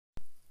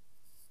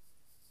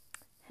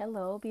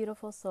Hello,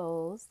 beautiful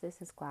souls.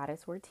 This is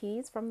Gladys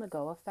Ortiz from The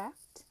Go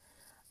Effect.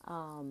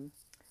 Want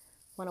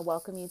to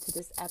welcome you to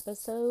this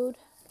episode.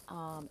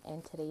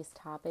 And today's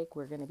topic,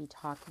 we're going to be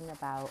talking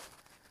about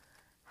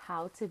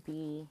how to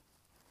be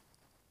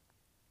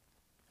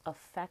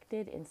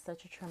affected in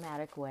such a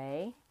traumatic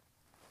way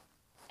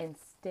and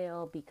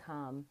still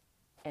become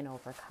an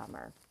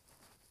overcomer.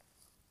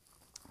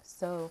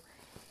 So,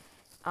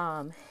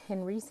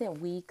 in recent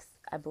weeks,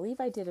 I believe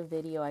I did a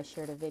video. I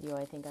shared a video.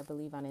 I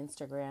believe on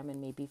Instagram and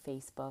maybe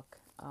Facebook,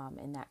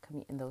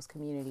 in those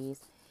communities,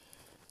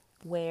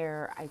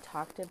 where I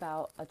talked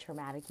about a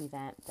traumatic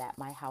event that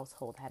my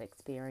household had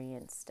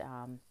experienced.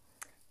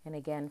 And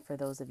again, for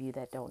those of you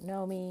that don't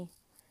know me,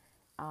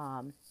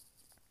 I'm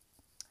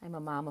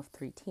a mom of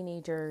 3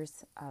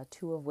 teenagers,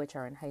 2 of which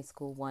are in high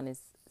school. One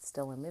is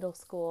still in middle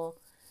school.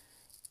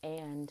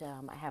 And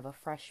I have a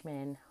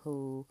freshman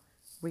who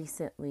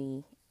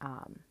recently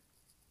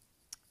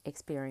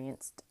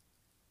experienced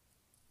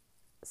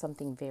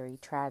something very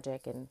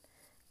tragic and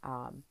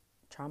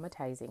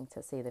traumatizing,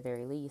 to say the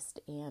very least.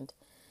 And,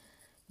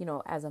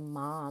 as a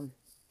mom,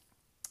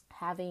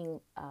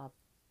 having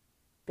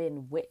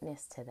been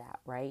witness to that,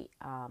 right?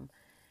 I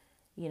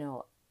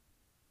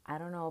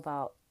don't know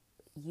about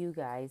you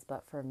guys,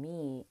 but for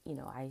me,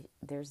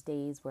 there's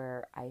days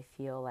where I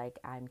feel like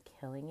I'm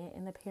killing it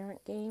in the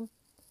parent game.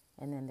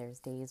 And then there's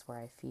days where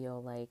I feel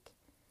like,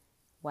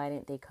 why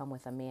didn't they come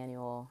with a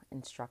manual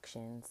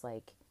instructions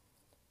like,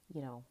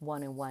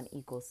 1 and 1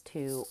 equals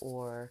 2,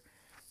 or,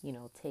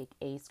 take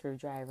a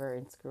screwdriver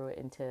and screw it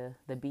into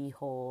the B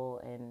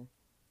hole, and,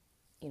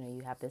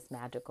 you have this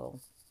magical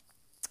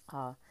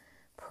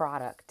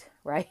product,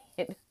 right?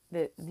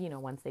 that,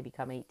 once they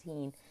become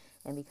 18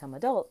 and become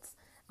adults,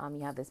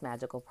 you have this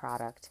magical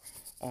product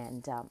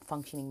and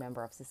functioning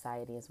member of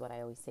society is what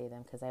I always say to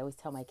them, because I always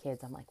tell my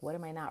kids, I'm like, what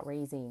am I not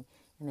raising?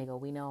 And they go,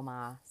 we know,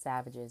 Ma,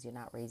 savages. You're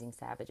not raising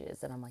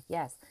savages. And I'm like,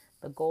 yes,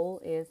 the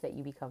goal is that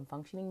you become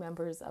functioning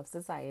members of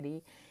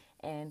society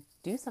and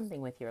do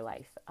something with your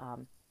life,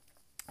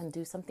 and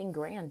do something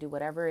grand. Do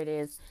whatever it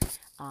is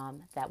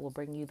that will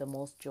bring you the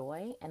most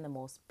joy and the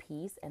most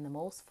peace and the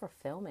most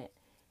fulfillment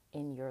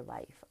in your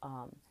life.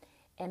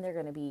 And they're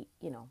going to be,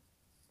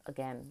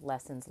 again,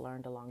 lessons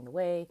learned along the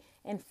way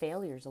and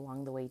failures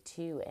along the way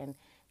too. And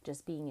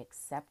just being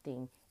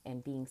accepting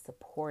and being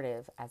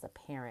supportive as a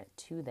parent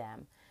to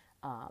them,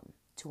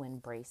 to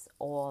embrace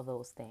all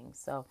those things.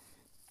 So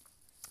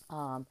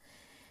I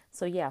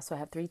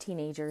have 3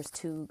 teenagers,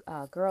 2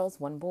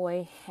 girls, 1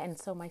 boy. And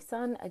so my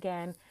son,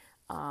 again,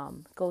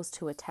 goes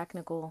to a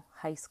technical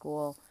high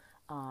school,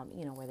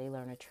 where they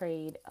learn a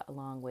trade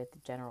along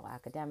with general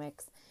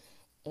academics.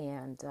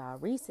 And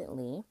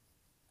recently,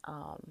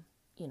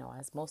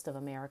 as most of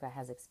America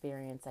has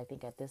experienced, I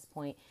think at this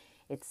point,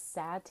 it's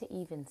sad to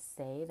even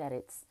say that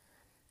it's,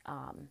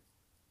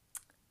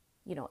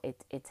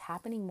 it's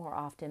happening more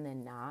often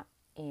than not.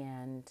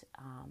 And,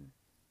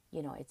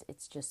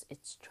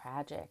 it's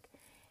tragic.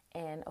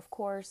 And of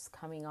course,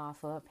 coming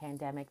off of a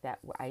pandemic that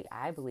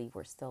I believe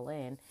we're still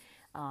in,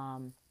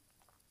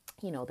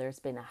 there's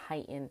been a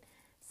heightened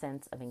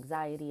sense of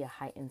anxiety, a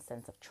heightened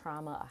sense of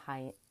trauma,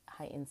 a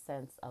heightened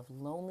sense of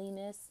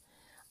loneliness,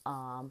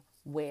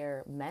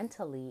 where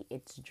mentally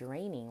it's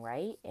draining,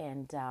 right?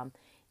 And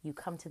you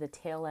come to the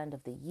tail end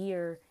of the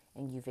year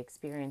and you've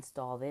experienced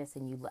all this,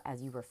 and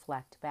as you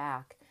reflect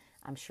back,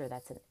 I'm sure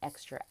that's an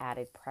extra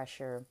added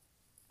pressure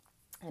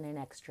and an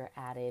extra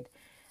added,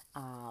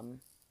 a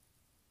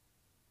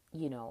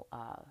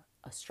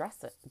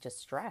stress.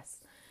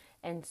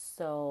 And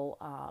so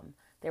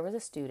there was a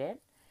student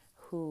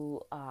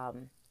who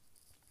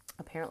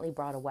apparently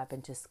brought a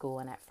weapon to school.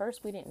 And at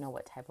first we didn't know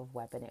what type of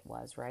weapon it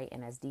was, right?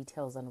 And as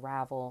details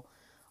unravel,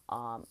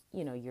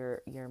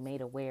 you're made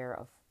aware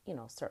of,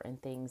 certain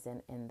things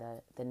and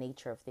the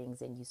nature of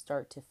things. And you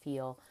start to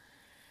feel,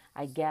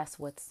 I guess,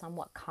 what's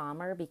somewhat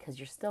calmer because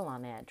you're still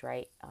on edge,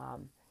 right?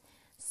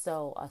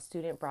 So a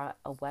student brought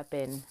a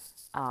weapon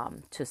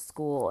to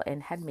school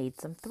and had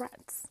made some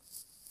threats.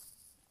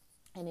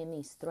 And in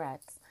these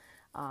threats,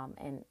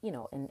 and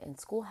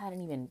school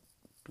hadn't even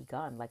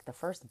begun. Like the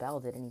first bell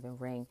didn't even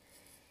ring.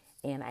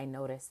 And I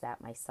noticed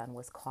that my son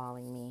was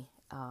calling me.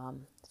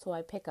 So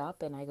I pick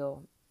up and I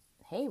go,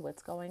 hey,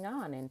 what's going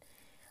on? And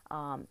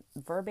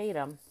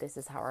verbatim, this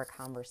is how our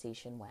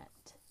conversation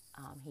went.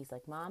 He's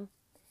like, Mom,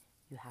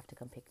 you have to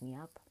come pick me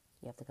up.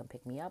 You have to come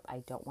pick me up.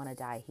 I don't want to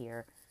die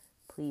here.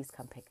 Please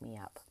come pick me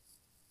up.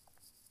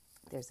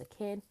 There's a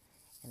kid,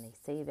 and they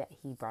say that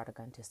he brought a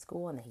gun to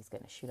school and that he's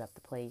going to shoot up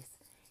the place.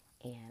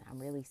 And I'm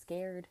really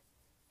scared,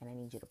 and I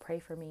need you to pray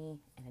for me,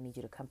 and I need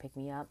you to come pick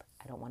me up.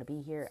 I don't want to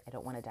be here. I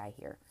don't want to die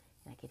here.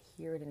 And I could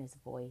hear it in his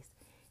voice.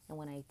 And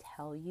when I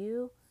tell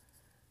you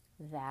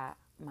that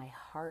my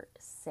heart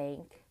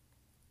sank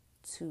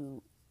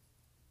to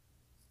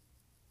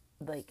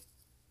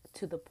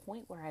the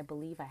point where I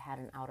believe I had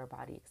an outer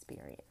body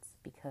experience,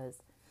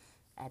 because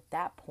at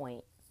that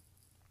point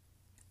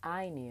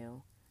I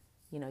knew,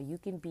 you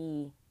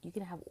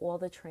can have all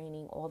the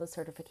training, all the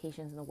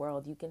certifications in the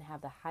world, you can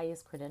have the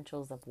highest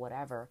credentials of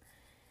whatever,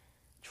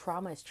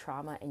 trauma is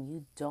trauma, and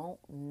you don't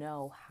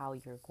know how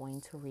you're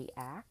going to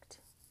react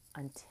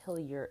until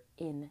you're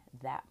in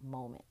that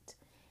moment.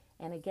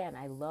 And again,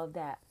 I love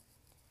that,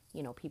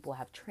 people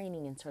have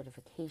training and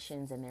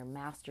certifications and they're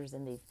masters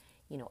and they've,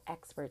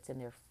 experts in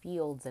their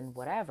fields and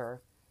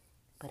whatever.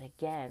 But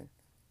again,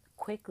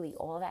 quickly,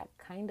 all that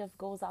kind of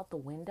goes out the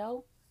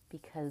window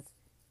because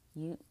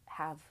you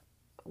have,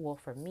 well,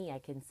 for me, I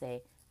can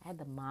say I had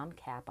the mom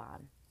cap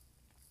on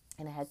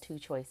and I had two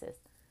choices: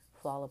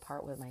 fall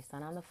apart with my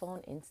son on the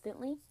phone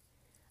instantly,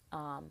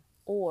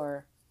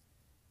 or,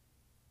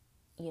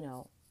 you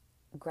know,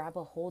 grab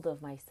a hold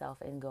of myself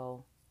and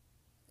go,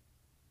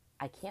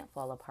 I can't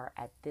fall apart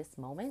at this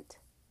moment.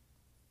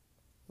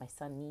 My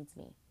son needs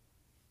me.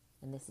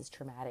 And this is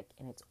traumatic,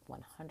 and it's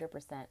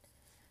 100%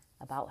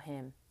 about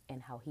him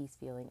and how he's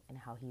feeling and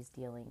how he's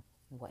dealing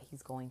and what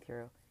he's going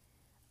through,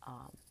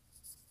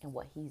 and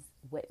what he's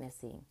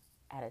witnessing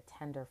at a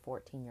tender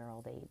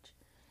 14-year-old age.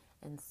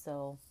 And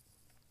so,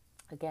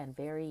 again,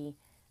 very,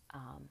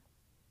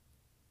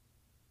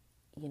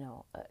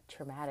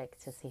 traumatic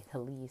to say the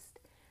least.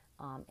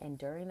 And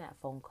during that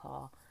phone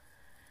call,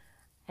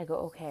 I go,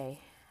 okay,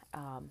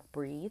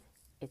 breathe.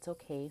 It's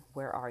okay.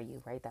 Where are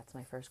you? Right? That's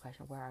my first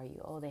question. Where are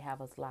you? Oh, they have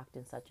us locked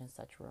in such and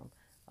such room.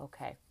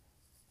 Okay.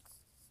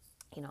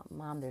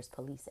 Mom, there's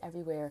police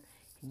everywhere,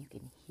 and you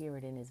can hear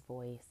it in his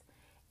voice.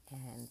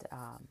 And,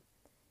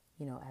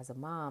 as a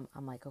mom,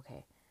 I'm like,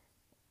 okay,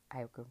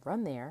 I could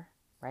run there,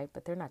 right?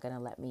 But they're not going to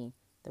let me.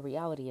 The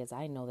reality is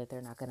I know that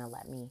they're not going to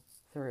let me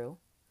through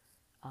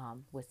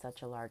with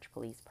such a large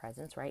police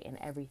presence, right? And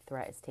every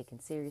threat is taken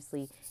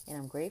seriously. And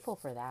I'm grateful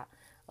for that,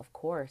 of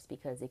course,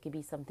 because it could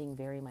be something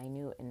very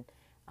minute and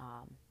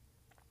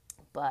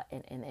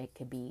it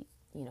could be,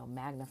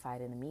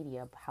 magnified in the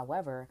media.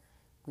 However,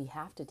 we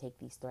have to take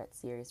these threats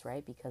serious,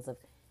 right? Because of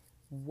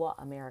what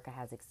America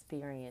has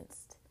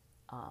experienced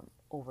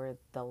over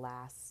the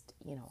last,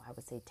 I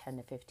would say 10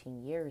 to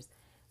 15 years.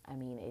 I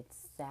mean, it's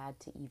sad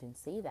to even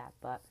say that,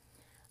 but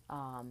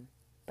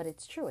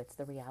it's true. It's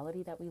the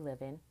reality that we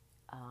live in.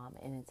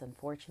 And it's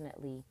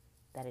unfortunately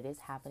that it is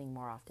happening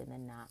more often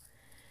than not.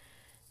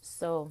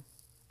 So,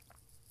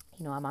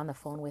 I'm on the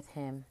phone with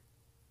him.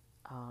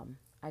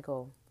 I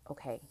go,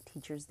 okay,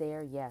 teacher's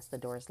there. Yes. The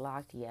door's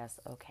locked. Yes.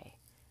 Okay.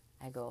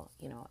 I go,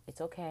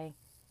 it's okay.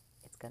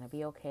 It's going to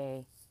be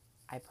okay.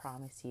 I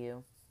promise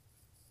you.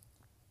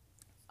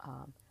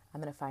 I'm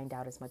going to find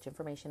out as much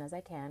information as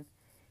I can.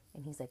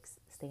 And he's like,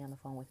 stay on the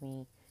phone with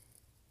me.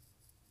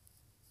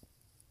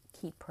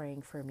 Keep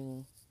praying for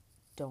me.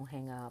 Don't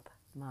hang up.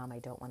 Mom, I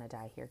don't want to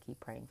die here. Keep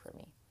praying for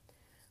me.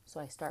 So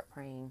I start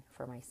praying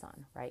for my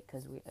son, right?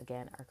 Because we,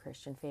 again, our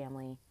Christian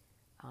family,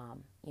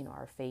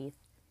 our faith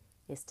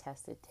is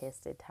tested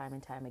time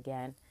and time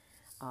again.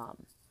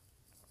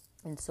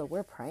 And so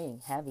we're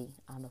praying heavy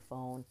on the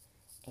phone,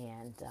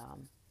 and,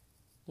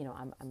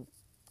 I'm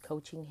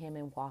coaching him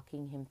and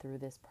walking him through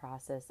this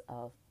process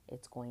of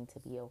it's going to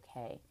be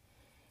okay,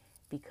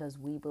 because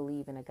we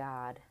believe in a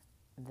God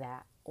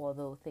that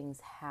although things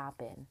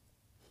happen,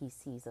 he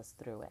sees us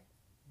through it,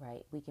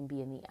 right? We can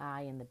be in the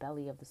eye and the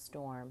belly of the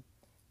storm,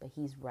 but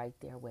he's right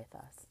there with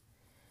us.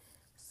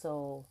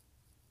 So,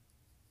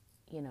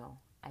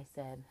 I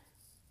said,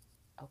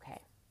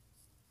 okay,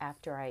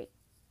 after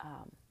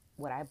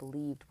what I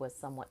believed was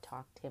somewhat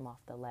talked him off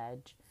the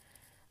ledge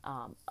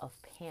of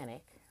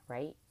panic,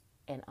 right,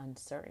 and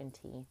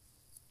uncertainty,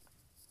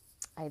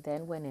 I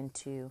then went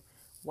into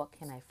what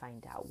can I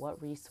find out?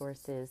 What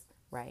resources,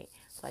 right?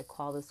 So I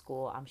call the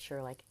school. I'm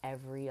sure like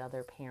every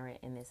other parent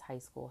in this high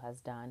school has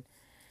done.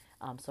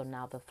 So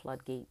now the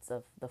floodgates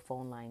of the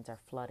phone lines are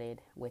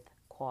flooded with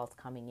calls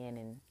coming in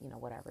and,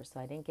 whatever. So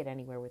I didn't get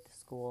anywhere with the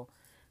school.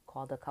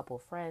 Called a couple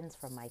friends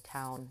from my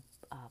town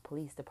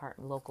police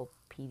department, local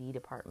PD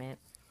department.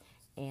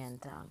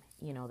 And,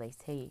 they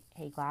say,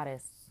 hey,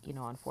 Gladys,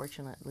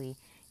 unfortunately,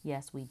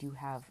 yes, we do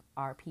have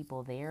our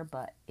people there,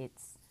 but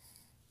it's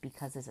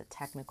because it's a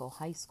technical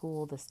high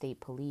school. The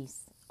state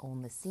police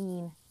own the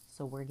scene.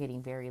 So we're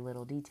getting very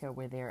little detail.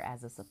 We're there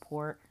as a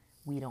support.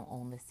 We don't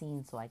own the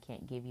scene, so I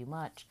can't give you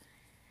much.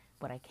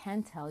 What I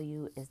can tell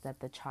you is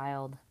that the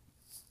child,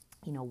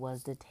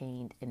 was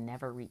detained and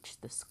never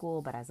reached the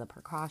school. But as a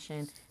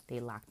precaution, they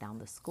locked down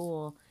the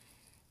school.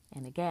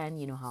 And again,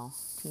 you know how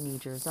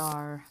teenagers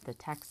are, the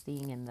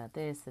texting and the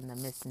this and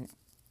the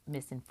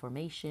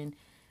misinformation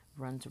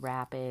runs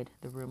rapid,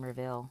 the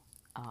rumorville.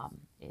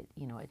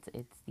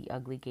 It's the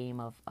ugly game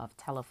of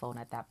telephone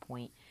at that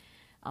point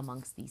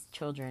amongst these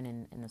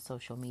children and the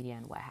social media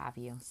and what have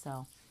you.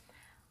 So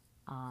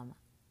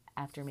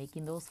after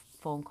making those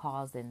phone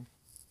calls and,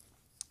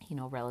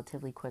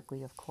 relatively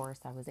quickly, of course,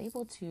 I was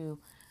able to,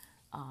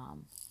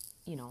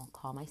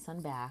 call my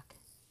son back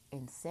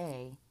and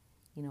say,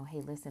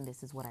 hey, listen,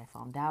 this is what I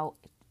found out.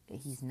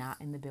 He's not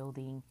in the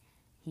building.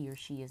 He or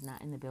she is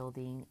not in the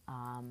building.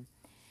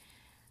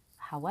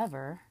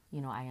 However,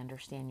 I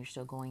understand you're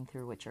still going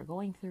through what you're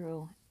going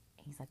through.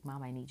 He's like,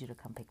 Mom, I need you to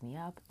come pick me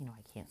up.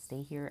 I can't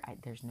stay here.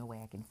 There's no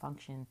way I can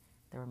function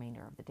the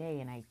remainder of the day.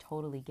 And I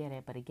totally get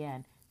it. But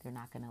again, they're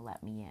not going to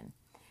let me in.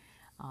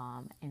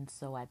 And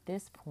so at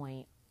this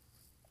point,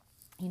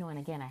 and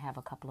again, I have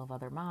a couple of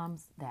other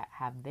moms that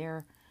have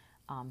their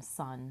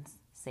sons,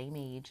 same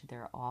age.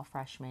 They're all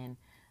freshmen.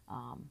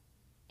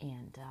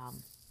 And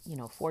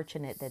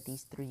fortunate that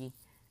these three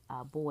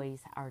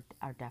boys are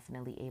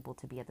definitely able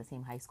to be at the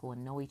same high school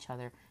and know each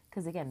other.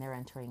 Because again, they're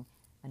entering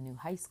a new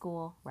high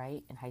school,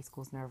 right? And high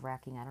school's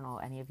nerve-wracking. I don't know,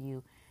 any of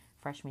you,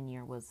 freshman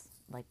year was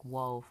like,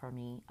 whoa for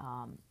me.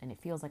 And it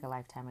feels like a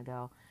lifetime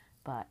ago,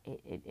 but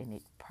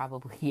it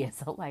probably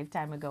is a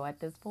lifetime ago at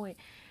this point.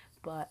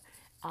 But,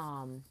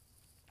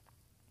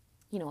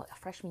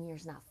 freshman year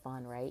is not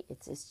fun, right?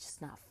 It's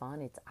just not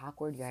fun. It's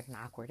awkward. You're at an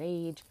awkward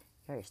age.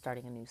 You're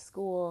starting a new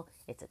school.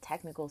 It's a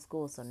technical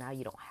school. So now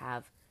you don't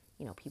have,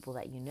 people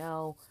that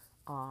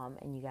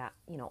and you got,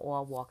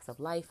 all walks of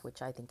life,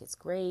 which I think is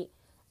great.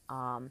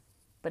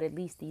 But at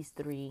least these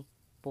three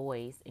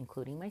boys,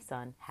 including my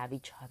son, have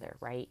each other,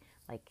 right?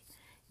 Like,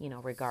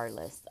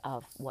 regardless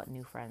of what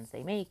new friends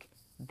they make,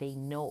 they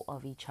know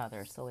of each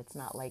other. So it's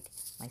not like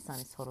my son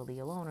is totally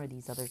alone or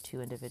these other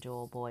two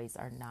individual boys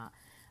are not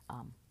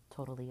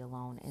totally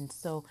alone. And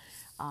so,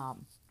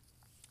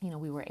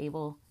 we were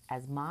able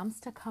as moms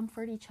to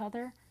comfort each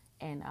other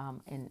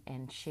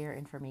and share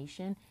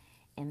information.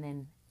 And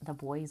then the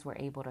boys were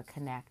able to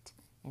connect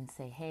and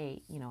say,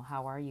 hey,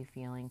 how are you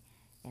feeling?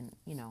 And,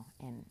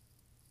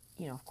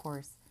 of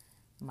course,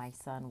 my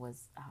son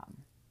was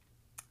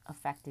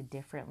affected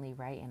differently,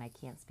 right? And I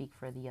can't speak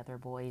for the other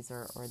boys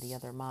or the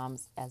other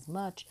moms as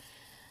much.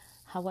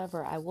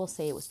 However, I will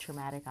say it was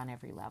traumatic on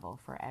every level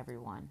for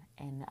everyone.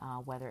 And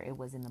whether it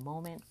was in the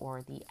moment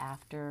or the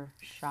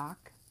aftershock,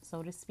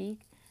 so to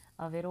speak,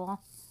 of it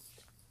all,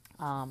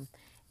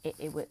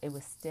 it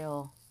was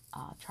still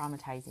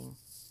traumatizing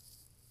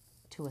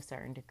to a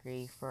certain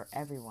degree for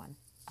everyone.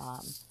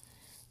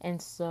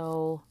 And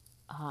so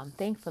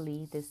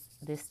thankfully,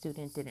 this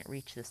student didn't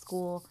reach the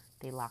school.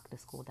 They locked the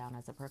school down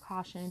as a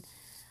precaution.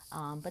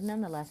 But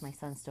nonetheless, my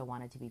son still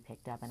wanted to be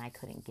picked up and I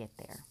couldn't get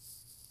there.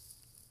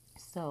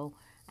 So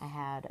I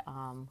had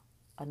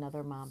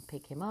another mom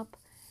pick him up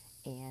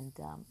and,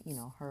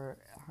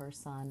 her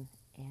son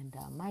and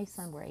my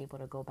son were able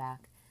to go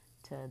back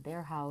to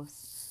their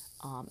house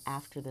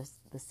after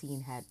the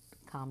scene had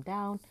calmed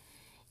down.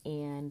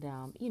 And,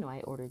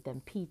 I ordered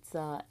them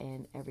pizza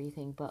and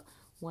everything. But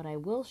what I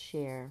will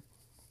share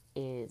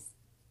is,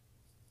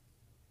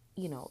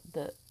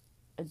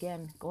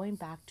 again, going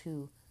back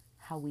to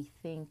how we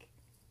think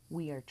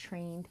we are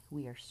trained,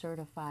 we are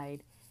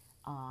certified,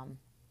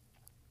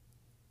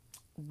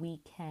 we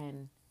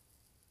can,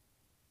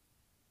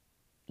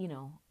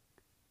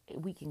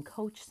 we can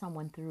coach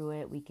someone through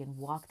it. We can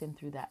walk them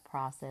through that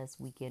process.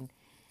 We can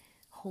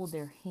hold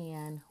their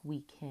hand.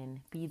 We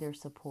can be their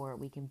support.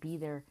 We can be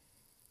their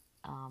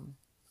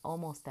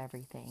almost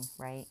everything,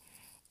 right?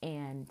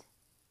 And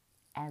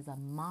as a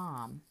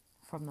mom,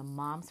 from the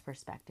mom's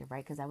perspective,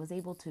 right? Because I was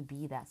able to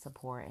be that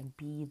support and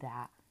be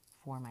that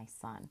for my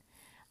son,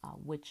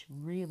 which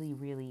really,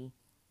 really,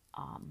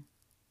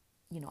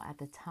 at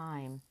the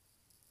time,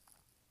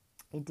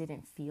 it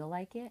didn't feel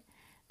like it.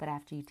 But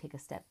after you take a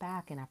step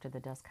back and after the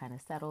dust kind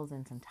of settles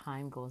and some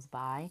time goes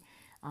by,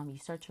 you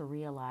start to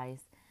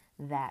realize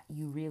that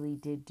you really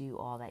did do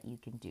all that you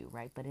can do,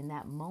 right? But in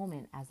that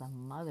moment, as a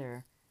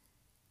mother,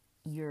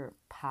 you're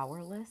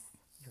powerless,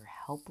 you're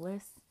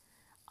helpless,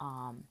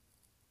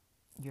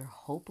 you're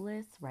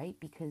hopeless, right?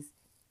 Because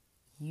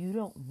you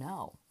don't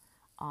know.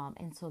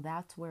 And so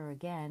that's where,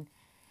 again,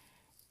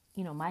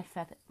 my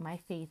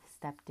faith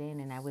stepped in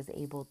and I was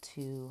able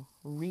to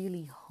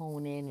really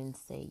hone in and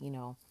say,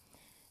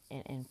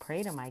 and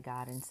pray to my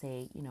God and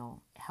say,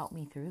 help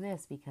me through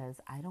this because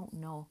I don't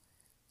know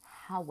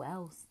how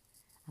else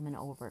I'm going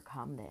to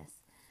overcome this.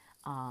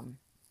 And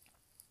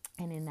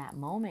in that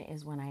moment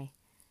is when I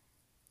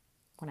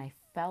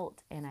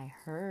felt and I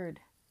heard,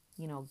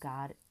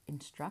 God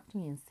instruct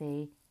me and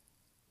say,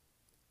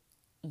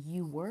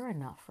 you were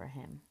enough for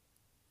him.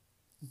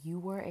 You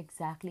were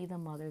exactly the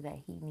mother that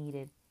he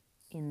needed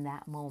in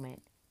that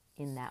moment,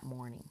 in that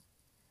morning.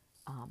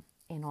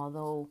 And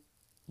although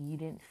you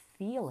didn't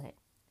feel it,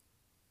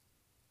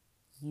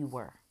 you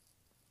were.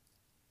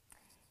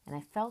 And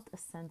I felt a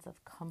sense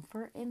of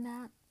comfort in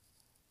that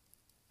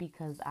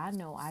because I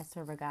know I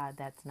serve a God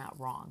that's not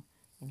wrong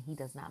and he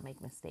does not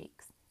make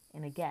mistakes.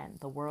 And again,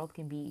 the world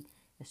can be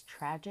as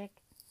tragic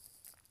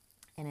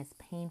and as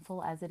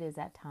painful as it is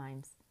at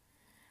times.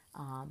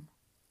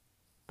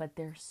 But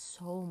there's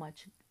so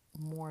much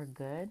more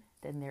good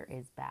than there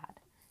is bad.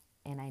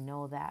 And I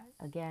know that,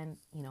 again,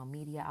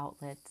 media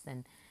outlets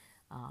and,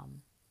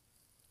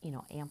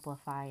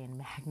 amplify and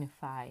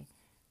magnify,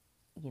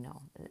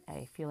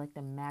 I feel like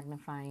the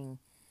magnifying,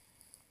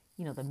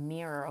 the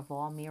mirror of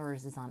all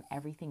mirrors is on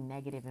everything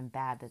negative and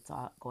bad that's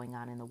going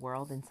on in the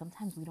world. And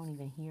sometimes we don't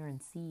even hear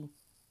and see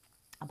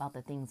about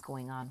the things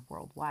going on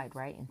worldwide,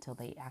 right? Until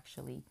they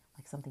actually,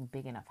 like something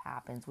big enough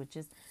happens, which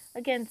is,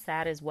 again,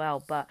 sad as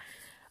well. But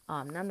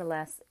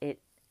nonetheless, it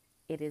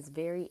is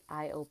very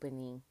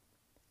eye-opening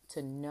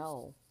to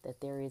know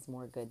that there is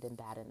more good than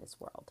bad in this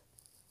world.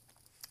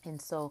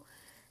 And so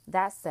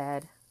that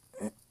said,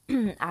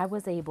 I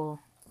was able,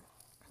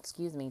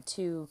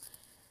 to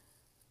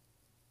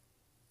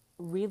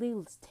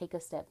really take a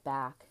step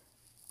back,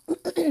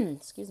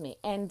 and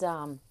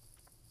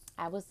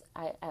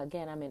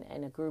I'm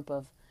in a group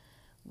of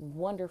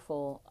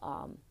wonderful,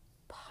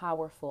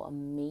 powerful,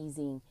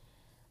 amazing,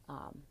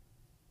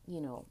 you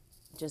know,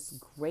 just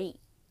great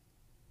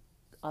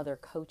other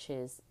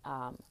coaches,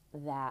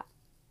 that,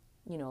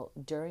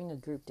 during a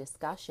group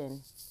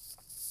discussion,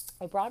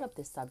 I brought up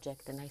this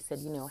subject and I said,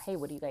 hey,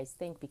 what do you guys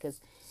think? Because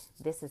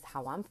this is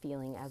how I'm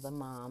feeling as a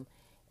mom.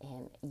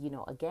 And,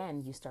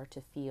 again, you start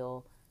to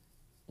feel,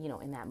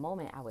 in that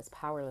moment, I was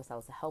powerless, I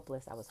was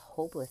helpless, I was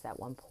hopeless at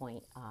one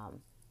point,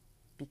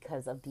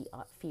 because of the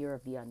fear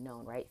of the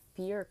unknown, right?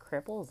 Fear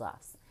cripples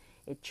us.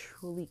 It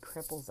truly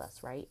cripples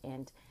us, right?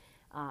 And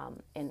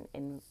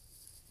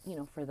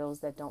for those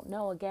that don't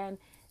know, again,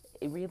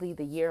 really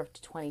the year of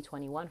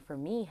 2021 for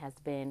me has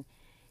been,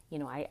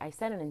 I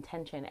set an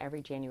intention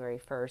every January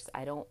 1st.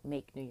 I don't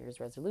make New Year's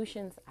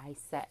resolutions. I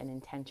set an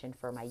intention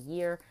for my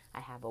year. I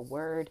have a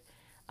word,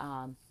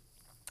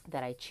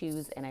 that I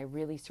choose, and I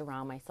really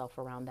surround myself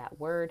around that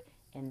word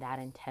and that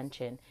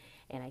intention.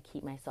 And I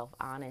keep myself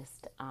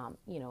honest,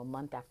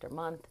 month after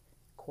month,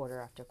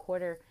 quarter after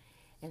quarter.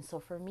 And so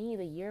for me,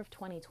 the year of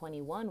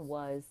 2021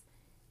 was,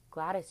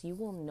 Gladys, you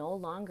will no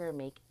longer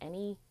make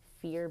any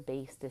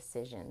fear-based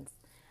decisions.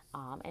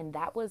 And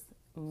that was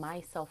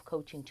my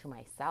self-coaching to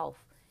myself.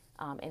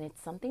 And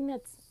it's something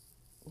that's,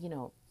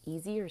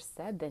 easier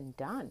said than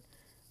done.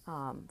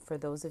 For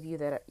those of you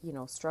that,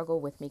 struggle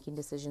with making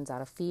decisions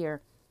out of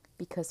fear,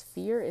 because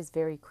fear is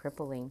very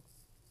crippling,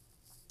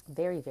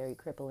 very, very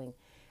crippling.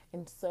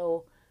 And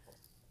so,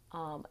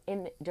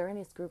 during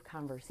this group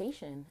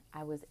conversation,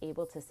 I was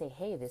able to say,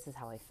 hey, this is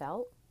how I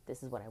felt.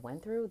 This is what I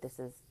went through. This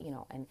is,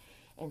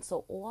 and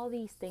so all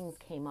these things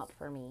came up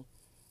for me.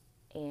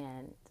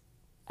 And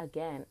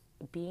again,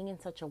 being in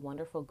such a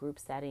wonderful group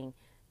setting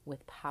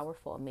with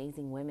powerful,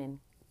 amazing women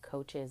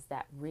coaches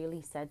that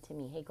really said to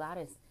me, hey,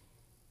 Gladys,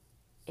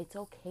 it's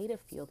okay to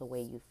feel the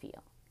way you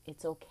feel.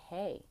 It's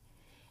okay.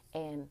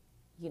 And,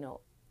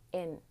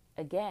 and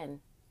again,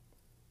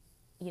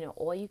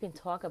 all you can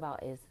talk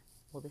about is,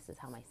 well, this is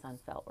how my son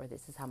felt, or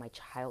this is how my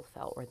child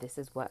felt, or this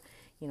is what,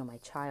 my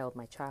child.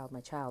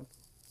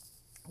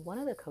 One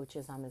of the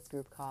coaches on this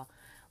group call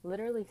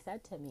literally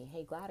said to me,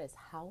 hey, Gladys,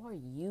 how are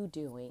you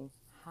doing?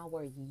 How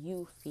are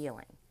you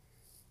feeling?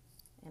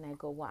 And I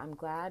go, well, I'm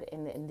glad.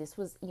 And this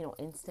was,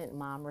 instant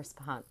mom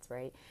response,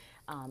 right?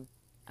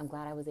 I'm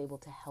glad I was able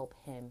to help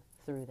him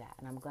through that.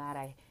 And I'm glad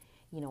I,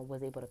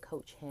 was able to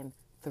coach him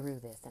through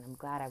this. And I'm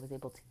glad I was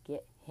able to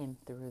get him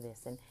through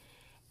this. And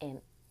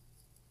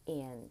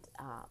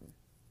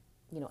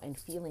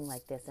feeling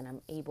like this. And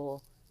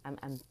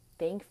I'm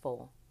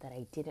thankful that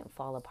I didn't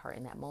fall apart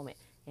in that moment.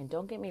 And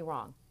don't get me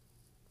wrong,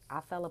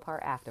 I fell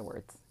apart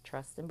afterwards.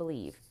 Trust and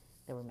believe.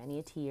 There were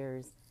many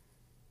tears.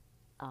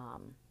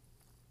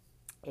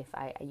 If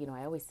I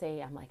always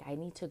say, I'm like, I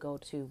need to go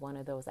to one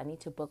of those, I need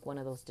to book one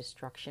of those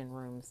destruction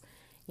rooms,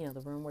 the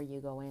room where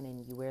you go in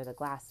and you wear the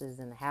glasses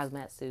and the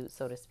hazmat suit,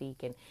 so to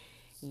speak, and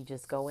you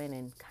just go in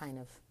and kind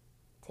of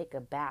take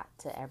a bat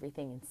to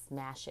everything and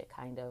smash it,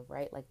 kind of,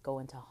 right? Like go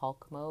into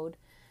Hulk mode,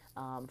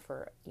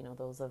 for,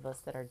 those of us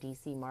that are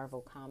DC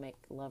Marvel comic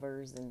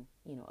lovers and,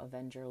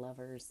 Avenger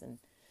lovers and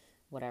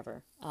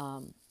whatever.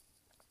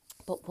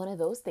 But one of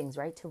those things,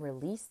 right, to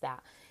release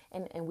that.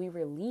 And we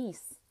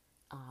release,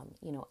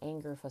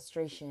 anger,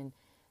 frustration,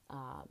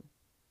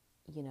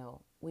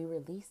 we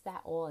release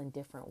that all in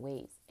different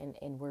ways.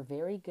 And we're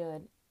very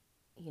good,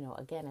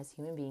 again, as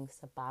human beings,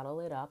 to bottle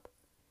it up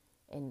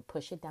and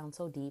push it down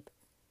so deep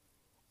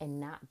and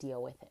not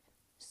deal with it.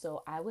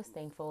 So I was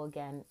thankful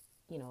again,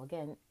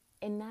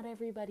 and not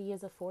everybody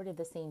is afforded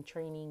the same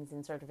trainings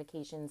and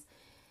certifications,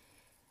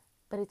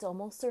 but it's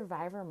almost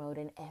survivor mode,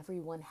 and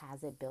everyone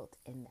has it built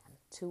in them.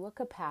 To a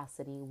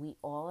capacity, we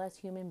all as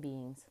human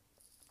beings,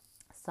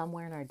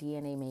 somewhere in our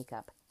DNA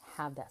makeup,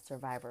 have that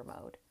survivor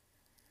mode,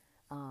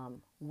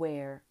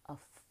 where a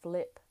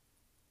flip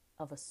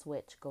of a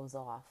switch goes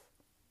off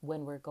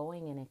when we're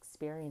going and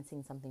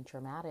experiencing something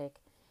traumatic,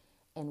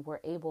 and we're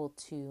able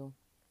to,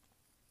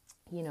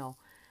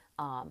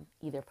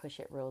 either push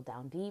it real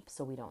down deep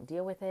so we don't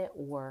deal with it,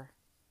 or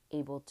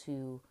able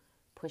to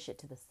push it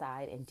to the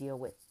side and deal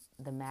with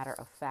the matter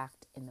of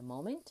fact in the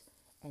moment,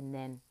 and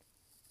then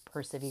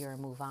persevere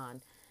and move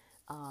on.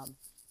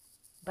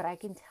 But I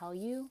can tell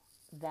you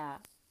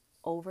that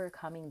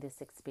overcoming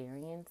this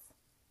experience,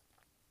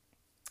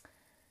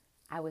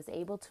 I was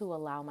able to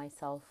allow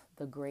myself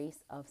the grace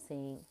of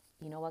saying,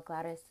 you know what,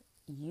 Gladys,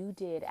 you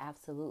did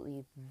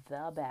absolutely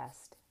the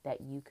best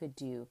that you could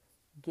do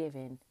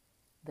given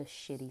the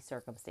shitty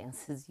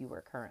circumstances you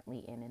were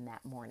currently in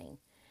that morning.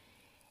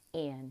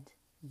 And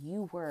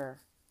you were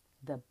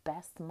the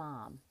best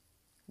mom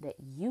that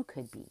you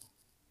could be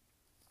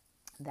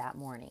that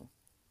morning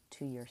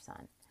to your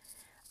son.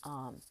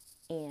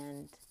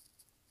 And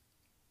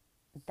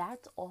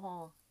that's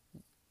all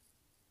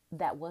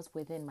that was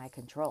within my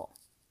control.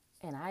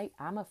 And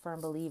I'm a firm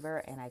believer,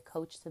 and I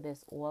coach to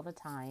this all the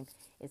time,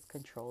 is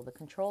control the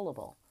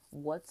controllable.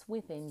 What's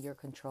within your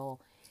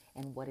control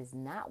and what is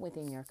not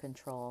within your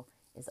control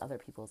is other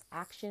people's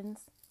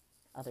actions,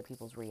 other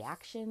people's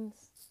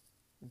reactions.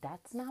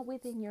 That's not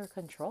within your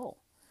control.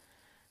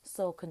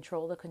 So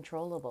control the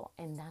controllable.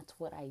 And that's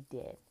what I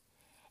did.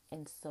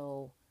 And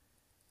so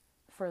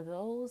for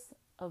those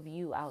of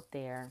you out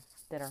there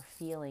that are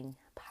feeling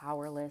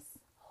powerless,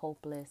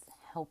 hopeless,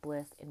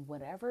 helpless in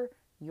whatever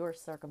your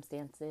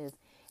circumstance is,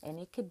 and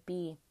it could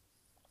be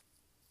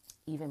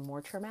even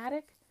more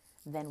traumatic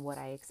than what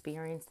I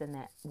experienced in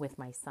that with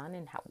my son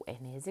and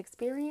his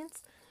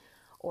experience,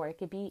 or it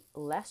could be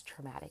less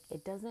traumatic.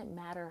 It doesn't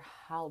matter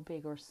how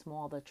big or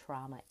small the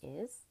trauma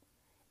is.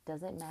 It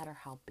doesn't matter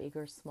how big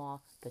or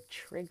small the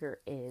trigger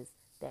is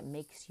that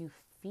makes you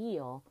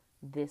feel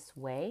this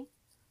way,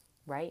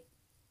 right?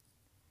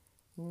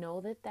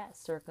 Know that that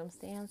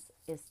circumstance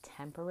is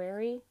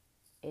temporary.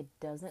 It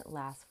doesn't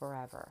last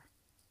forever.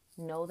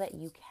 Know that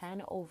you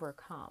can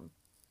overcome.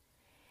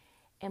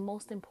 And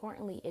most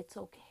importantly, it's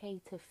okay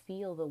to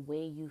feel the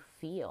way you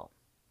feel.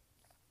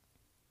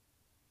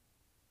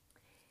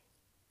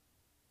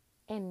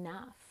 And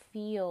not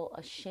feel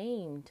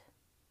ashamed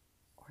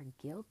or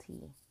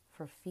guilty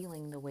for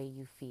feeling the way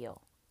you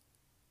feel.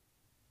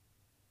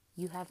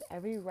 You have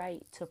every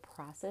right to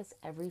process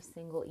every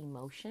single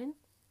emotion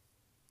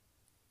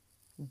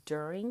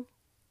during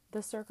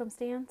the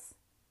circumstance,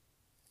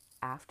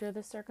 after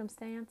the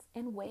circumstance,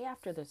 and way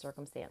after the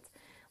circumstance.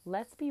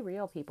 Let's be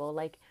real, people.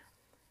 Like,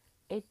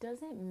 it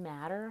doesn't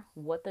matter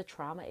what the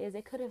trauma is.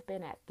 It could have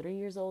been at 3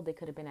 years old. It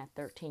could have been at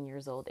 13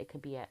 years old. It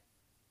could be at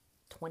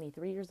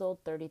 23 years old,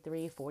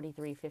 33,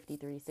 43,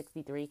 53,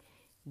 63.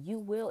 You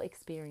will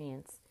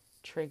experience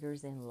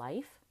triggers in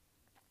life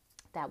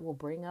that will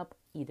bring up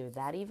either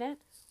that event,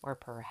 or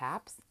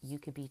perhaps you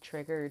could be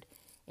triggered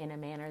in a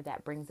manner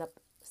that brings up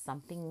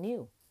something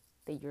new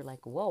that you're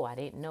like, whoa, I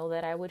didn't know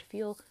that I would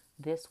feel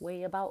this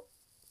way about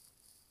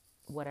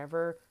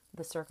whatever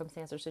the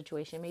circumstance or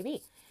situation may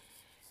be.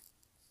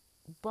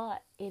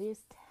 But it is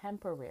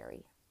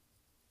temporary.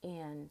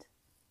 And,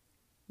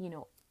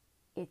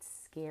 it's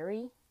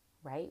scary,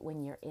 right?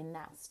 When you're in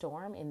that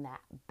storm, in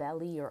that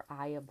belly or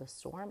eye of the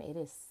storm, it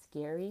is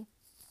scary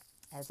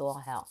as all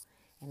hell.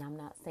 And I'm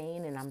not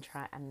saying, and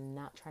I'm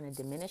not trying to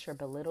diminish or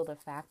belittle the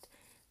fact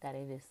that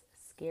it is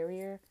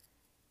scarier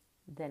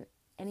than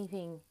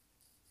anything.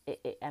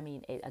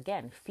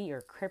 Again,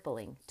 fear,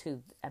 crippling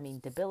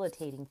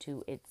debilitating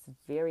to its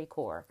very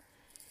core.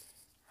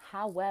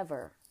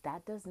 However,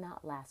 that does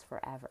not last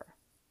forever.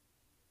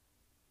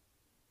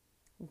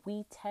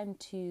 We tend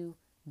to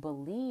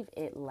believe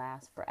it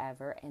lasts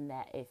forever and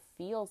that it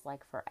feels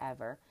like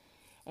forever.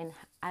 And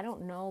I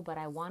don't know, but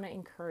I want to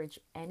encourage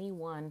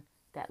anyone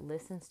that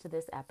listens to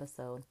this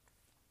episode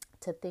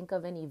to think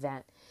of an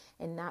event,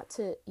 and not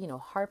to,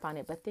 harp on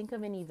it, but think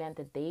of an event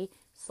that they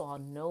saw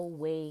no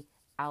way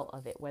out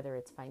of it, whether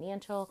it's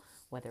financial,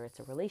 whether it's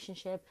a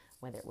relationship,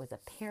 whether it was a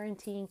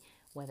parenting,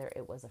 whether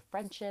it was a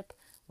friendship,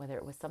 whether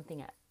it was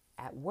something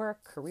at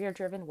work, career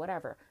driven,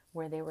 whatever,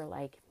 where they were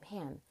like,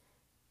 man,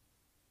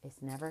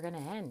 it's never going to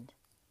end.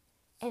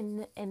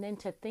 And then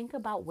to think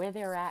about where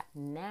they're at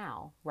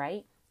now,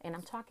 right? And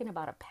I'm talking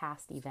about a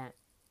past event.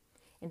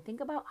 And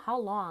think about how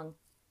long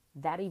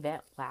that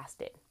event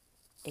lasted.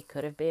 It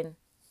could have been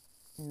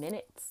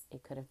minutes.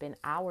 It could have been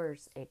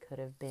hours. It could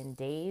have been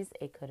days.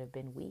 It could have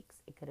been weeks.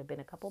 It could have been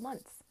a couple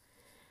months.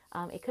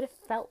 It could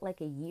have felt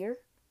like a year.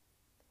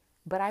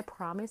 But I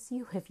promise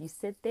you, if you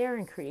sit there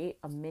and create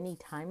a mini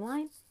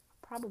timeline, it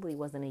probably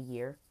wasn't a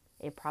year.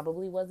 It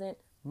probably wasn't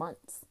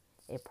months.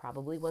 It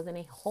probably wasn't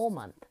a whole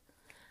month.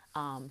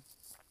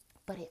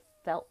 But it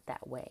felt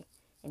that way.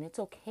 And it's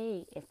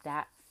okay if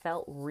that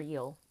felt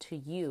real to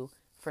you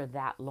for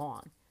that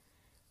long.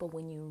 But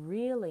when you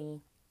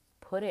really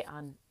put it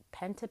on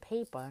pen to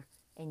paper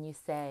and you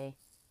say,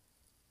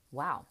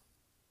 wow,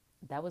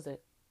 that was a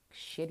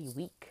shitty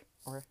week,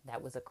 or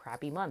that was a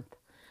crappy month.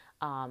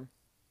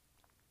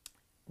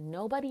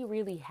 Nobody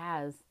really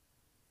has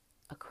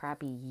a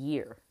crappy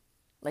year,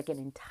 like an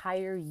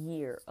entire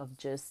year of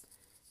just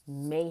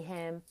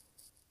mayhem,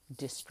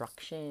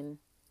 destruction,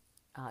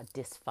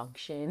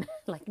 dysfunction.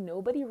 Like,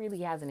 nobody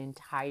really has an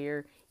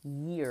entire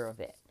year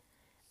of it.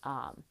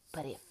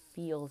 But it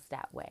feels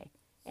that way.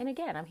 And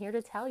again, I'm here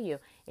to tell you,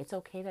 it's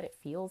okay that it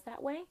feels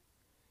that way,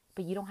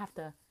 but you don't have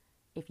to,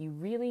 if you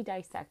really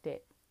dissect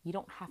it, you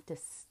don't have to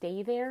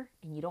stay there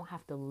and you don't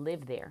have to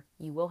live there.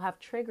 You will have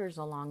triggers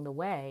along the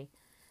way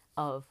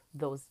of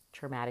those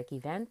traumatic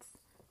events.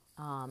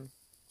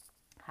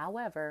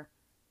 However,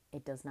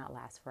 it does not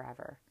last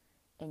forever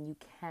and you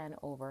can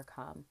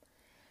overcome.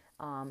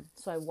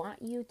 So I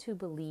want you to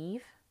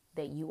believe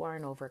that you are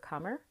an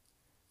overcomer,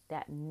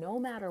 that no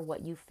matter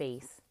what you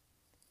face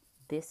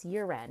this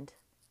year end,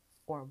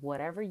 or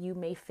whatever you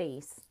may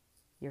face,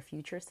 your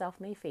future self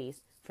may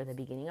face for the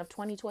beginning of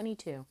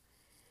 2022,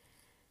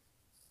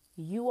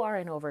 you are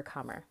an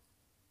overcomer.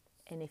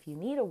 And if you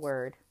need a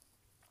word,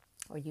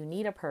 or you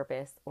need a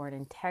purpose, or an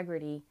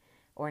integrity,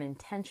 or an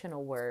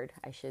intentional word,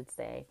 I should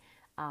say,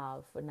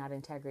 for not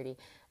integrity,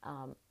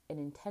 an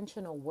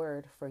intentional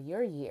word for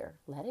your year,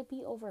 let it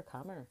be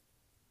overcomer,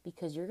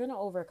 because you're going to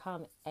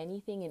overcome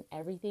anything and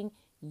everything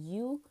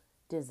you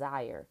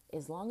desire.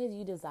 As long as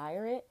you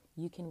desire it,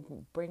 you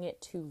can bring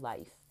it to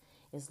life.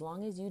 As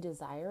long as you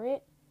desire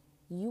it,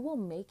 you will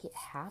make it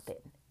happen.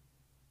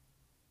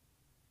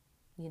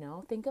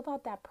 Think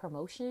about that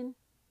promotion,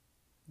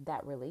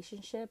 that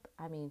relationship.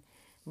 I mean,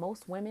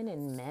 most women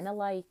and men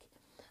alike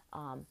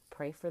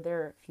pray for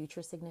their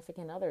future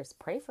significant others.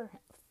 Pray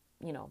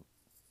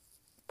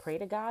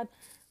to God,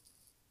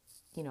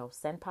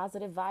 send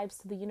positive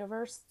vibes to the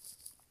universe,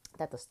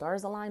 that the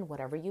stars align,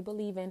 whatever you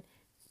believe in,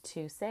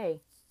 to say,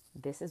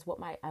 this is what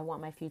I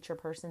want my future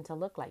person to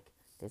look like.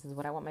 This is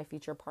what I want my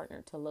future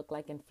partner to look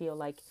like and feel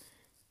like.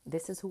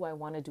 This is who I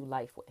want to do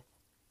life with.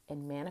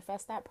 And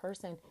manifest that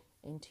person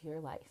into your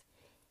life.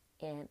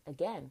 And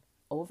again,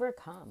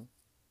 overcome.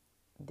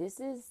 This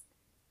is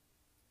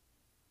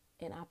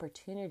an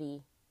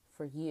opportunity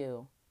for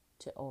you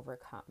to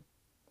overcome.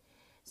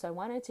 So I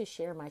wanted to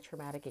share my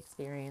traumatic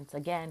experience.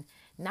 Again,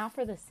 not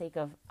for the sake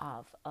of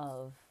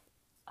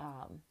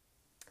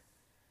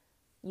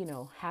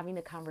having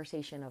the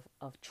conversation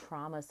of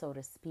trauma, so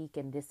to speak,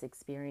 in this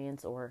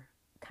experience, or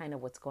kind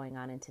of what's going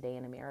on in today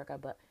in America,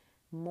 but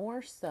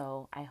more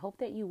so, I hope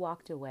that you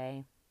walked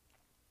away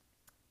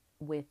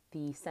with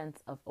the sense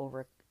of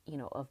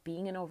of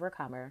being an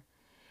overcomer,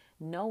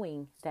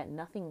 knowing that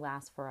nothing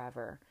lasts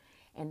forever,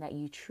 and that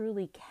you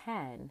truly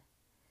can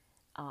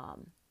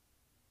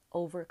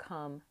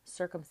overcome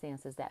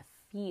circumstances that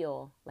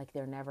feel like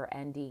they're never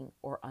ending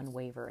or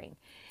unwavering.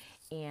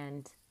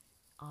 And,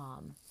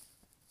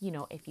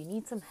 if you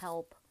need some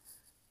help,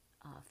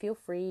 feel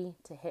free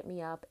to hit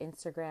me up,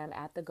 Instagram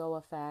at The Go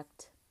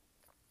Effect.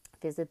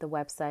 Visit the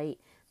website,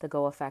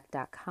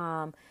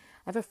 thegoeffect.com.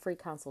 I have a free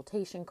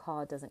consultation call.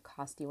 It doesn't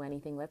cost you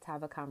anything. Let's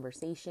have a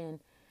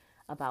conversation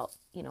about,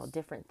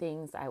 different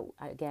things.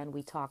 Again,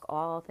 we talk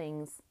all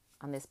things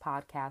on this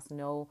podcast.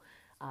 No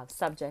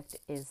subject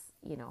is,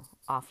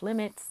 off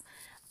limits.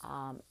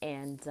 I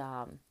am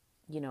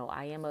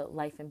a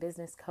life and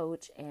business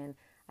coach, and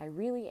I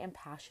really am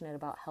passionate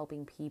about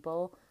helping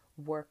people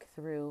work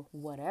through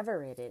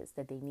whatever it is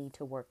that they need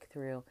to work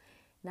through.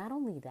 Not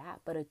only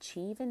that, but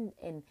achieve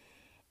in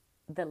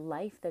the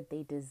life that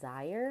they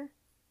desire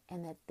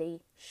and that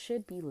they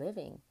should be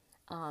living.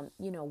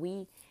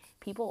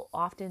 People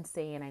often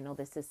say, and I know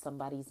this is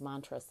somebody's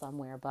mantra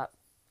somewhere, but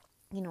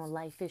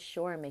life is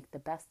short, make the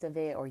best of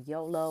it, or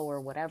YOLO, or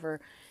whatever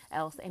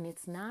else. And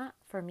it's not,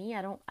 for me,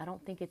 I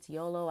don't think it's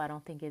YOLO. I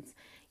don't think it's,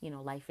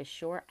 life is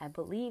short. I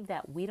believe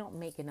that we don't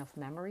make enough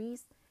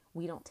memories.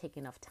 We don't take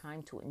enough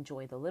time to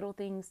enjoy the little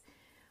things.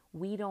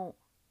 We don't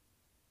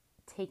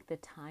take the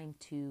time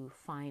to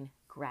find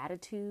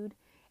gratitude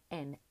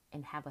and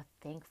have a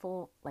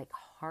thankful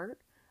heart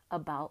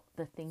about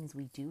the things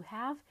we do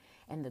have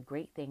and the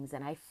great things.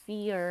 And I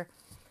fear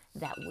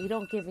that we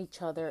don't give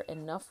each other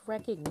enough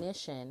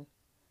recognition.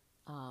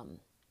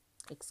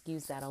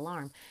 Excuse that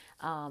alarm.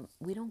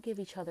 We don't give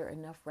each other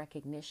enough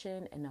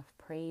recognition, enough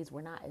praise.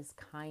 We're not as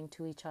kind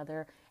to each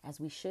other as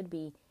we should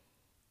be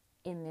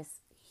in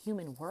this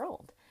human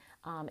world.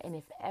 And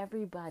if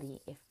every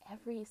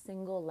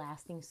single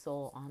lasting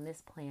soul on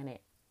this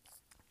planet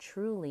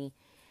truly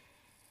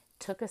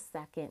took a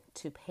second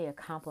to pay a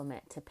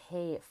compliment, to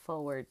pay it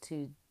forward,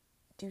 to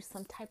do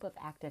some type of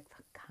act of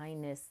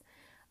kindness,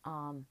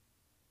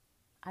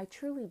 I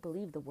truly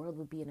believe the world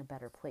would be in a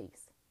better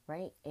place,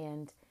 right?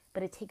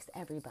 But it takes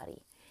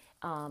everybody.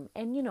 And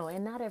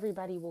not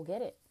everybody will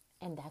get it,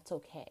 and that's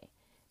okay.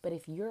 But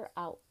if you're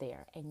out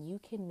there and you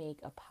can make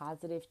a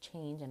positive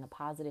change and a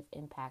positive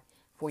impact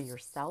for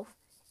yourself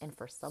and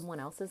for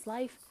someone else's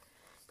life,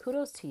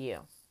 kudos to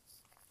you.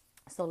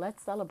 So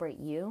let's celebrate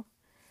you.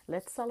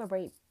 Let's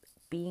celebrate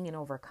being an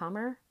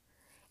overcomer.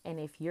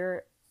 And if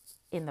you're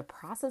in the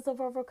process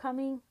of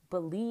overcoming,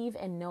 believe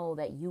and know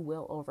that you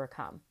will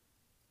overcome.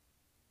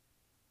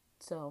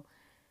 So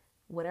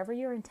whatever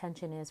your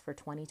intention is for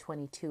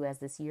 2022, as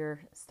this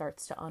year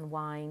starts to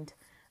unwind,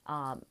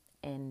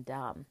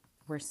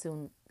 we're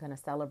soon going to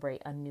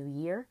celebrate a new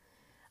year.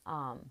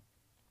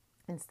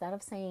 Instead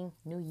of saying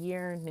new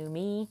year, new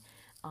me,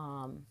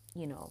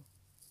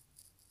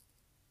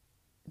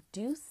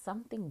 do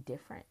something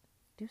different.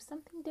 Do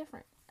something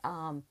different.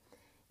 And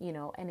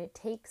it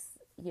takes,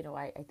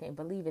 I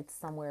believe it's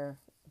somewhere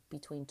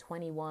between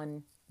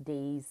 21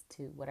 days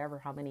to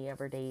how many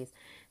ever days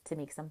to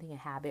make something a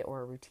habit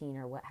or a routine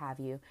or what have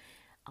you.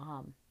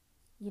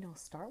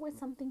 Start with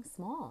something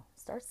small.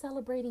 Start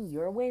celebrating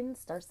your wins.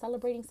 Start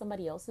celebrating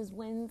somebody else's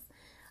wins.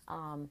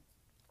 And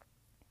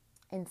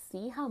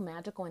see how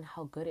magical and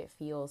how good it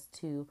feels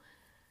to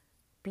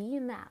be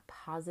in that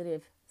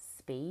positive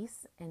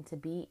space and to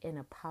be in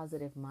a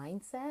positive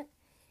mindset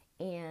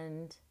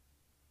and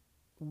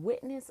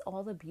witness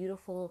all the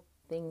beautiful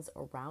things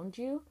around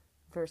you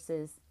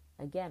versus,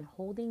 again,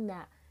 holding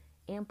that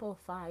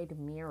amplified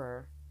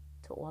mirror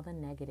to all the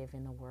negative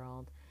in the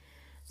world.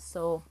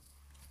 So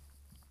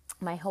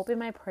my hope and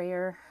my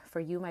prayer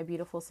for you, my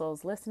beautiful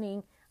souls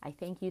listening, I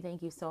thank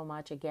you so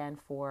much again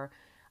for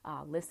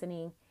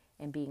listening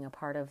and being a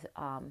part of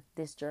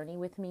this journey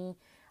with me.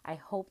 I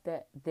hope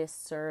that this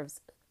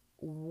serves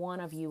one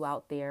of you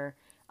out there.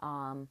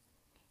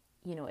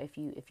 If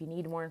you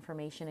need more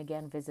information,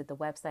 again, visit the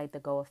website,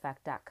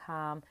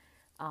 thegoeffect.com.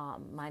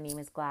 My name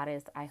is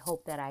Gladys. I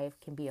hope that I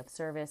can be of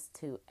service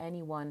to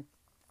anyone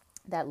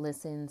that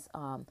listens,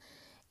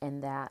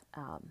 and that,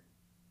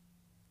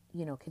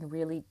 can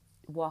really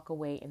walk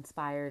away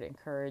inspired,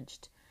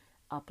 encouraged,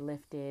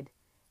 uplifted,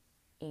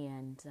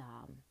 and,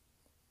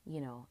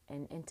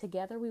 and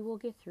together we will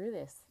get through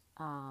this.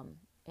 And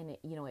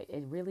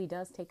it really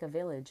does take a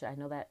village. I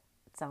know that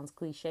sounds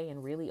cliche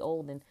and really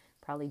old and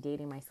probably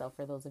dating myself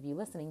for those of you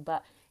listening,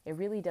 but it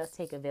really does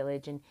take a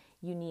village, and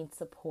you need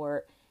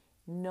support.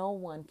 No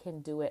one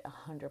can do it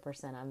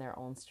 100% on their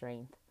own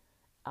strength,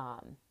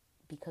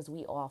 because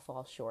we all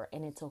fall short,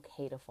 and it's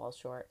okay to fall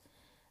short.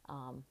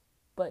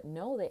 But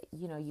know that,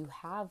 you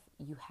have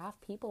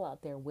people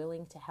out there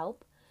willing to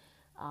help.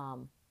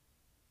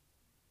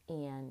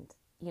 And,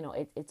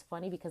 it's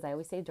funny because I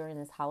always say during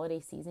this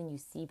holiday season, you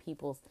see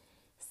people's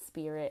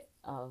spirit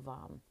of,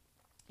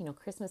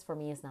 Christmas for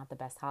me is not the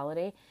best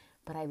holiday,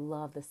 but I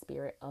love the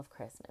spirit of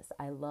Christmas.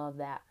 I love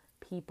that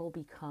people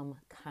become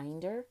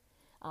kinder.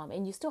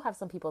 And you still have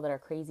some people that are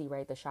crazy,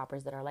 right? The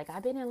shoppers that are like,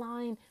 I've been in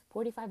line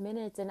 45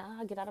 minutes and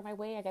get out of my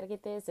way. I got to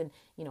get this. And,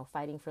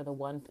 fighting for the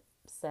one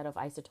set of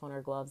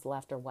isotoner gloves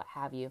left or what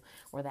have you,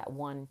 or that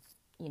one,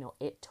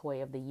 it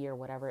toy of the year,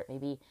 whatever it may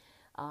be.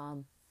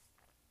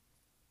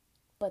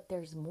 But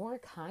there's more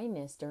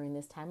kindness during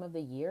this time of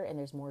the year, and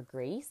there's more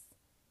grace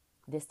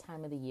this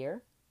time of the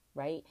year,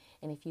 right?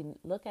 And if you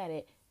look at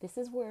it, this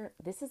is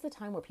the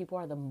time where people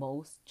are the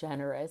most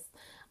generous.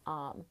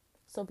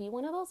 So be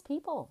one of those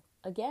people.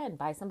 Again,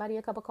 buy somebody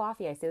a cup of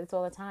coffee. I say this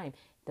all the time.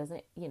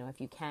 Doesn't,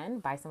 if you can,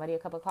 buy somebody a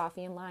cup of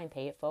coffee in line,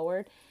 pay it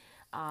forward.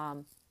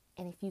 And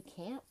if you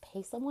can't,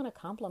 pay someone a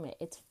compliment.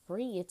 It's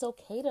free. It's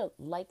okay to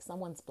like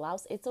someone's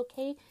blouse. It's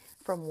okay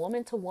from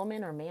woman to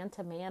woman, or man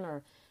to man,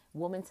 or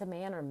woman to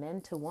man, or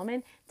men to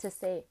woman, to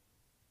say,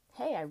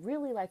 hey, I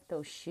really like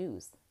those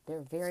shoes.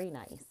 They're very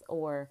nice.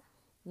 Or,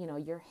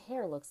 your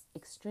hair looks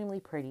extremely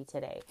pretty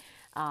today.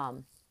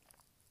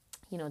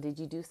 Did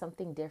you do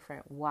something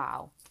different?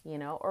 Wow,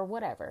 or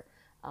whatever.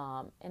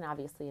 And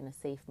obviously in a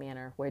safe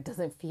manner where it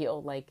doesn't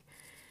feel like,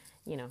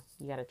 you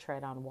got to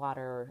tread on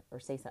water, or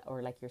say,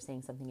 or like you're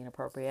saying something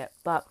inappropriate.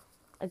 But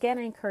again,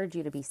 I encourage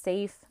you to be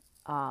safe.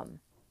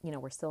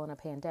 We're still in a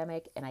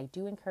pandemic, and I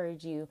do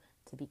encourage you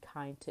to be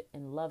kind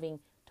and loving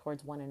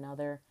towards one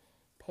another.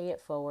 Pay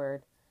it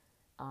forward.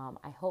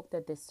 I hope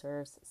that this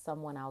serves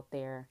someone out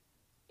there.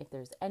 If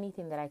there's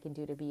anything that I can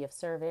do to be of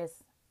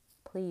service,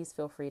 please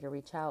feel free to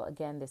reach out.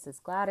 Again, this is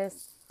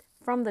Gladys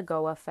from The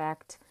Go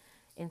Effect,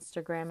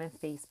 Instagram and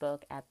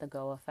Facebook at The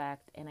Go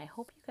Effect. And I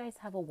hope you guys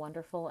have a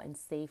wonderful and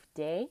safe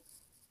day.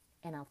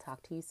 And I'll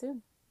talk to you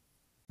soon.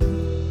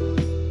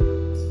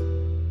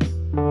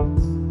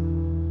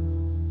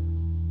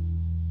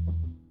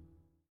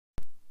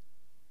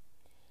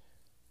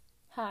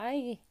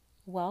 Hi,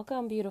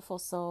 welcome, beautiful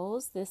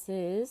souls. This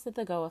is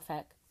The Go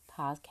Effect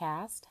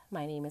podcast.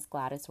 My name is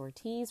Gladys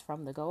Ortiz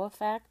from The Go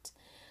Effect.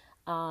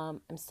 I'm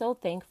so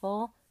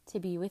thankful to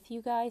be with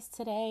you guys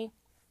today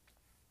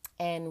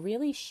and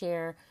really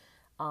share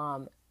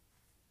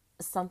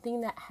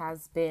something that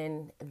has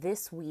been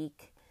this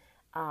week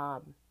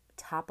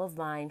top of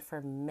mind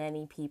for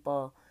many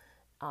people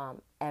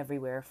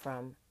everywhere,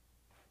 from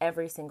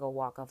every single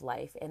walk of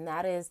life. And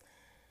that is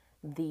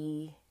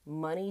the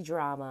money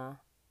drama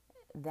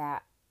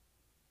that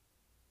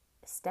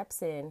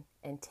steps in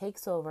and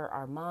takes over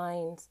our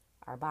minds,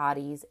 our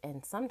bodies,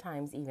 and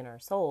sometimes even our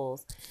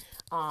souls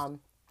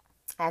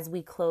as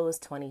we close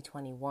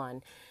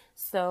 2021.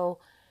 So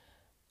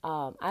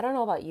I don't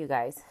know about you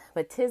guys,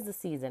 but 'tis the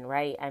season,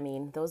 right? I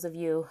mean, those of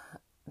you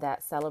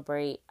that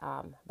celebrate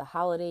the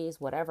holidays,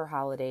 whatever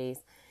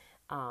holidays,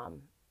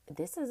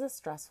 this is a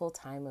stressful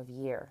time of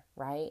year,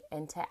 right?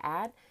 And to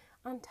add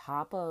on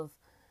top of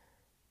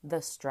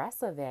the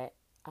stress of it,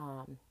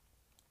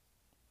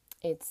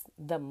 it's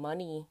the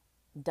money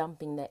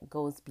dumping that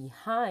goes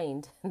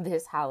behind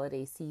this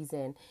holiday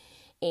season.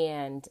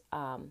 And,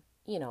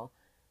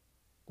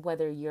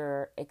 whether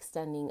you're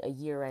extending a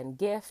year-end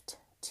gift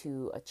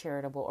to a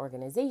charitable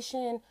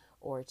organization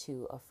or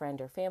to a friend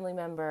or family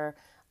member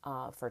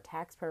for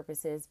tax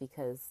purposes,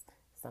 because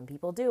some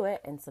people do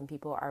it and some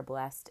people are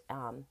blessed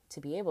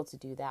to be able to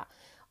do that.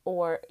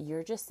 Or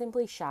you're just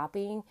simply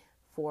shopping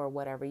for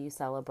whatever you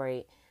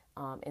celebrate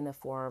in the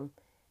form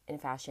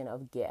and fashion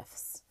of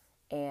gifts.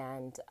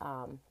 And,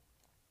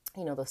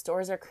 the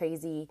stores are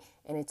crazy,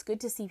 and it's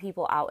good to see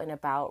people out and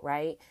about,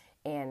 right?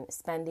 And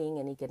spending,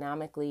 and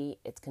economically,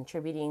 it's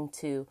contributing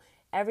to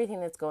everything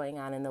that's going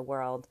on in the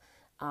world.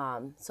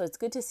 So it's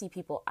good to see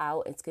people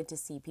out. It's good to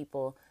see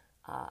people,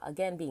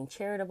 again, being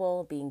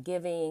charitable, being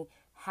giving,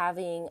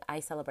 I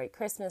celebrate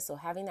Christmas, so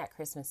having that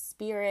Christmas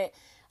spirit,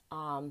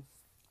 and,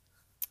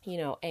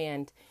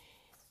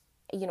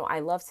 I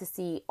love to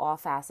see all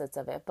facets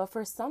of it. But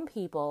for some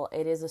people,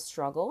 it is a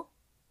struggle,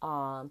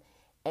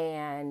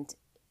 and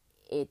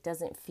it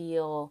doesn't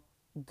feel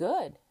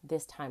good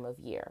this time of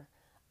year.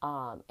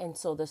 And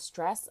so the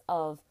stress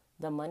of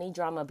the money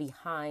drama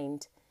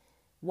behind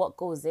what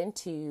goes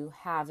into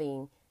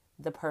having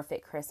the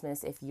perfect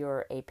Christmas, if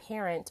you're a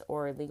parent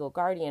or a legal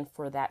guardian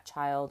for that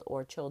child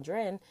or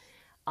children,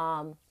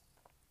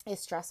 is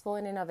stressful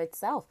in and of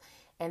itself.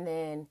 And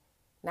then,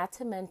 not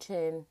to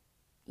mention,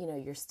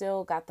 you're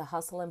still got the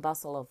hustle and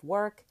bustle of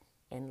work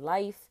and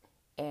life,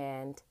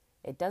 and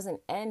it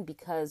doesn't end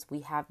because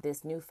we have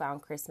this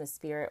newfound Christmas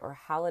spirit or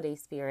holiday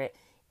spirit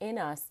in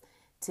us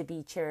to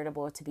be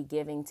charitable, to be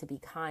giving, to be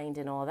kind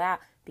and all that,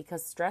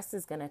 because stress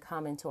is going to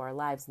come into our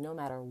lives no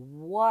matter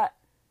what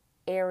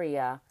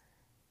area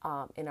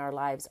in our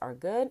lives are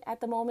good at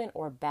the moment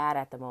or bad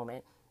at the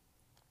moment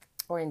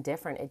or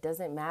indifferent. It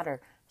doesn't matter.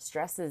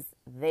 Stress is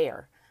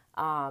there.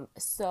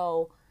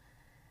 So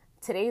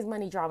today's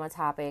money drama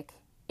topic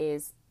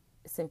is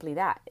simply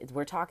that.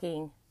 We're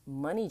talking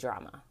money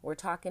drama. We're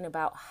talking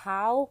about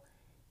how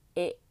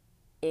it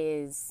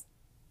is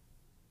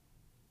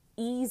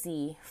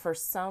easy for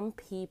some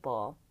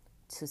people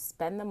to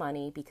spend the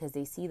money because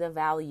they see the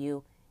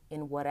value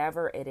in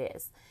whatever it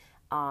is,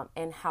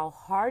 and how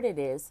hard it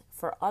is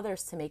for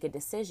others to make a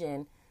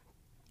decision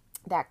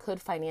that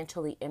could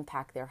financially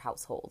impact their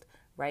household,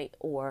 right?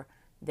 Or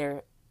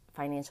their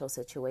financial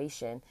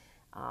situation,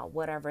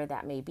 whatever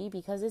that may be,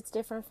 because it's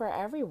different for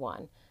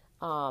everyone.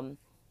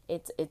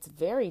 It's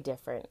very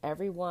different.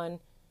 Everyone,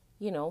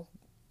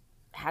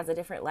 has a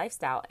different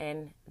lifestyle,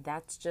 and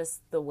that's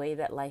just the way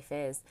that life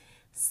is.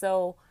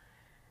 So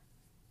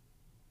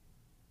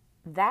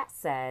that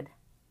said,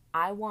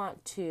 I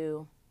want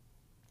to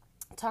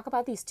talk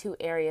about these two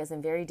areas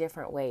in very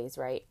different ways,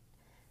 right?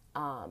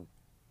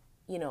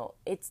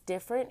 It's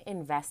different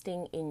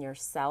investing in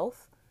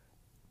yourself,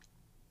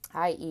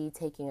 i.e.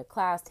 taking a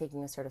class,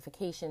 taking a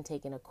certification,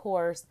 taking a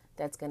course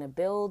that's going to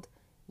build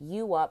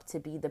you up to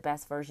be the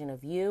best version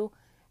of you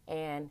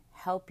and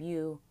help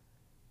you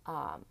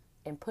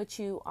and put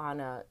you on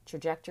a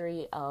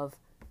trajectory of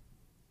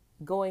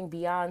going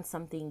beyond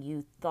something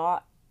you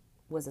thought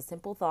was a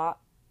simple thought,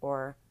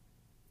 or,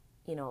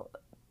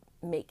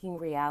 making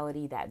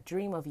reality that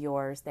dream of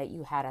yours that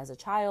you had as a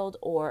child,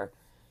 or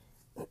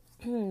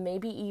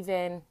maybe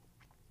even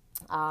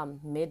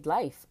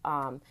midlife.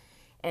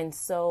 And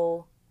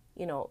so,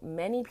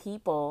 many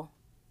people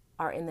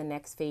are in the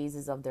next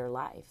phases of their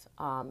life.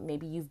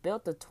 Maybe you've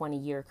built a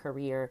 20-year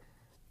career,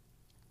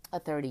 a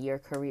 30-year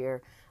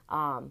career,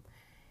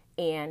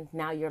 and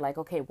now you're like,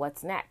 okay,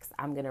 what's next?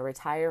 I'm going to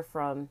retire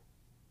from,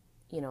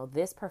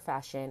 this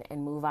profession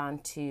and move on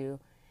to,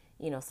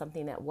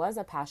 something that was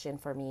a passion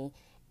for me.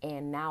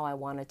 And now I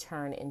want to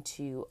turn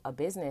into a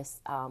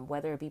business,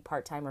 whether it be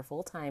part-time or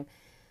full-time,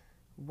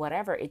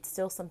 whatever. It's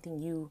still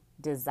something you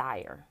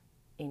desire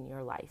in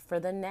your life for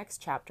the next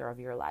chapter of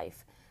your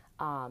life.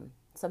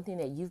 Something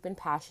that you've been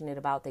passionate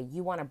about, that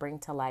you want to bring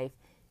to life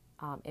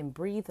and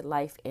breathe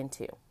life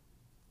into.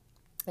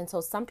 And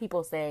so some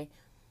people say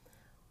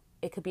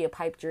it could be a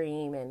pipe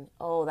dream and,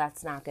 oh,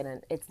 it's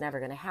never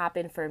going to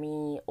happen for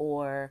me.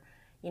 Or,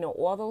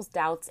 all those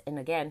doubts and,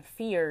 again,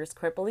 fears,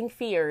 crippling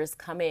fears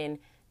come in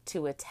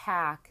to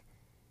attack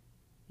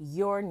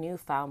your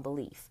newfound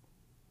belief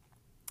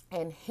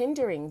and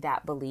hindering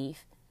that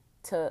belief,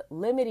 to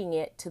limiting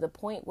it to the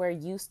point where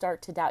you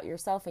start to doubt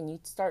yourself and you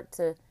start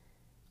to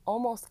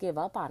almost give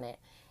up on it.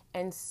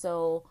 And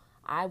so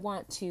I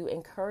want to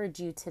encourage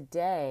you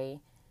today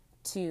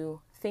to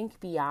think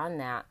beyond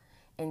that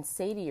and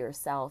say to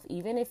yourself,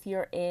 even if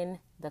you're in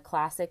the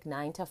classic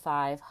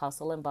 9-to-5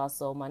 hustle and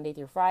bustle, Monday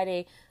through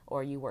Friday,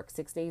 or you work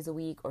 6 days a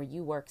week, or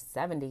you work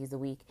 7 days a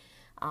week,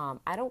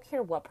 I don't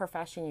care what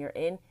profession you're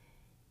in.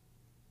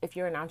 If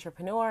you're an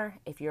entrepreneur,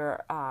 if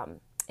you're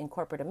in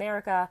corporate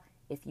America,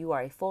 if you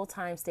are a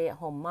full-time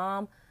stay-at-home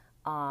mom,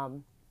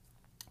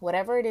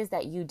 whatever it is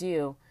that you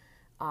do,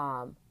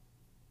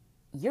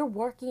 you're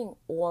working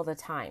all the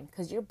time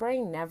because your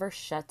brain never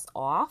shuts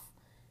off.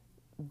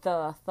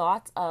 The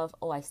thoughts of,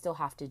 oh, I still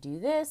have to do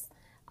this.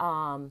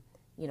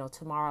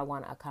 Tomorrow I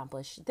want to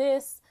accomplish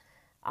this.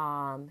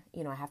 I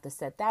have to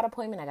set that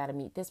appointment. I got to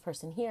meet this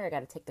person here. I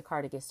got to take the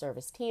car to get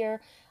serviced here.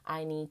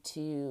 I need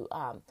to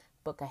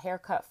book a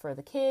haircut for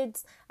the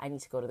kids. I need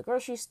to go to the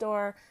grocery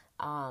store.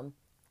 And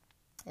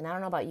I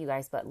don't know about you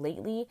guys, but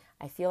lately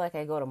I feel like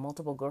I go to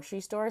multiple grocery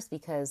stores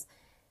because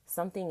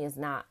something is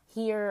not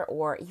here.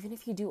 Or even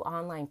if you do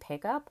online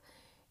pickup,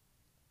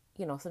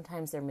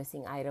 sometimes they're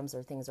missing items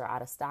or things are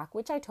out of stock,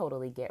 which I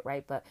totally get,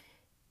 right? But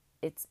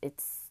it's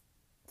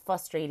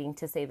frustrating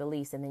to say the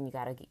least. And then you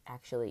got to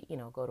actually,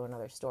 go to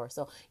another store.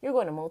 So you're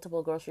going to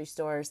multiple grocery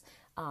stores,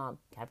 got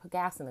to put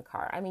gas in the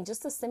car. I mean,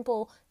 just a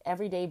simple,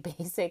 everyday,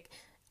 basic,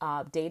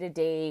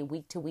 day-to-day,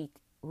 week-to-week,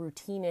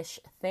 routine-ish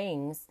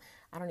things.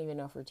 I don't even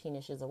know if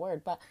routine-ish is a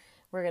word, but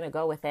we're going to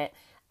go with it.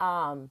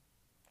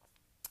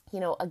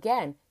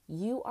 Again,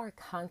 you are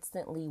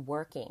constantly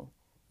working.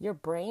 Your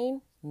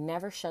brain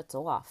never shuts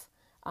off.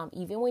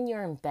 Even when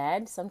you're in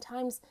bed,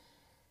 sometimes,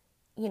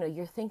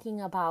 you're thinking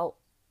about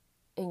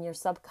in your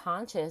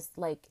subconscious,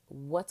 like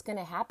what's going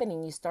to happen.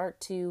 And you start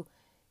to,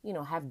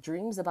 have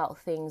dreams about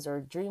things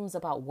or dreams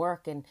about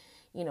work, and,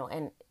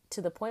 and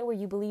to the point where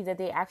you believe that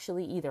they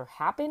actually either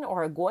happen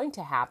or are going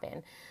to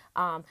happen.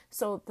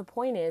 So the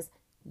point is,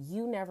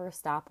 you never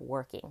stop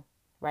working,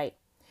 right?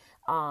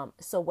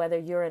 So whether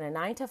you're in a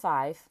 9 to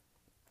 5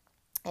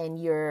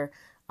 and you're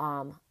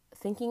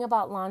thinking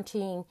about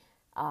launching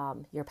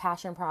your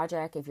passion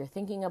project, if you're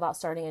thinking about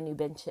starting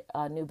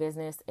a new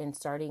business and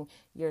starting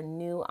your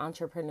new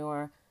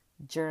entrepreneur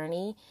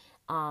journey,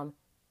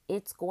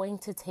 it's going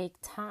to take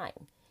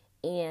time.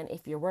 And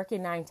if you're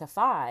working 9 to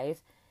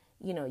 5,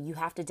 you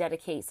have to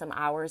dedicate some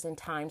hours and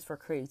times for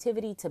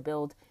creativity to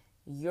build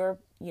your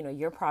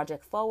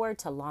project forward,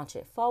 to launch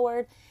it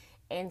forward.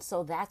 And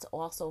so that's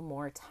also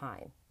more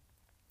time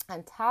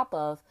on top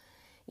of,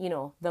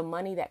 the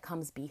money that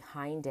comes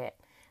behind it,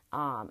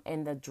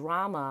 and the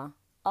drama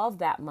of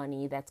that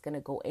money that's going to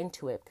go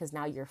into it, because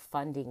now you're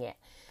funding it.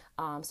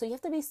 So you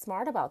have to be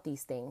smart about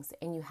these things,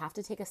 and you have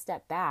to take a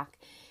step back.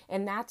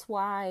 And that's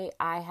why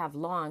I have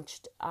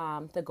launched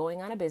the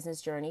Going on a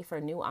Business Journey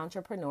for new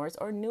entrepreneurs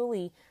or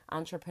newly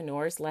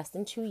entrepreneurs, less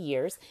than 2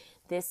 years.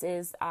 This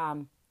is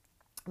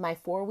my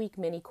 4-week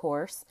mini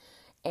course,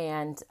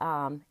 and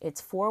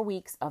it's 4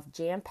 weeks of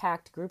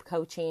jam-packed group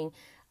coaching,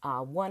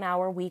 1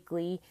 hour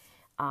weekly.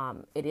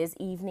 It is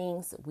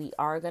evenings. We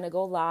are going to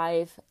go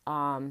live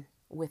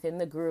within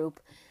the group,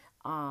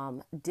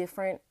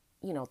 different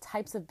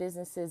types of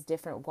businesses,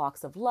 different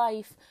walks of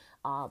life,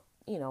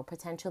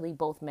 potentially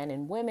both men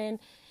and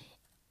women.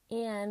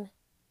 And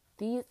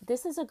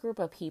this is a group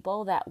of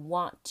people that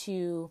want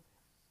to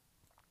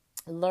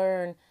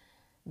learn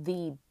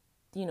the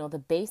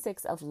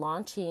basics of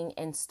launching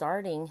and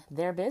starting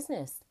their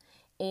business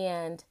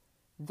and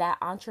that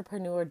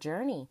entrepreneur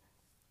journey.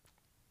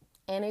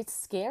 And it's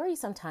scary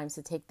sometimes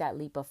to take that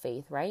leap of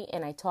faith, right?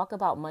 And I talk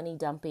about money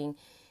dumping.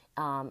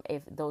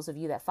 If those of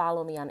you that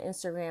follow me on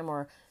Instagram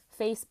or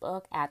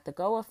Facebook at The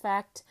Go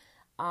Effect,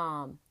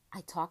 I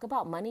talk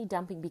about money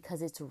dumping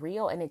because it's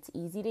real, and it's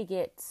easy to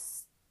get,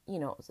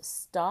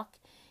 stuck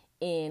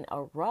in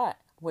a rut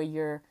where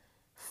you're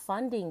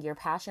funding your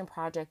passion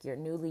project, your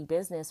newly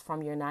business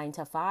from your 9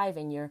 to 5,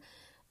 and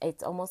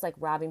it's almost like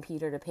robbing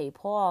Peter to pay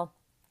Paul,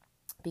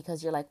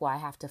 because you're like, well, I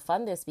have to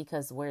fund this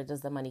because where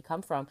does the money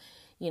come from?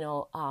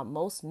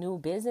 Most new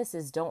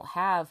businesses don't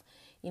have,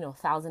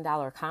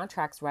 $1,000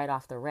 contracts right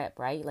off the rip,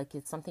 right? Like,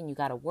 it's something you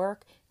got to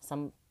work.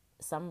 Some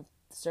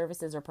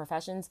services or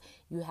professions,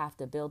 you have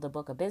to build a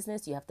book of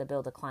business. You have to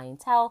build a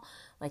clientele.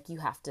 Like, you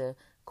have to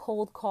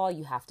cold call,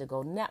 you have to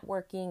go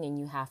networking, and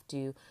you have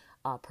to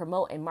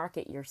promote and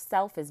market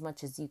yourself as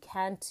much as you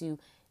can to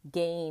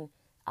gain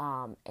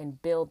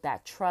and build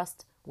that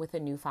trust with a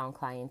newfound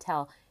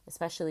clientele,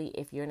 especially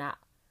if you're not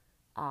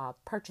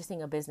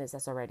purchasing a business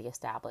that's already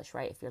established,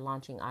 right? If you're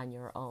launching on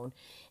your own.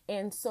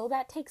 And so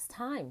that takes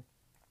time.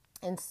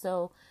 And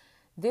so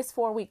this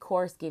 4-week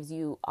course gives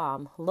you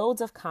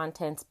loads of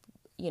content,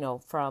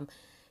 from,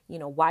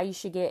 why you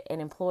should get an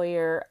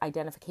employer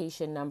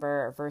identification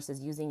number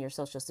versus using your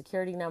social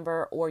security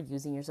number, or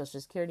using your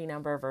social security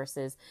number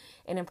versus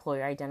an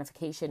employer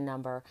identification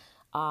number.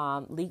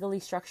 Legally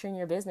structuring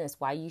your business,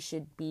 why you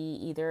should be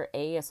either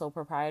a sole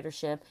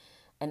proprietorship,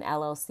 an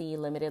LLC,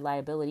 limited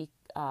liability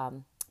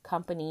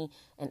company,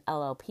 an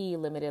LLP,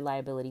 limited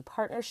liability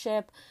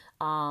partnership,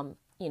 or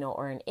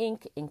an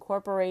Inc.,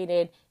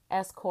 incorporated,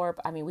 S Corp.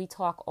 I mean, we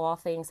talk all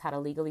things how to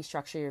legally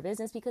structure your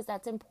business, because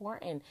that's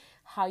important.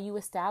 How you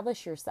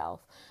establish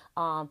yourself,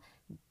 branding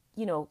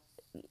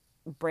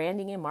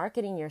and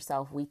marketing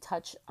yourself. We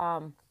touch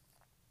on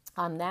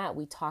that.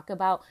 We talk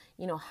about,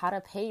 how to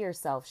pay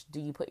yourself.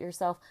 Do you put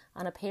yourself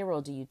on a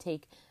payroll? Do you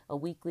take a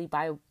weekly,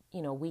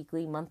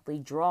 monthly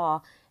draw,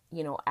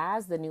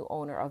 as the new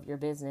owner of your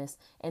business,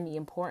 and the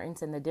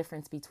importance and the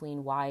difference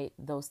between why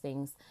those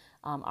things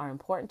are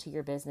important to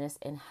your business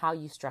and how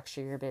you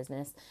structure your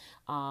business.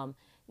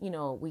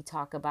 We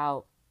talk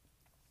about,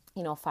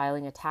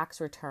 filing a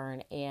tax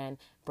return and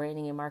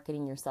branding and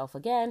marketing yourself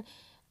again,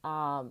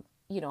 how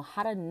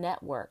to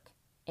network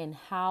and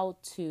how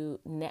to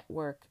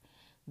network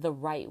the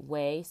right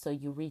way so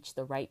you reach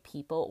the right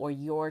people or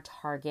your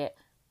target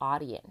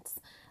audience.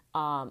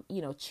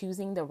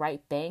 Choosing the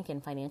right bank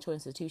and financial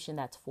institution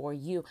that's for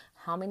you,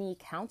 how many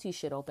accounts you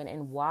should open,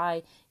 and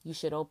why you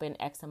should open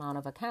X amount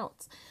of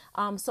accounts.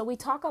 So we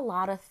talk a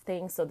lot of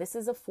things. So this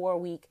is a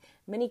 4-week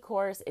mini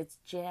course. It's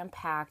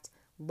jam-packed,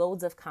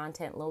 loads of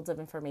content, loads of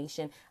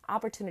information,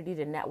 opportunity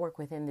to network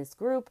within this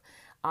group.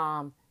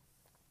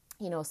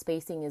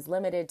 Spacing is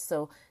limited.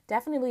 So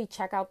definitely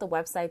check out the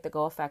website,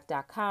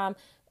 thegoeffect.com.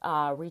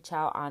 Reach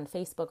out on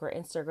Facebook or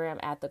Instagram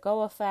at The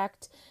Go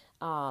Effect.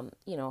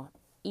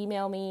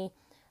 Email me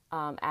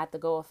at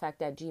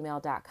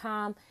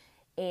thegoeffect@gmail.com,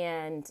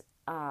 and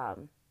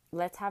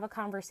let's have a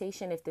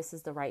conversation if this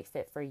is the right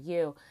fit for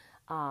you.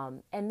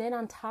 And then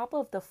on top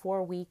of the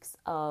 4 weeks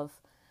of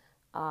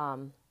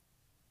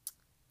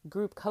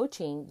group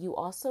coaching, you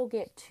also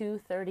get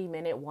 2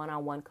 30-minute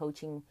one-on-one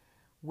coaching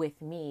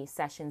with me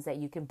sessions that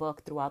you can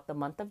book throughout the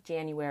month of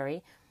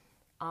January,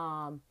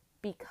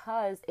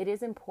 because it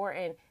is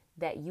important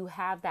that you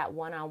have that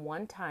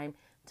one-on-one time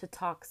to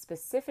talk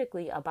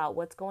specifically about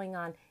what's going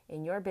on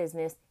in your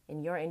business,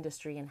 in your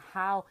industry, and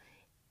how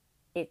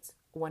it's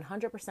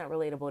 100%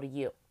 relatable to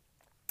you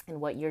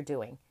and what you're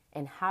doing,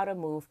 and how to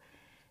move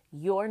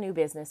your new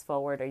business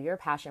forward or your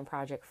passion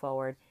project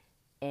forward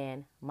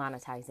and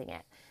monetizing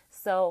it.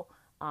 So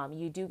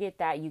you do get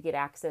that. You get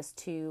access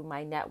to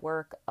my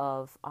network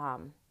of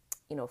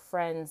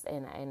friends,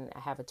 and I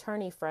have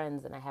attorney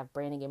friends, and I have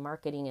branding and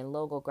marketing and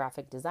logo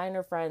graphic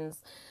designer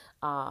friends.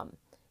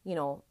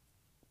 You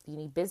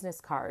need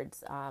business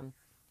cards.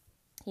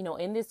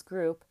 In this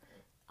group,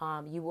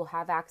 you will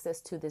have access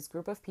to this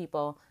group of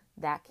people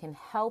that can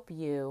help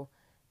you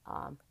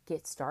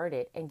get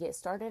started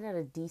at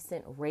a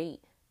decent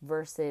rate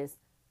versus,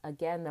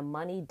 again, the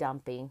money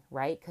dumping,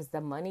 right? Because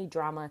the money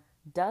drama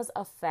does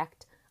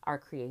affect our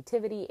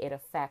creativity. It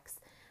affects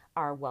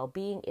our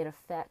well-being. It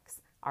affects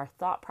our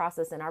thought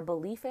process and our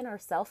belief in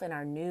ourselves and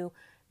our new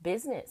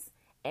business.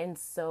 And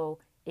so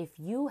if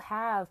you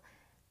have,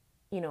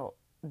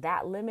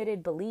 that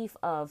limited belief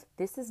of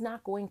this is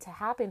not going to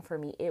happen for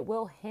me, it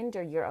will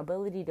hinder your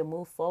ability to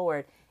move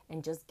forward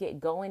and just get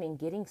going and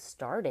getting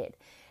started.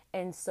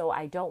 And so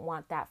I don't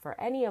want that for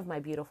any of my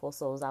beautiful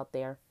souls out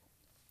there.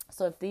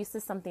 So if this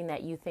is something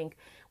that you think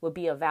would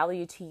be of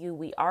value to you,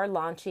 we are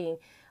launching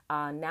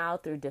now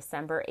through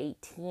December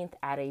 18th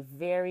at a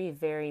very,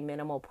 very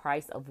minimal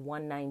price of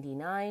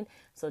 $199.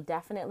 So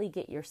definitely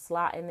get your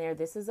slot in there.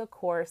 This is a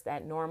course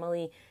that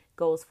normally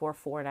goes for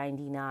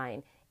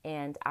 $499.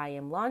 And I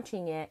am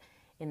launching it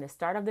in the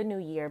start of the new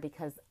year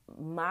because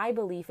my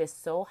belief is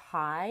so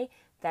high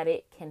that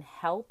it can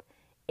help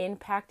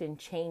impact and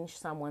change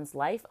someone's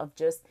life of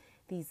just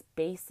these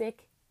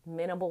basic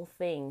minimal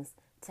things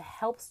to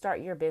help start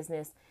your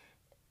business,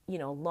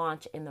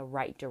 launch in the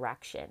right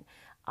direction.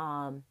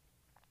 So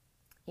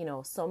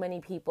many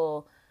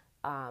people,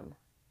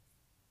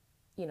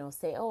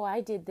 say, oh,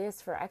 I did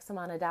this for X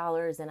amount of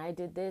dollars, and I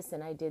did this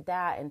and I did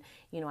that. And,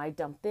 I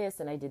dumped this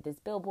and I did this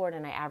billboard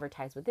and I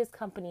advertised with this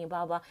company and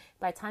blah, blah.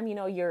 By the time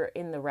you're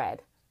in the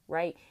red,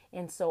 right?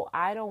 And so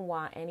I don't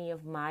want any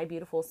of my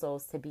beautiful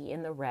souls to be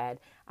in the red.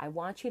 I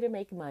want you to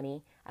make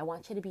money. I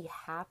want you to be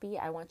happy.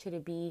 I want you to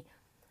be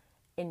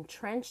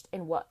entrenched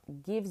in what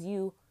gives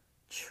you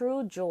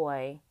true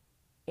joy,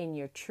 in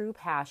your true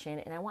passion.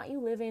 And I want you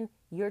living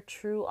your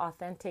true,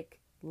 authentic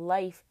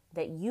life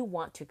that you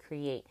want to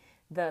create,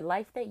 the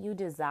life that you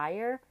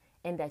desire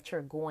and that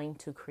you're going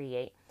to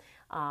create.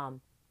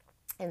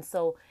 And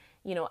so,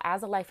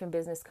 as a life and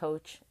business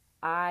coach,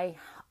 I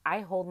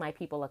hold my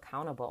people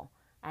accountable.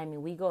 I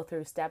mean, we go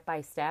through step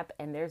by step,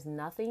 and there's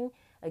nothing,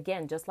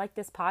 again, just like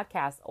this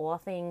podcast, all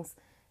things,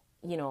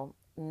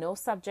 no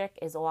subject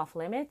is off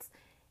limits.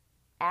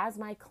 As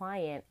my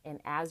client and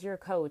as your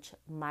coach,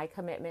 my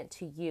commitment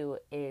to you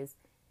is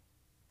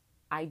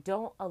I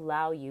don't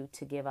allow you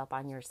to give up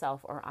on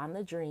yourself or on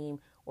the dream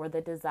or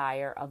the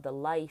desire of the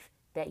life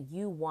that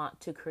you want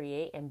to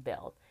create and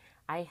build.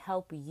 I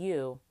help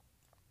you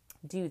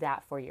do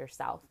that for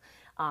yourself.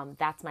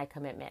 That's my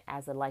commitment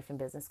as a life and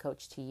business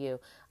coach to you.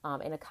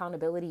 And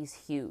accountability is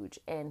huge.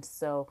 And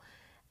so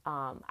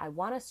I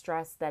want to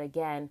stress that,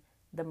 again,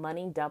 the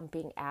money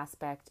dumping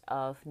aspect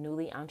of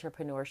Nuuly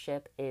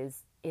entrepreneurship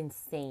is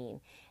insane.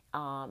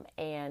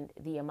 And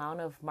the amount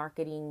of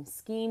marketing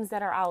schemes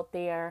that are out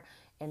there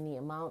and the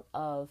amount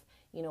of,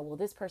 well,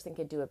 this person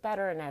could do it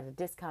better and at a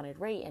discounted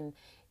rate and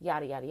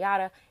yada, yada,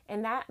 yada.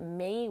 And that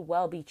may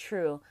well be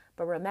true.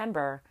 But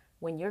remember,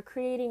 when you're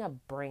creating a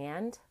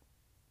brand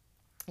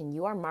and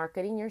you are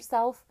marketing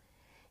yourself,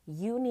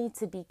 you need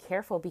to be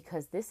careful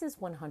because this is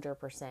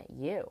 100%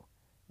 you.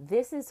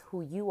 This is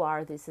who you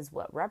are. This is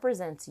what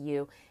represents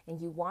you.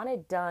 And you want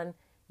it done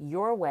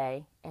your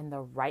way and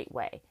the right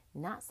way,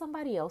 not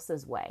somebody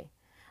else's way.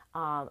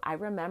 I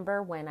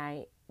remember when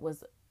I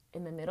was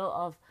in the middle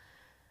of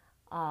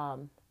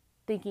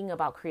thinking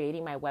about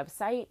creating my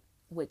website,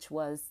 which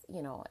was,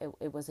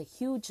 it was a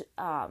huge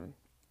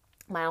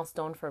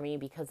milestone for me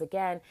because,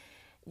 again,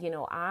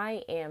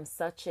 I am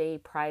such a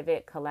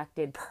private,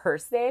 collected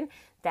person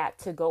that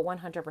to go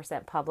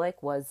 100%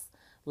 public was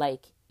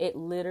like, it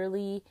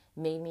literally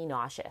made me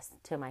nauseous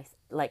to my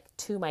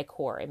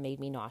core. It made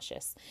me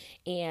nauseous.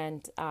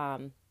 And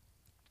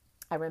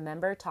I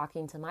remember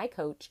talking to my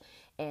coach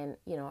and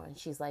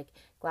she's like,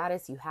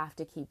 Gladys, you have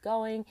to keep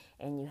going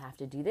and you have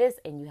to do this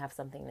and you have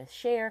something to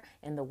share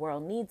and the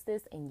world needs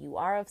this and you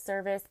are of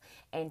service.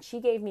 And she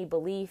gave me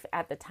belief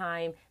at the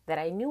time that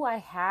I knew I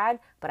had,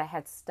 but I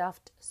had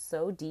stuffed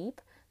so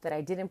deep that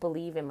I didn't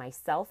believe in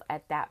myself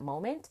at that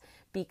moment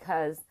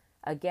because,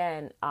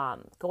 again,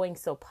 going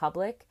so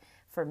public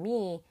for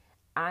me,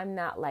 I'm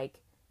not like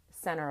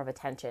center of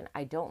attention.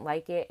 I don't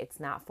like it. It's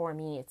not for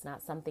me. It's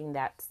not something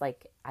that's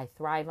like I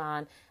thrive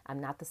on.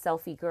 I'm not the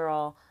selfie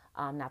girl.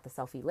 I'm not the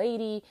selfie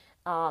lady.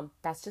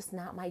 That's just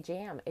not my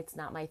jam. It's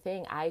not my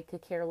thing. I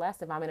could care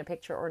less if I'm in a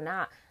picture or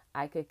not.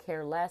 I could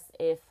care less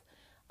if,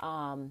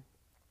 I'm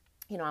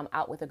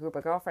out with a group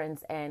of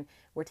girlfriends and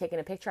we're taking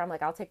a picture. I'm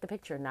like, I'll take the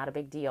picture. Not a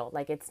big deal.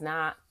 Like it's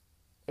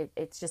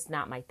just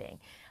not my thing.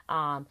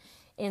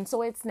 And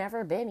so it's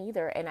never been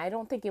either. And I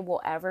don't think it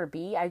will ever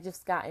be. I've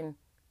just gotten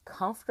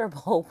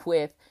comfortable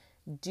with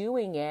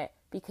doing it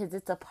because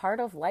it's a part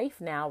of life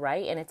now,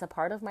 right? And it's a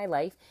part of my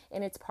life,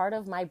 and it's part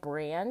of my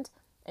brand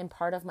and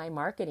part of my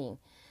marketing.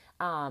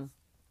 And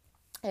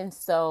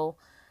so,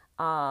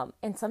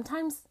 and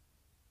sometimes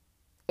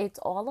it's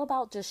all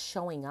about just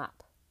showing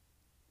up,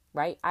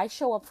 right? I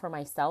show up for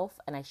myself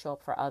and I show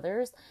up for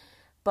others.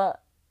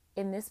 But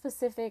in this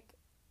specific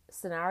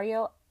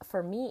scenario,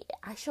 for me,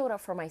 I showed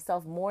up for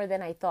myself more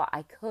than I thought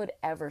I could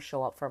ever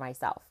show up for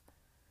myself.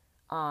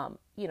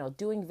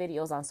 Doing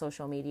videos on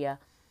social media,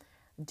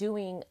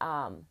 doing,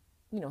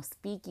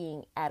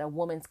 speaking at a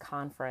women's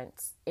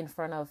conference in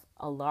front of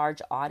a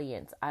large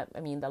audience. I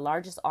mean, the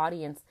largest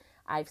audience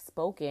I've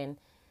spoken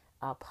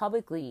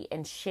publicly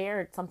and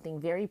shared something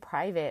very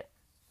private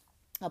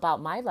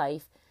about my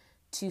life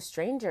to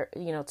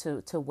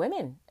to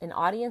women, an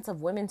audience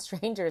of women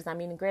strangers. I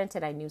mean,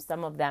 granted, I knew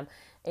some of them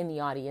in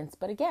the audience,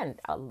 but again,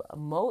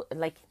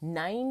 like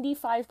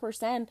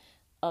 95%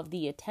 of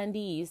the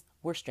attendees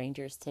were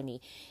strangers to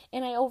me,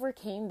 and I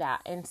overcame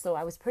that. And so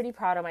I was pretty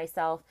proud of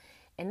myself,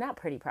 and not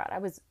pretty proud. I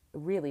was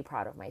really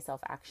proud of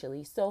myself,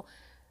 actually. So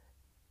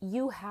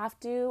you have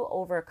to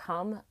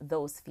overcome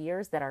those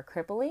fears that are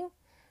crippling,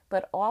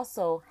 but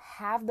also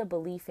have the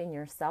belief in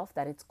yourself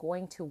that it's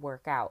going to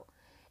work out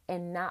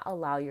and not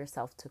allow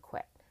yourself to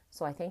quit.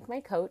 So I thank my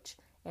coach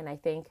and I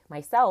thank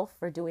myself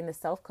for doing the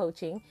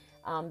self-coaching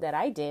that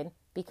I did,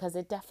 because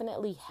it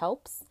definitely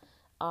helps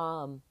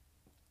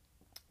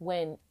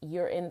when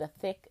you're in the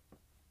thick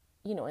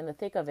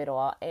of it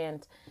all.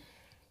 And,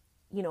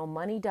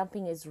 money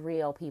dumping is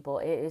real, people.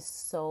 It is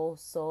so,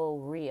 so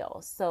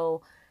real.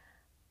 So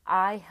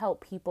I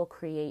help people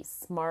create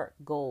SMART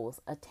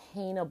goals,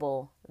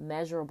 attainable,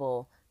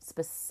 measurable,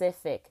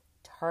 specific,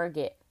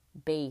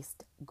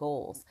 target-based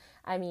goals.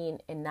 I mean,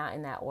 and not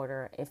in that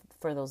order, if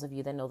for those of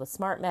you that know the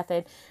SMART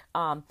method,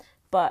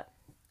 but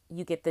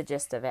you get the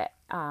gist of it.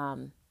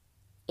 And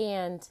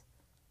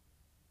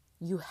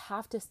you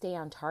have to stay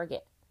on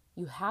target.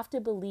 You have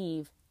to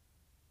believe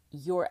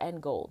your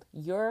end goal.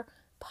 Your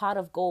pot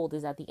of gold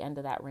is at the end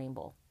of that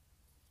rainbow.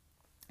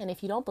 And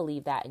if you don't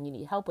believe that and you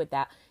need help with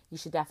that, you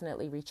should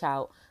definitely reach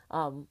out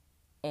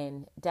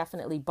and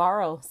definitely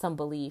borrow some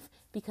belief,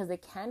 because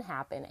it can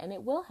happen and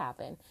it will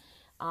happen.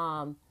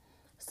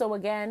 So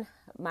again,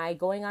 my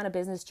going on a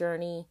business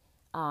journey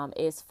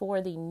is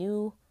for the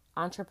new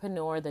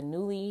entrepreneur, the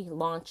newly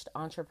launched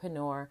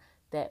entrepreneur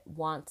that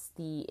wants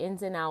the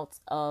ins and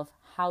outs of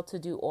how to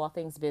do all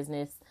things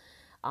business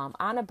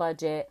on a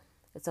budget.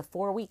 It's a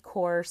 4-week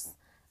course.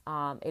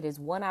 It is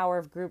 1 hour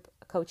of group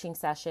coaching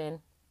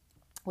session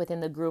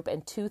within the group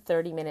and 2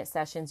 30-minute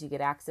sessions. You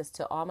get access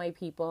to all my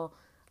people,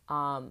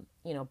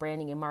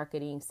 branding and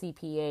marketing,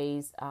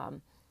 CPAs,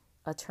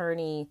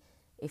 attorney,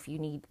 if you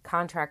need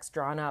contracts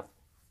drawn up,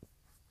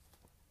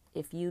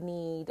 if you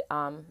need,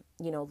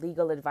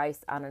 legal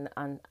advice on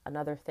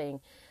another thing,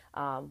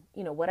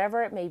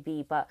 whatever it may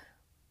be. But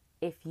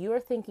if you're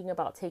thinking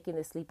about taking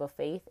this leap of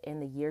faith in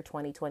the year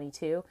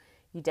 2022,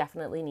 you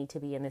definitely need to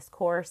be in this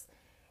course.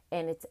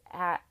 And it's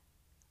at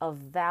a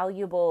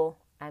valuable,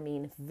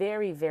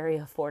 very, very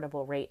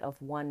affordable rate of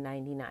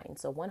 $199.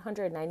 So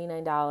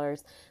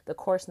 $199. The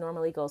course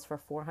normally goes for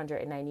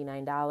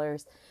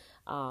 $499.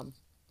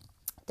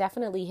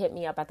 Definitely hit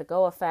me up at The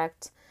Go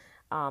Effect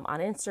on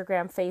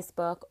Instagram,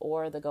 Facebook,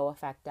 or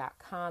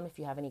thegoeffect.com. If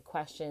you have any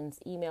questions,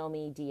 email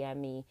me, DM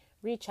me,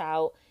 reach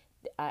out.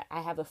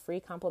 I have a free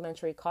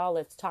complimentary call.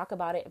 Let's talk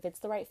about it if it's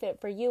the right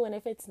fit for you. And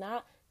if it's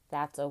not,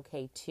 that's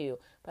okay too.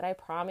 But I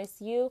promise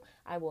you,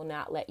 I will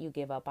not let you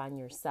give up on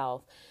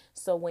yourself.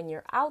 So when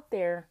you're out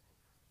there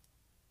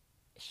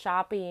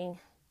shopping,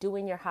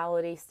 doing your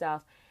holiday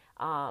stuff,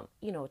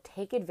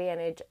 take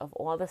advantage of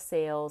all the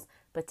sales,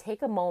 but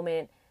take a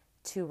moment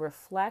to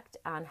reflect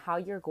on how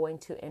you're going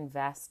to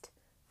invest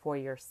for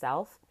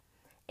yourself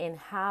and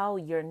how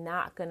you're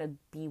not going to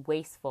be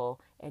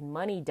wasteful and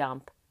money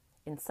dump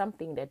in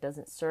something that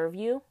doesn't serve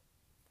you,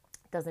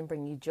 doesn't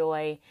bring you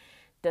joy,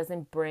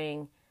 doesn't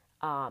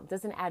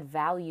add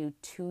value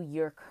to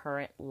your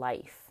current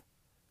life.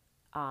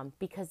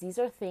 Because these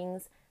are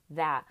things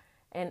that,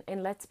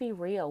 and let's be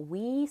real,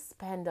 we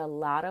spend a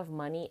lot of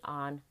money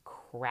on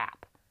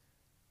crap.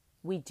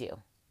 We do.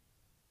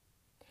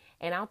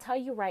 And I'll tell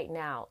you right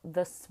now,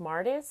 the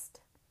smartest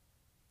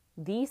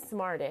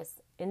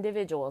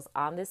individuals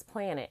on this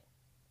planet,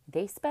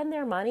 they spend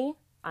their money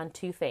on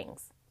 2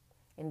 things.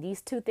 And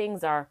these 2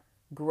 things are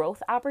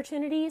growth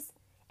opportunities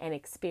and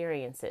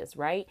experiences,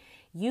 right?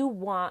 You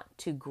want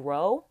to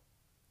grow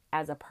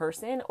as a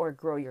person, or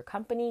grow your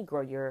company,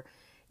 grow your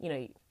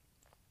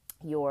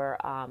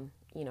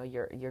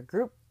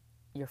group,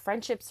 your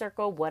friendship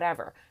circle,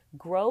 whatever.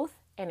 Growth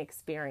and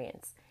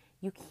experience.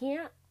 You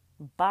can't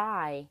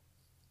buy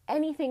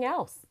anything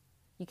else.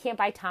 You can't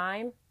buy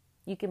time.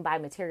 You can buy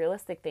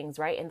materialistic things,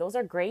 right? And those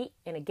are great.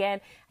 And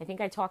again, I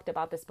think I talked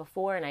about this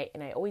before, and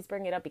I always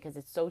bring it up because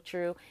it's so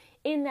true.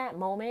 In that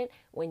moment,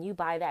 when you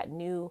buy that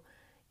new,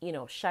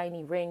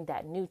 shiny ring,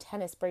 that new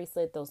tennis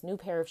bracelet, those new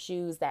pair of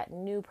shoes, that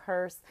new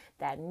purse,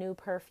 that new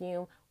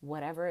perfume,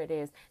 whatever it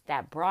is,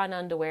 that bra and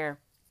underwear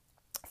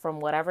from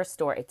whatever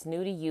store, it's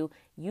new to you.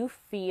 You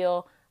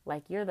feel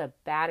like you're the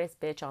baddest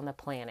bitch on the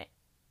planet.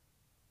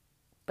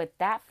 But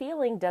that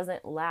feeling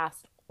doesn't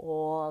last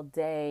all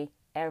day,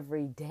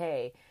 every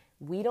day.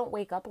 We don't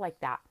wake up like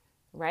that,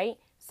 right?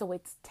 So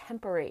it's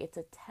temporary. It's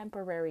a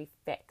temporary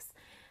fix.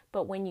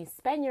 But when you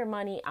spend your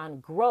money on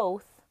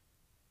growth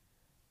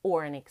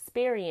or an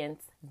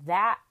experience,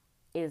 that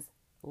is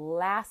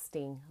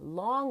lasting,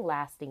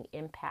 long-lasting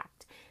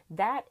impact.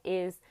 That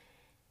is,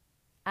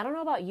 I don't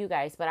know about you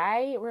guys, but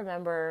I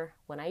remember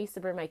when I used to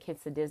bring my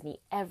kids to Disney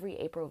every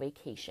April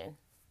vacation.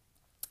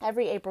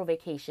 Every April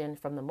vacation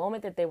from the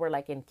moment that they were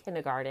like in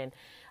kindergarten.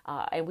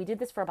 And we did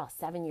this for about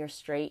 7 years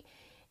straight.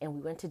 And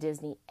we went to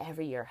Disney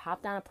every year.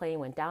 Hopped on a plane,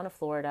 went down to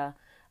Florida,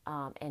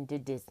 and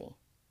did Disney.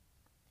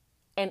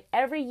 And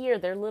every year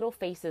their little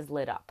faces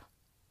lit up.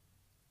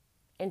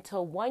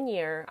 Until one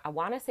year, I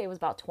want to say it was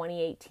about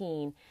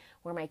 2018,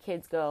 where my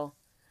kids go,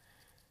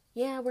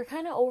 yeah, we're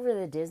kind of over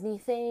the Disney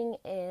thing.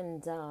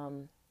 And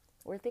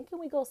we're thinking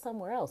we go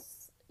somewhere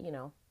else,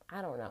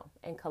 I don't know.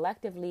 And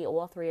collectively,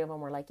 all three of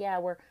them were like, yeah,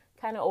 we're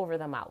kind of over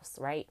the mouse,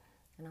 right?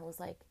 And I was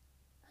like,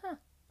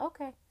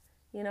 okay.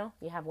 You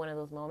have one of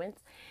those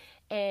moments.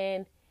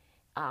 And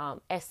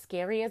as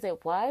scary as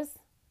it was,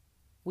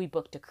 we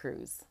booked a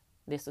cruise.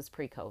 This was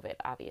pre-COVID,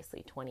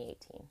 obviously,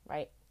 2018,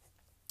 right?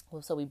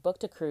 Well, so we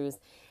booked a cruise.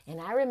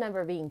 And I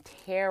remember being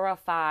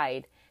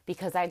terrified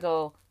because I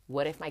go,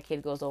 what if my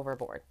kid goes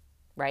overboard,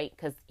 right?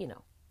 Because,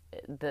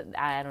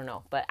 I don't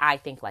know, but I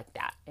think like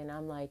that. And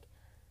I'm like,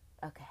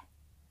 okay.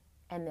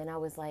 And then I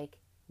was like,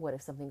 what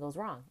if something goes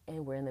wrong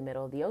and we're in the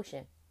middle of the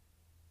ocean,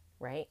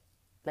 right?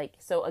 Like,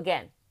 so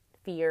again,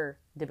 fear,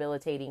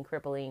 debilitating,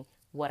 crippling,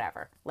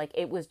 whatever. Like,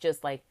 it was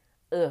just like,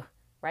 ugh,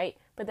 right?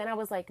 But then I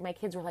was like, my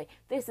kids were like,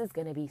 this is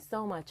going to be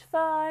so much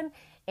fun.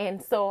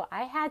 And so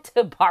I had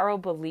to borrow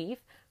belief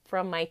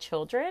from my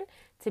children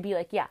to be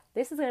like, yeah,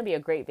 this is going to be a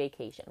great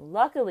vacation.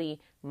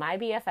 Luckily, my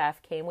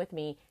BFF came with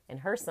me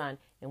and her son,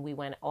 and we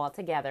went all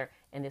together,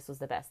 and this was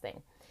the best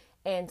thing.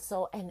 And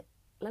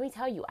let me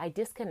tell you, I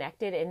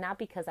disconnected, and not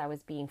because I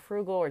was being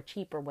frugal or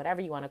cheap or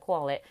whatever you want to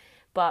call it,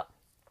 but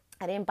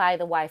I didn't buy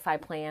the Wi-Fi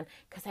plan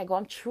because I go,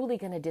 I'm truly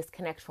going to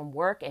disconnect from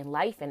work and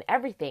life and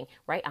everything,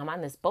 right? I'm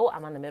on this boat.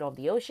 I'm on the middle of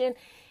the ocean.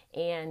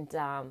 And,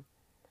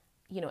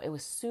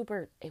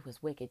 it was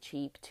wicked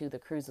cheap too. The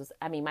cruises,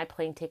 my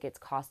plane tickets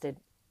cost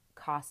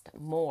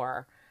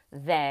more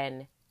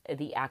than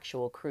the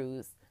actual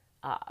cruise.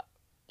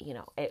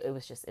 It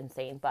was just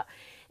insane. But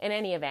in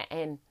any event,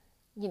 and,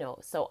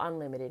 so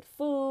unlimited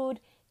food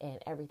and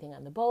everything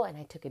on the boat. And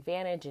I took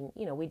advantage, and,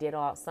 we did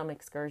some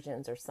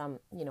excursions or some,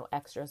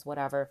 extras,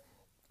 whatever.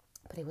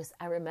 But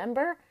I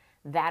remember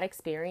that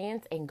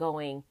experience and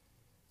going,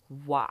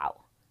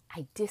 wow,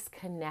 I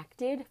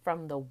disconnected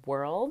from the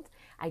world.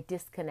 I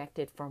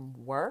disconnected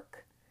from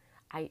work.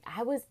 I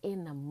was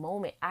in the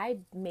moment. I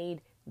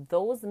made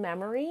those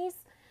memories.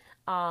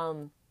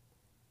 And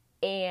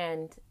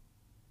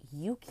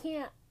you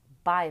can't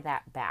buy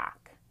that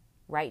back,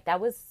 right? That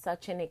was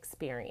such an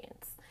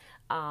experience.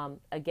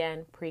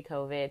 Again,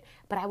 pre-COVID,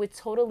 but I would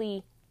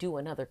totally do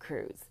another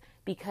cruise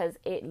because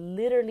it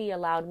literally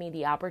allowed me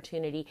the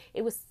opportunity.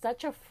 It was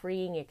such a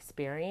freeing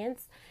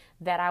experience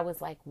that I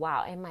was like,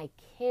 wow. And my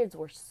kids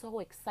were so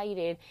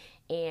excited.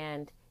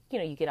 And,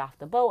 you get off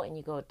the boat and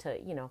you go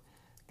to,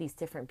 these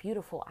different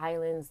beautiful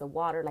islands, the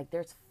water, like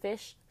there's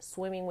fish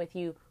swimming with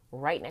you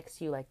right next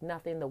to you, like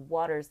nothing. The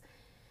water's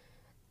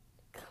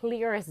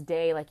clear as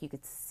day. Like you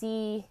could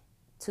see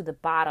to the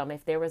bottom.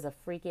 If there was a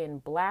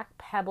freaking black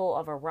pebble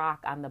of a rock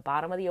on the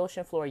bottom of the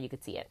ocean floor, you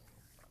could see it.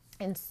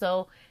 And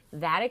so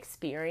that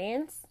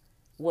experience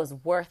was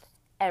worth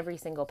every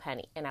single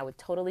penny. And I would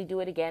totally do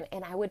it again.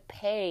 And I would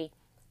pay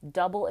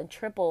double and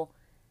triple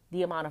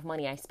the amount of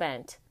money I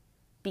spent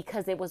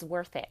because it was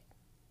worth it.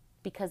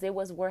 It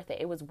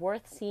was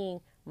worth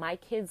seeing my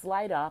kids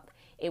light up.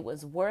 It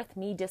was worth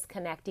me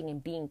disconnecting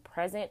and being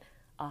present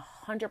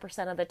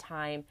 100% of the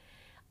time.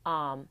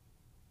 And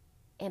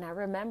I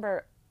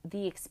remember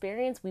the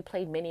experience, we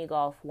played mini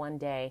golf one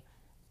day.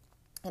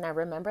 And I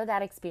remember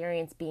that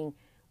experience being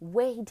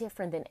way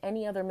different than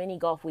any other mini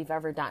golf we've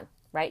ever done,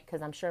 right?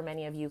 Because I'm sure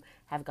many of you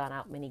have gone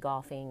out mini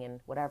golfing and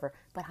whatever.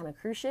 But on a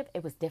cruise ship,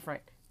 it was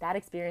different. That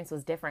experience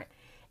was different.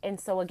 And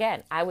so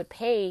again, I would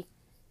pay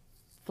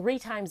 3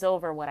 times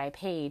over what I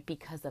paid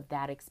because of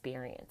that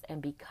experience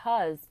and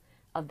because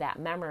of that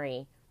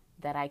memory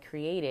that I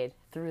created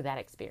through that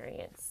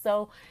experience.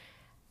 So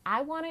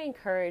I want to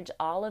encourage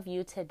all of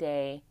you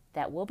today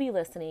that will be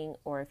listening,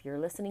 or if you're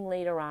listening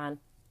later on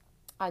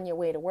your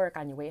way to work,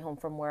 on your way home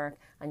from work,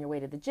 on your way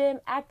to the gym,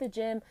 at the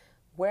gym,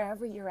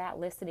 wherever you're at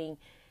listening,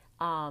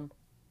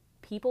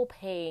 people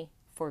pay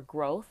for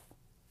growth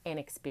and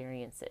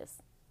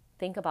experiences.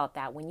 Think about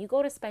that. When you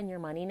go to spend your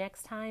money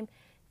next time,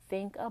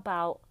 think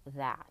about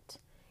that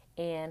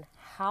and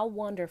how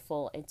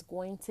wonderful it's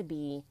going to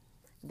be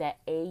that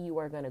you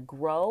are going to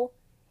grow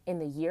in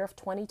the year of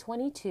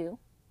 2022.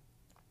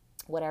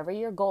 whatever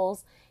your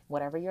goals,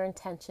 whatever your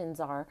intentions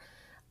are,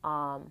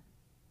 and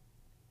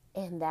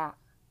that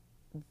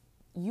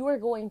you are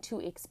going to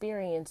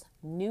experience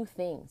new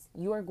things.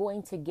 You are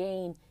going to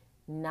gain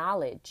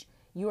knowledge.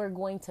 You are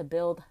going to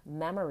build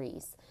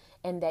memories,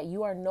 and that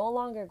you are no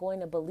longer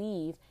going to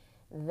believe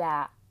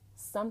that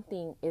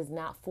something is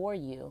not for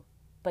you,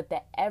 but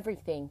that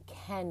everything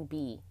can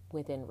be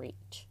within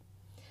reach.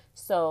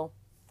 So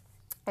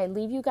I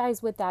leave you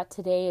guys with that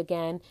today.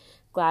 Again,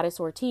 Gladys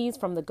Ortiz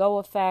from the Go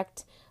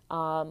Effect,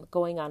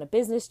 going on a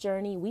business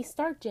journey. We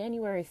start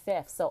January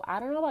 5th. So I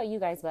don't know about you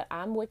guys, but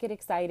I'm wicked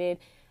excited.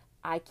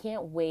 I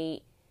can't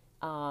wait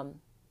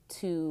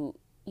to,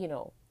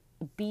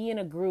 be in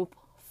a group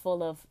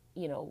full of,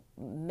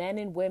 men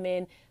and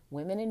women,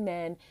 women and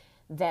men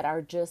that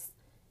are just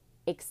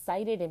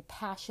excited and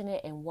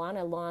passionate and want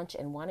to launch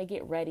and want to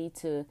get ready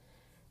to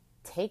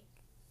take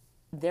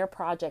their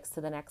projects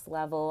to the next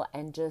level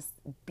and just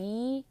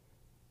be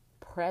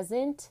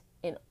present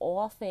in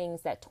all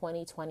things that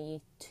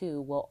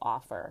 2022 will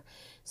offer.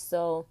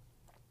 So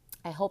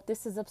I hope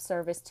this is of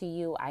service to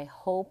you. I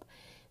hope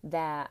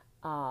that,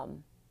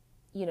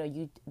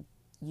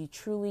 you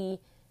truly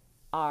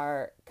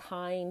are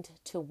kind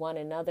to one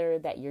another,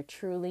 that you're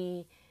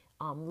truly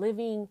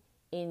living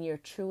in your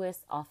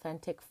truest,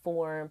 authentic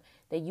form,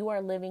 that you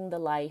are living the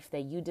life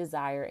that you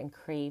desire and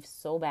crave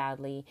so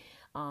badly.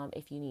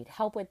 If you need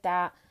help with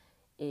that,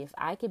 if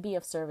I could be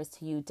of service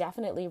to you,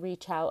 definitely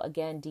reach out.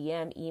 Again,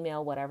 DM,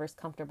 email, whatever's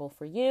comfortable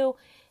for you,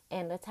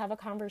 and let's have a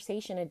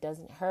conversation. It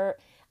doesn't hurt.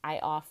 I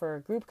offer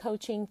group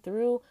coaching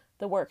through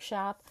the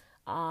workshop.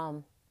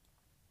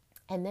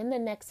 And then the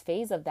next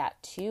phase of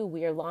that too,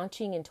 we are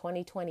launching in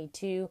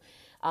 2022,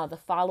 the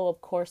follow-up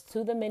course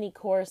to the mini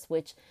course,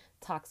 which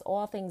talks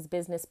all things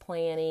business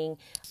planning,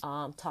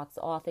 talks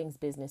all things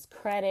business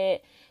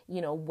credit.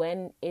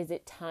 When is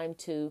it time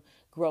to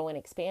grow and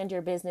expand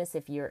your business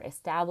if you're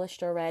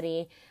established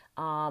already?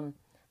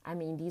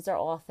 These are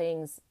all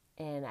things,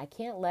 and I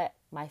can't let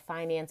my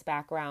finance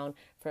background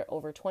for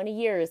over 20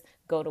 years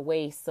go to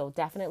waste. So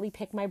definitely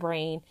pick my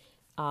brain.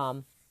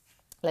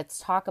 Let's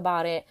talk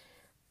about it.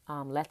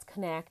 Let's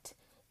connect,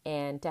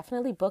 and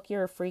definitely book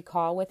your free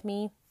call with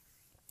me.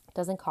 It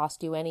doesn't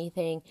cost you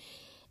anything.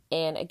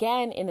 And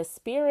again, in the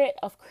spirit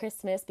of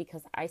Christmas,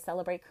 because I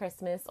celebrate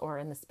Christmas, or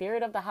in the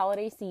spirit of the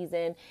holiday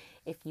season,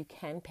 if you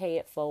can pay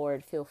it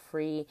forward, feel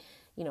free,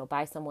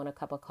 buy someone a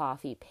cup of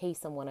coffee, pay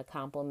someone a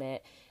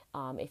compliment,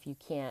 if you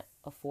can't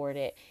afford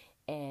it,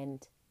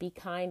 and be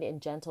kind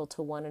and gentle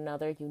to one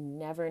another. You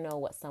never know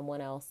what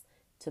someone else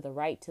to the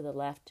right, to the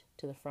left,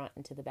 to the front,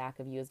 and to the back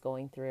of you is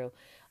going through.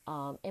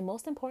 And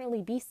most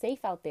importantly, be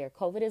safe out there.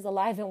 COVID is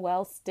alive and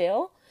well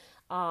still.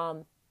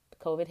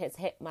 COVID has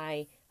hit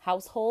my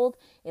household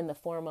in the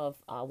form of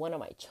one of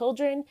my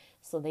children.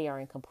 So they are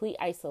in complete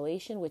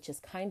isolation, which is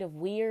kind of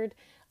weird.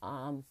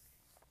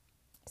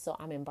 So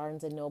I'm in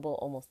Barnes & Noble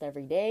almost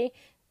every day,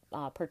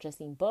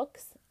 purchasing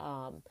books.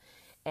 But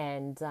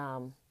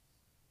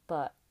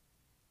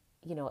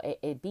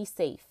be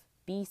safe.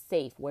 Be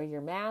safe. Wear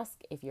your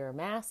mask if you're a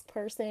mask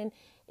person.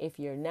 If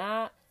you're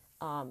not,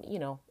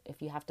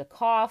 if you have to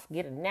cough,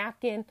 get a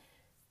napkin,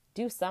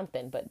 do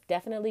something. But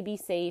definitely be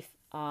safe,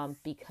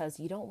 because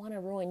you don't want to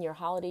ruin your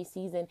holiday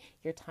season,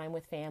 your time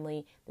with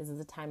family. This is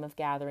a time of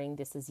gathering.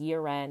 This is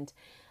year end.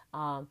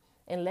 And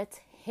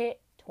let's hit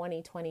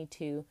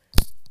 2022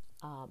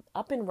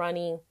 up and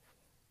running,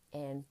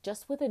 and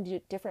just with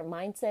a different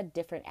mindset,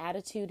 different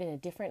attitude, and a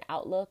different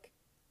outlook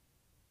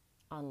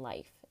on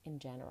life in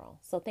general.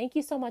 So thank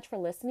you so much for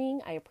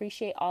listening. I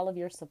appreciate all of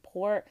your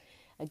support.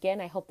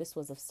 Again, I hope this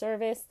was of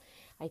service.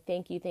 I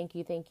thank you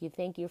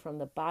from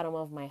the bottom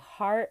of my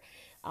heart.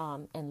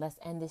 And let's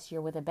end this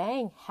year with a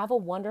bang. Have a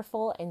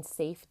wonderful and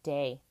safe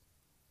day.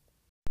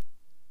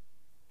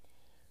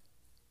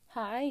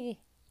 Hi,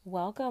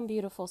 welcome,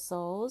 beautiful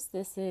souls.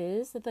 This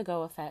is the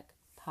Go Effect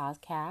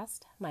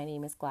podcast. My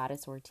name is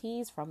Gladys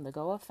Ortiz from the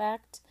Go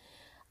Effect.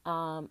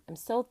 I'm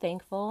so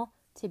thankful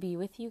to be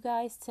with you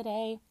guys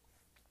today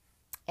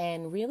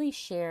and really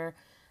share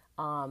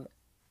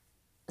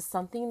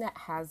something that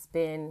has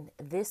been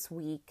this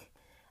week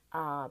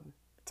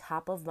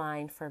top of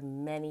mind for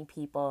many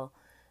people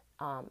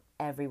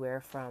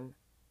everywhere, from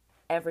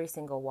every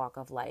single walk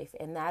of life.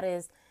 And that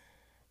is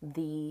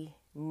the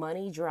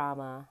money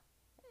drama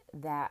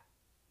that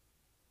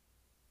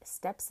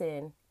steps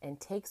in and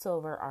takes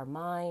over our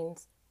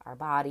minds, our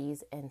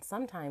bodies, and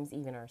sometimes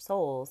even our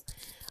souls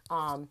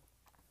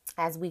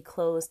as we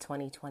close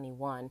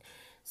 2021.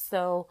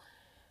 So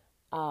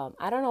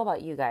I don't know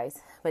about you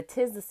guys, but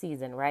 'tis the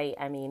season, right?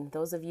 I mean,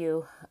 those of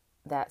you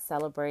that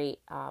celebrate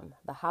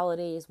the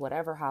holidays,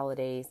 whatever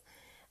holidays,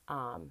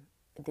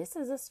 this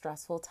is a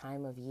stressful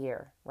time of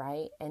year,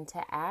 right? And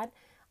to add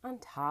on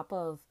top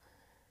of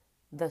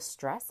the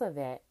stress of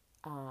it,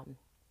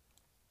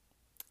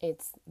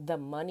 it's the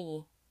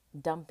money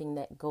dumping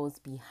that goes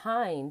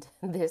behind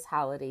this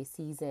holiday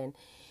season.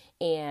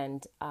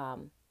 And,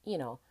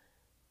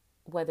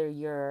 whether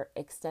you're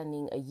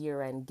extending a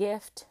year-end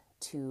gift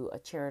to a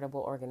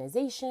charitable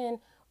organization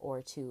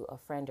or to a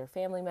friend or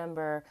family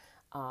member,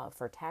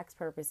 for tax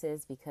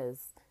purposes,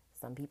 because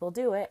some people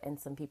do it and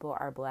some people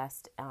are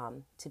blessed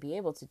to be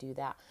able to do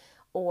that.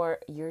 Or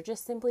you're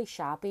just simply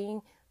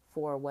shopping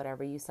for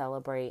whatever you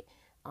celebrate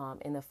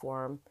in the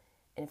form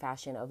and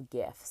fashion of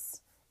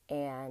gifts.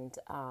 And,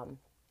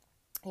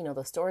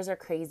 the stores are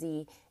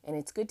crazy, and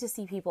it's good to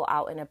see people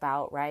out and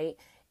about, right?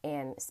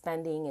 And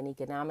spending, and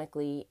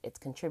economically, it's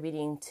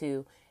contributing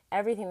to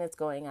everything that's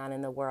going on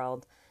in the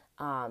world.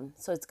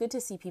 So it's good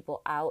to see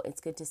people out. It's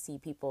good to see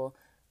people,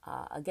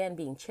 again,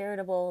 being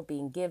charitable,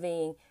 being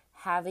giving,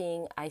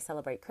 I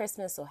celebrate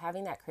Christmas, so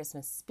having that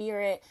Christmas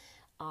spirit,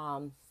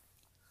 and,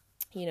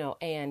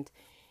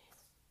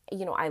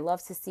 I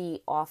love to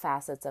see all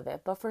facets of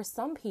it. But for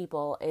some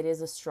people, it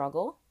is a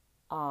struggle,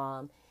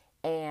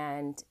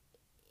 and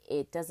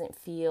it doesn't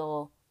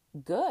feel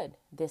good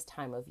this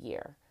time of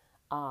year.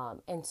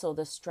 And so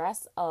the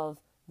stress of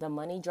the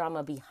money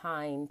drama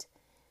behind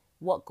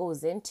what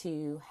goes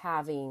into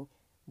having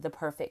the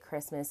perfect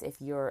Christmas,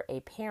 if you're a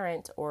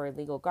parent or a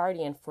legal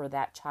guardian for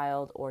that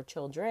child or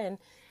children,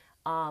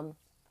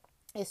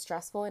 is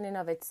stressful in and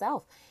of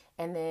itself.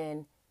 And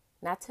then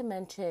not to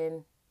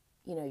mention,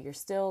 you're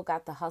still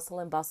got the hustle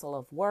and bustle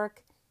of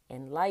work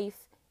and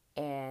life,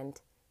 and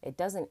it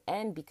doesn't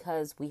end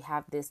because we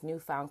have this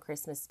newfound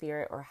Christmas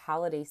spirit or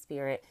holiday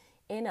spirit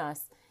in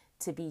us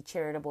to be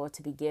charitable,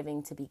 to be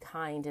giving, to be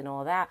kind and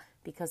all that,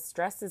 because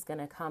stress is going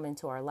to come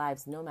into our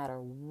lives no matter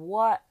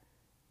what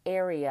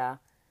area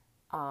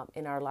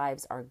in our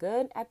lives are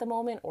good at the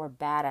moment or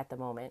bad at the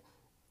moment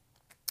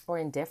or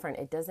indifferent.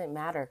 It doesn't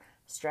matter.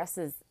 Stress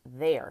is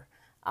there.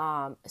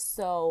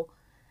 So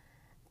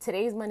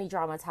today's money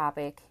drama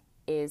topic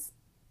is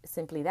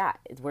simply that.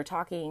 We're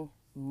talking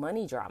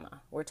money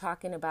drama. We're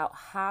talking about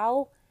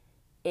how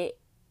it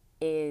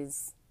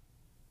is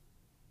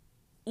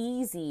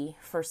easy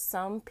for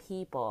some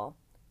people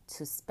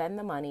to spend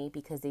the money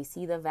because they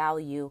see the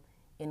value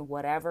in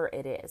whatever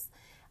it is,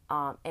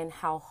 and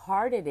how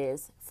hard it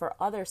is for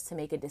others to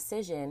make a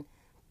decision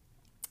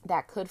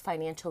that could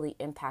financially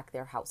impact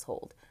their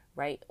household,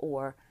 right?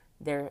 Or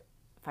their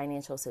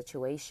financial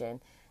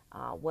situation,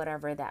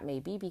 whatever that may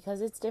be,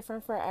 because it's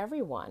different for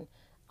everyone.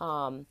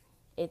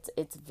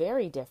 It's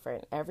very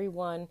different.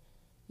 Everyone,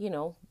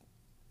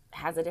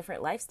 has a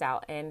different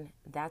lifestyle, and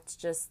that's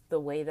just the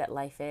way that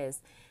life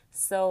is.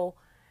 So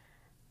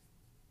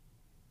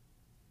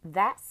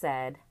that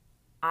said,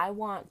 I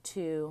want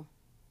to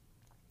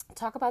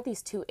talk about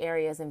these two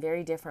areas in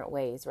very different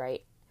ways,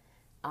 right?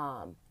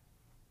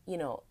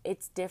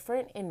 It's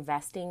different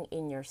investing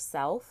in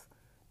yourself,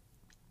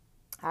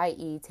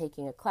 i.e.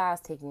 taking a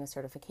class, taking a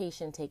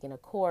certification, taking a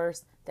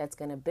course that's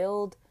going to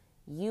build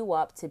you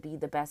up to be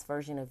the best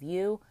version of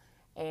you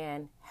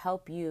and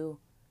help you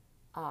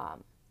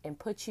and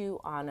put you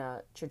on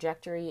a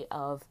trajectory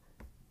of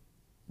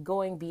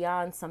going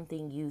beyond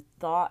something you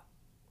thought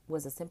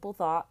was a simple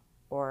thought,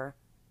 or,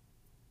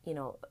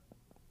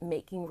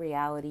 making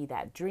reality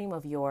that dream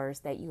of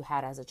yours that you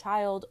had as a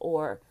child,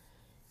 or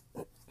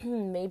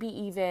maybe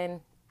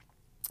even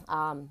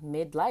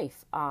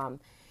midlife.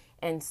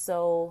 And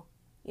so,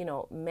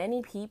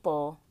 many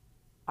people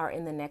are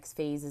in the next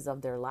phases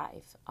of their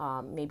life.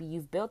 Maybe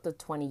you've built a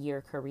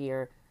 20-year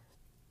career,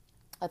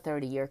 a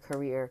 30-year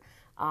career,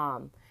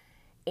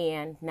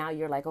 and now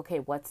you're like, okay,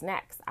 what's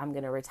next? I'm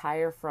going to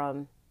retire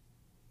from,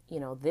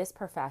 this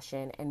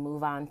profession and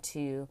move on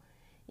to,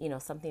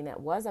 something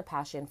that was a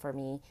passion for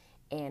me.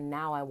 And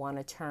now I want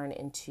to turn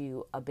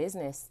into a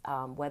business,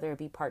 whether it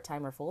be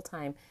part-time or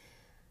full-time,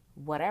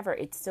 whatever.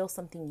 It's still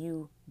something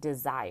you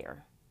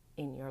desire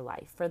in your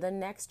life for the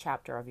next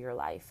chapter of your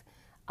life.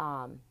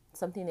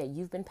 Something that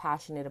you've been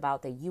passionate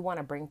about, that you want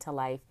to bring to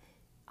life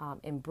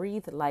and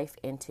breathe life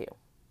into.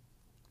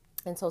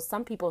 And so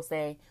some people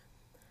say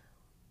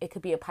it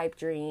could be a pipe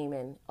dream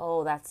and,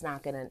 oh, it's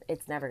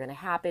never going to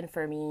happen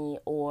for me.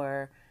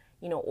 Or,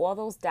 all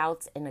those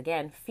doubts and,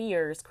 again,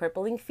 fears,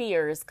 crippling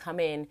fears come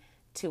in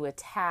to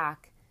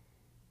attack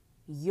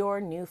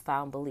your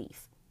newfound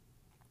belief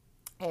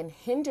and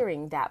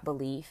hindering that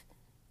belief,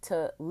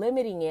 to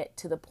limiting it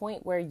to the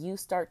point where you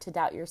start to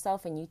doubt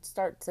yourself and you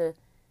start to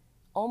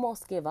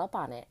almost give up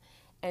on it.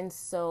 And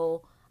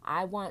so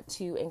I want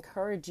to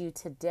encourage you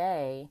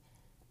today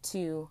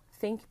to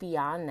think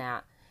beyond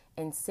that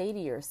and say to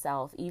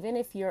yourself, even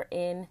if you're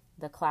in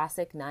the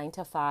classic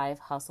 9-to-5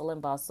 hustle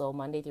and bustle,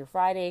 Monday through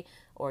Friday,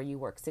 or you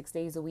work 6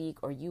 days a week,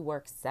 or you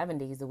work 7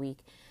 days a week,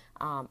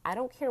 I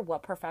don't care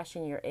what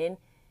profession you're in.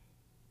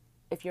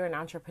 If you're an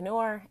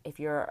entrepreneur, if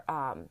you're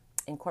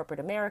in corporate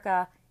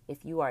America,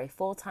 if you are a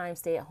full-time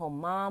stay-at-home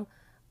mom,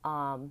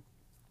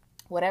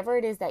 whatever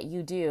it is that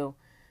you do,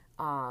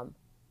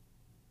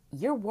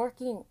 you're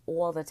working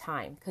all the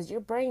time because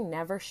your brain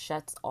never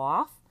shuts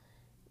off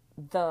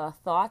the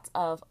thoughts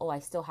of, oh, I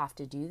still have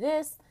to do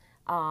this.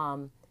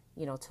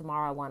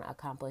 Tomorrow I want to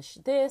accomplish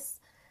this.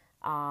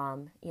 I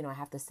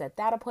have to set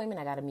that appointment.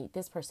 I got to meet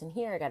this person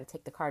here. I got to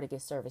take the car to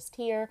get serviced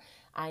here.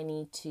 I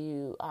need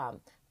to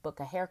book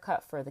a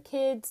haircut for the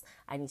kids.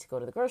 I need to go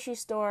to the grocery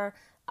store.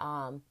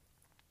 And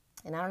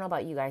I don't know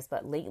about you guys,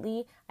 but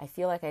lately I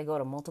feel like I go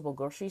to multiple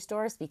grocery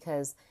stores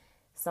because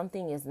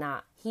something is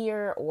not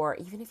here, or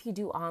even if you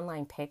do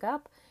online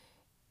pickup,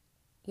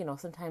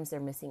 sometimes they're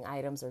missing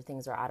items or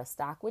things are out of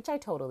stock, which I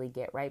totally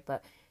get, right?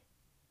 But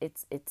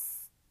it's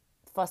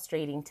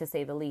frustrating to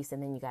say the least.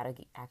 And then you got to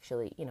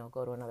actually,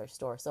 go to another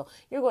store. So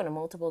you're going to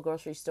multiple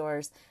grocery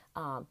stores,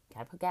 got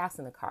to put gas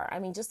in the car. I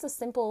mean, just a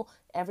simple,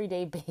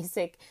 everyday,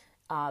 basic,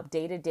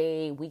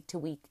 day-to-day,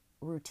 week-to-week,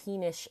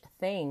 routine-ish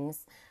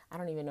things. I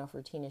don't even know if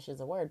routine-ish is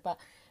a word, but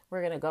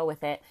we're going to go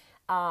with it.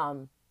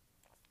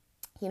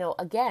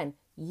 Again,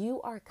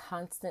 you are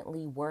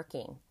constantly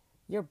working.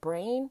 Your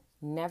brain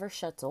never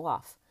shuts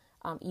off.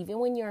 Even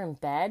when you're in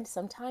bed,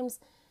 sometimes,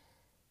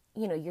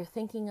 you're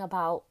thinking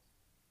about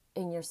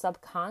in your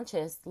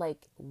subconscious,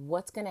 like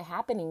what's going to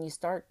happen. And you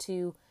start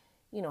to,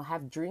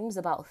 have dreams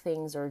about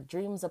things or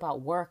dreams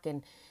about work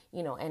and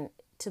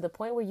to the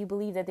point where you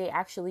believe that they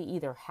actually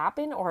either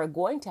happen or are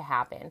going to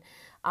happen.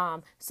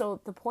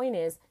 So the point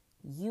is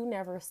you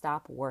never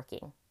stop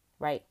working,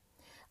 right?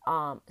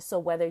 So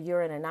whether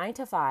you're in a 9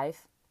 to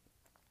 5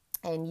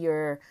 and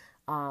you're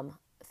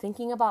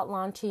thinking about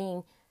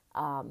launching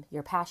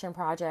your passion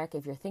project,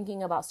 if you're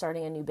thinking about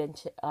starting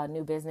a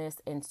new business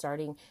and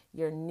starting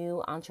your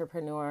new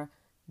entrepreneur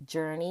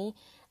journey,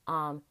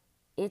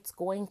 it's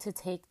going to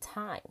take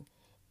time.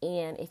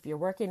 And if you're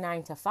working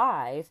 9 to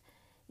 5,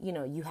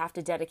 you have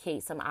to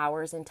dedicate some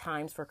hours and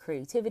times for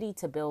creativity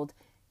to build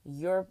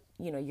your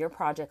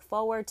project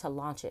forward, to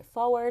launch it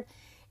forward.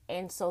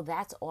 And so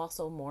that's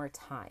also more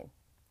time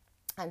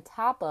on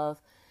top of,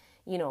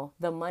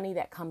 the money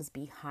that comes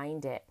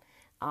behind it,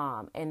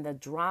 and the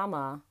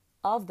drama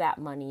of that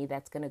money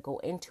that's going to go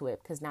into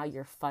it, because now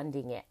you're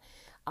funding it.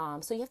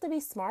 So you have to be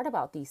smart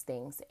about these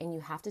things, and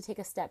you have to take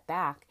a step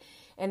back.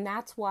 And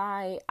that's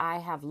why I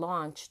have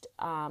launched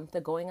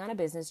the Going on a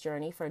Business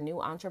Journey for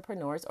new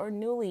entrepreneurs or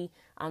newly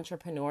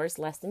entrepreneurs,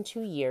 less than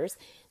 2 years.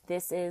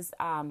 This is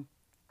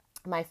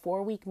my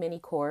 4-week mini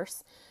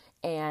course,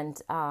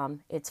 and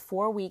it's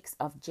 4 weeks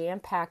of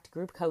jam-packed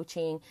group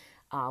coaching,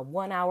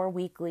 1 hour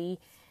weekly.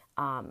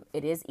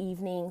 It is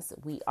evenings.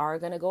 We are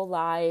going to go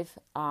live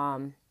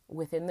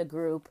within the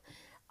group,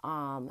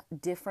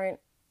 different,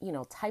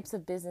 types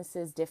of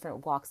businesses,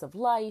 different walks of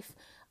life,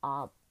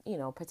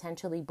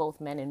 potentially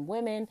both men and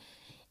women.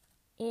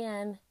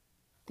 And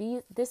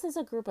this is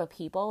a group of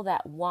people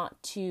that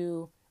want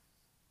to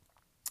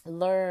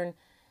learn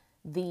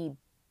the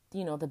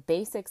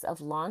basics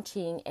of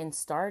launching and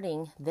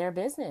starting their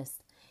business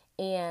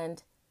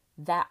and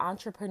that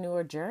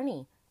entrepreneur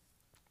journey.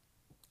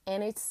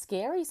 And it's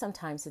scary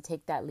sometimes to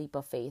take that leap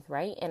of faith,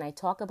 right? And I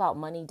talk about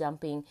money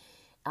dumping.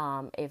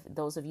 If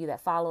those of you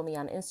that follow me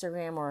on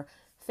Instagram or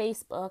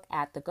Facebook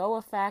at The Go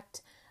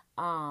Effect,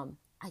 I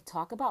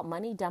talk about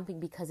money dumping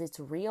because it's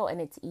real,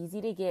 and it's easy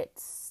to get,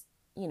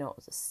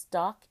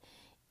 stuck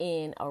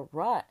in a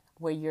rut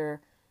where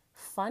you're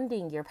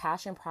funding your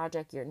passion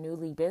project, your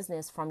newly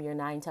business from your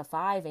 9 to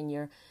 5,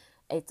 and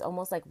it's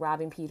almost like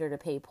robbing Peter to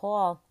pay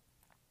Paul.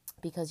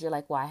 Because you're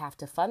like, well, I have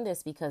to fund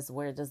this because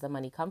where does the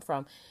money come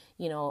from?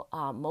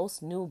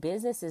 Most new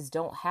businesses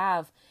don't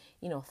have,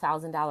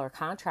 $1,000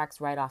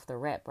 contracts right off the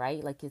rip,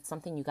 right? Like it's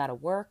something you got to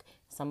work.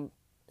 Some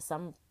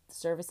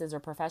services or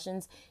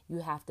professions, you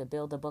have to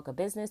build a book of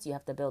business. You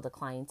have to build a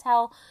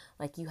clientele.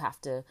 Like you have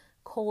to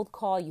cold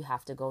call, you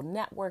have to go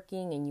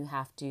networking, and you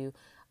have to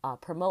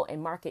promote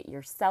and market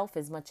yourself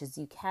as much as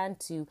you can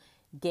to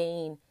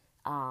gain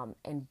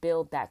and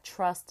build that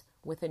trust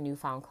with a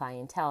newfound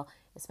clientele,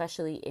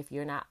 especially if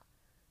you're not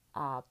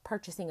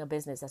purchasing a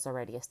business that's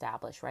already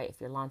established, right? If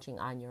you're launching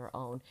on your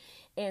own.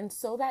 And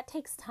so that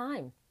takes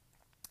time.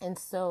 And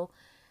so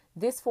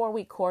this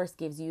 4-week course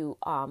gives you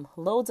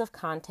loads of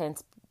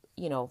content,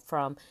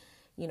 from,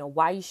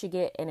 why you should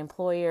get an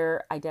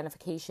employer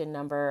identification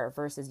number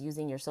versus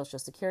using your social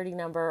security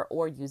number,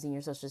 or using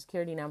your social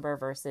security number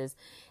versus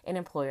an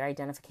employer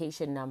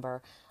identification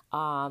number.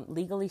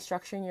 Legally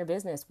structuring your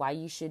business, why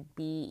you should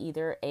be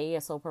either a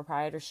sole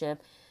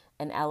proprietorship,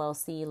 an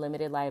LLC,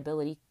 limited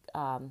liability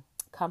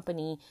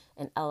company,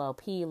 an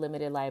LLP,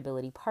 limited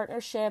liability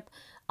partnership,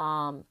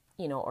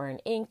 or an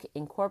Inc.,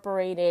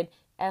 incorporated,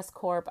 S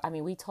Corp. I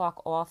mean, we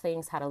talk all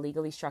things how to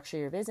legally structure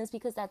your business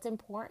because that's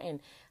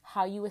important.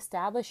 How you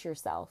establish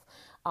yourself,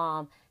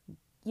 branding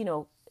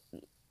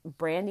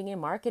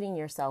and marketing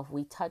yourself.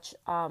 We touch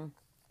on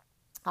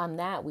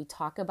that. We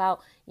talk about,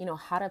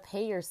 how to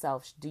pay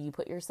yourself. Do you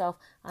put yourself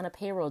on a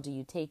payroll? Do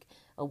you take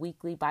a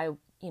weekly,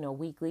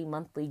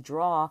 monthly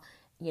draw,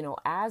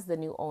 as the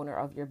new owner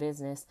of your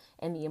business,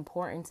 and the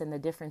importance and the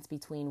difference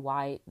between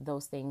why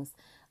those things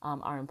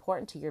are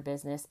important to your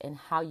business and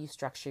how you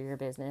structure your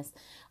business.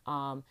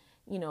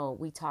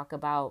 We talk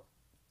about,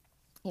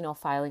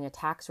 filing a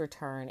tax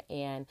return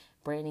and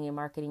branding and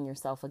marketing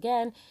yourself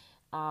again,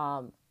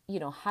 how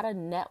to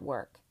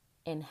network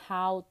and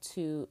how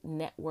to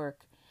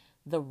network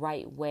the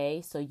right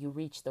way so you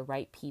reach the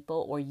right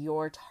people or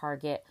your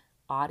target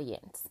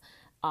audience.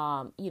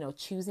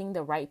 choosing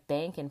the right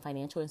bank and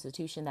financial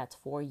institution that's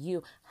for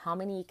you, how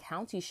many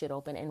accounts you should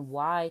open and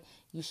why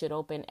you should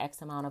open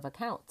X amount of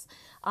accounts.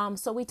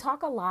 So we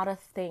talk a lot of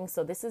things.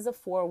 So this is a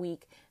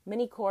 4-week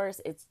mini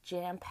course. It's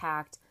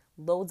jam-packed,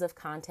 loads of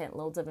content,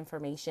 loads of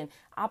information,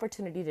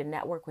 opportunity to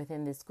network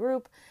within this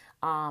group.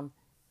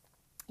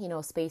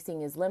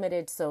 Spacing is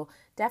limited. So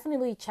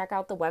definitely check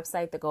out the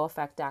website,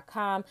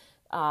 thegoeffect.com.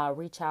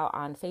 Reach out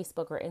on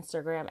Facebook or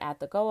Instagram at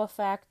The Go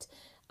Effect.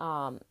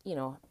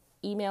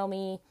 Email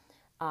me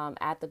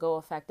at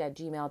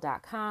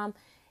thegoeffect@gmail.com.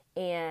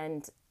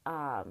 And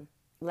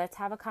let's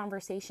have a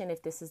conversation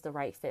if this is the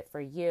right fit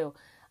for you.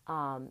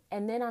 And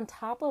then on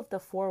top of the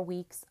 4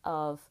 weeks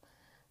of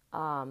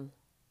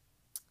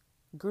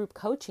group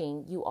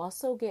coaching, you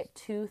also get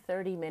 2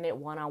 30-minute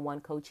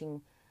one-on-one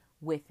coaching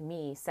with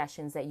me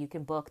sessions that you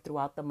can book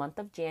throughout the month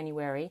of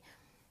January,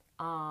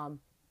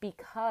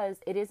 because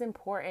it is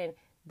important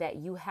that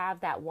you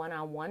have that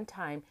one-on-one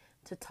time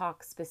to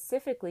talk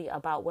specifically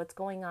about what's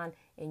going on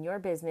in your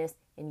business,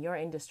 in your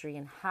industry,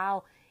 and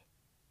how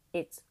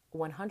it's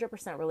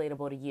 100%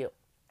 relatable to you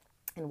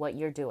and what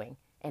you're doing,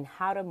 and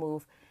how to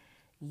move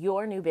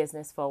your new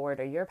business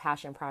forward or your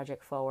passion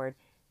project forward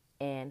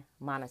and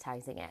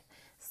monetizing it.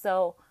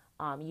 So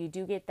you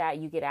do get that.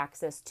 You get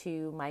access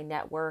to my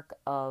network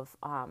of,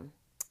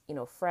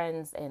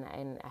 friends,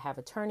 and I have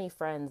attorney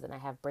friends, and I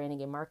have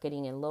branding and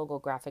marketing and logo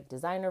graphic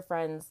designer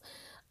friends.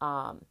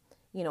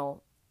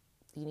 You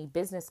need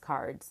business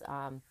cards.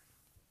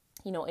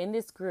 In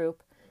this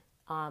group,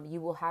 you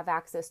will have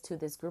access to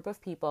this group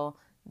of people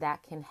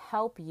that can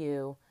help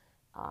you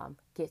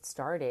get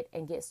started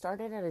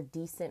at a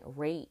decent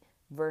rate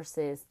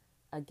versus,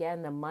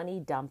 again, the money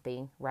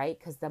dumping, right?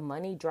 Because the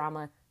money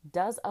drama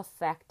does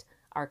affect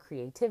our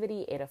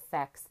creativity. It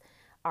affects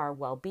our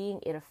well-being.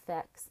 It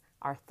affects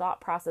our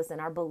thought process and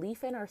our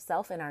belief in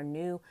ourselves and our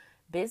new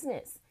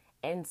business.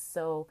 And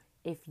so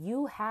if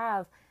you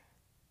have,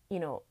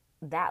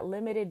 that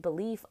limited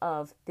belief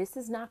of this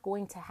is not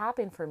going to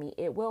happen for me,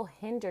 it will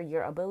hinder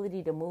your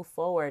ability to move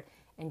forward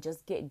and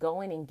just get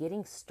going and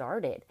getting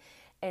started.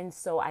 And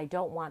so I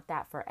don't want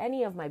that for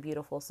any of my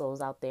beautiful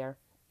souls out there.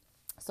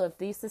 So if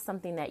this is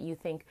something that you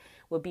think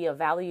would be of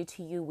value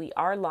to you, we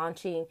are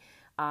launching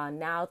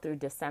now through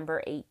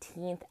December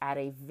 18th at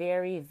a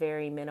very,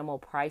 very minimal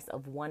price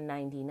of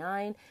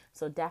 $199.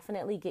 So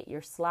definitely get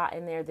your slot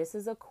in there. This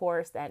is a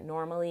course that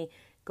normally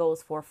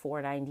goes for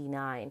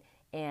 $499.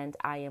 And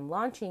I am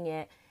launching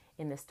it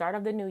in the start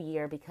of the new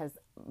year because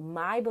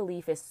my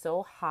belief is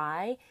so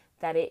high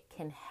that it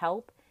can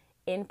help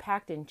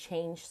impact and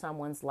change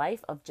someone's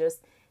life of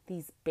just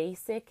these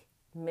basic,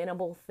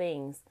 minimal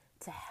things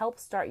to help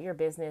start your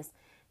business,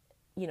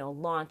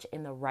 launch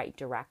in the right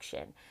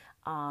direction.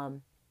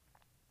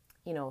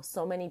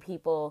 So many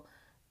people,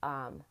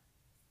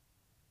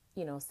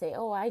 say,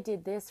 oh, I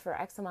did this for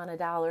X amount of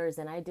dollars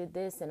and I did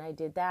this and I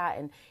did that.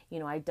 And,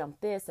 I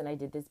dumped this and I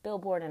did this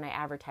billboard and I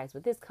advertised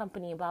with this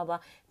company, blah, blah.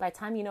 By the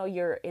time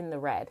you're in the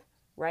red,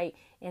 right?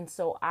 And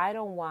so I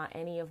don't want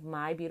any of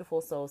my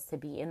beautiful souls to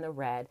be in the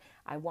red.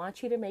 I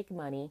want you to make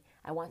money.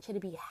 I want you to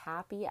be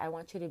happy. I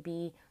want you to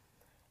be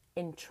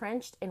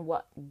entrenched in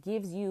what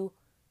gives you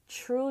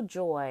true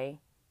joy,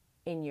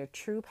 in your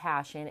true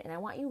passion. And I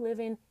want you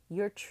living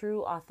your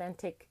true,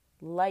 authentic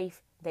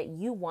life that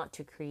you want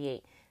to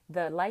create,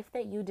 the life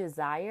that you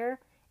desire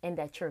and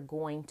that you're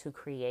going to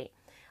create.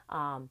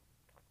 And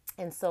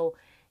so,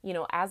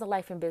 as a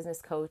life and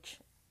business coach,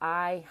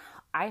 I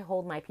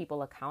hold my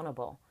people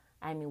accountable.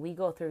 I mean, we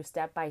go through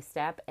step by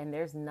step, and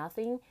there's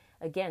nothing,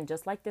 again,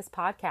 just like this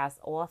podcast,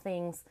 all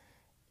things,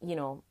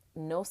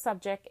 no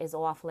subject is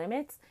off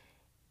limits.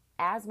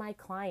 As my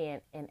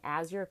client and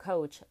as your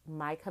coach,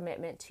 my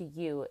commitment to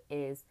you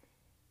is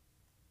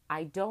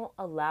I don't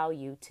allow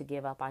you to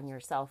give up on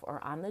yourself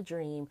or on the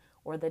dream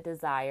or the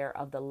desire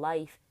of the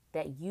life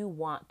that you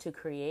want to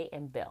create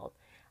and build.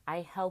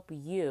 I help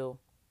you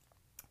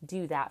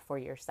do that for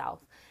yourself.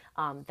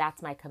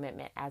 That's my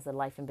commitment as a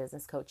life and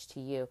business coach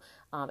to you.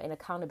 And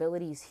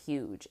accountability is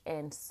huge.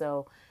 And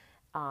so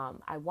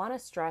I want to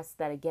stress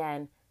that,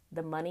 again,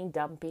 the money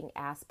dumping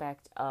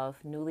aspect of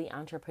newly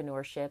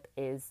entrepreneurship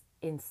is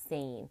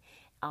insane.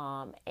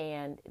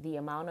 And the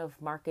amount of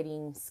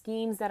marketing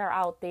schemes that are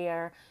out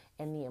there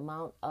and the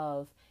amount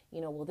of,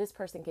 well, this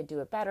person could do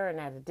it better and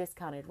at a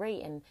discounted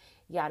rate and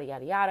yada,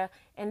 yada, yada.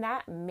 And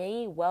that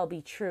may well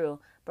be true.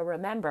 But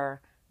remember,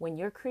 when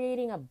you're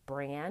creating a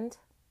brand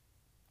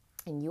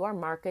and you are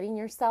marketing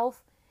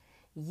yourself,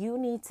 you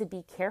need to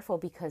be careful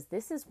because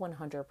this is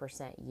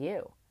 100%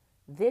 you.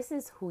 This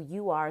is who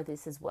you are.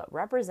 This is what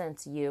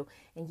represents you.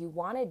 And you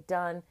want it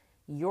done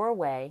your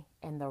way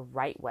and the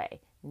right way,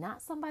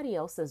 not somebody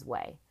else's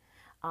way.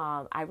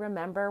 I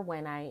remember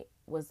when I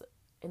was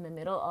in the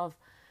middle of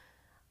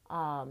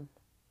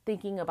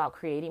thinking about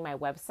creating my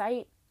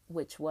website,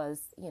 which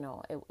was,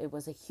 it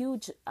was a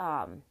huge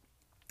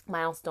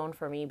milestone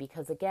for me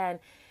because, again,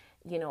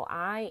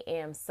 I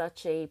am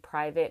such a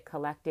private,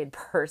 collected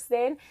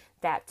person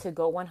that to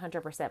go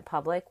 100%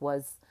 public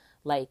was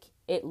Like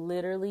it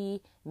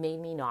literally made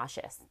me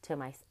nauseous to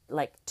my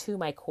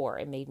core.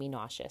 It made me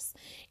nauseous.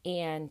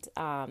 And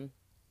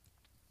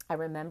I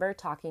remember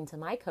talking to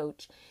my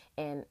coach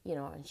and,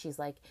 and she's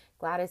like,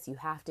 Gladys, you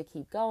have to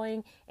keep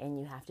going and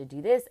you have to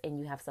do this and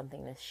you have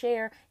something to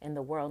share and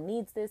the world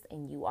needs this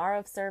and you are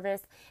of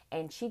service.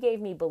 And she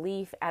gave me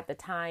belief at the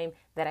time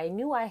that I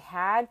knew I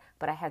had,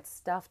 but I had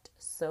stuffed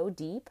so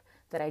deep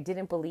that I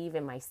didn't believe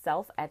in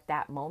myself at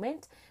that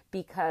moment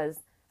because,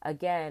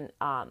 again,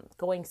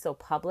 going so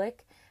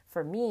public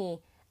for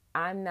me,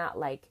 I'm not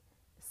like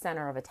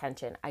center of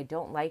attention. I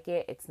don't like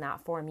it. It's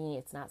not for me.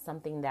 It's not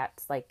something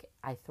that's like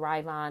I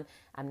thrive on.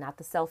 I'm not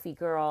the selfie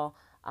girl.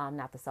 I'm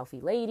not the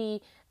selfie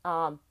lady.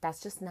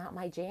 That's just not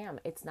my jam.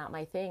 It's not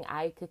my thing.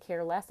 I could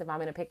care less if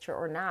I'm in a picture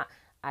or not.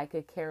 I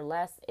could care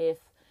less if,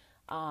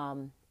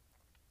 I'm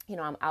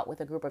out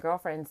with a group of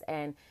girlfriends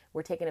and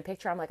we're taking a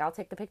picture. I'm like, I'll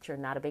take the picture.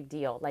 Not a big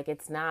deal. Like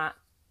it's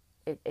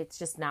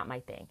just not my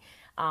thing.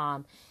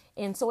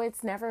 And so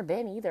it's never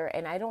been either.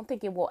 And I don't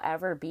think it will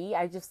ever be.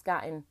 I've just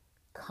gotten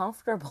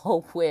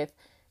comfortable with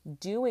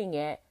doing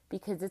it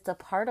because it's a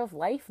part of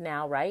life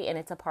now, right? And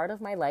it's a part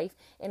of my life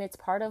and it's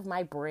part of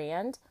my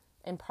brand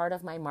and part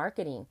of my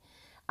marketing.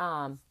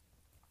 And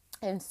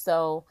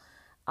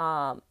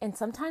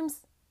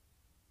sometimes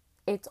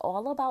it's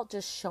all about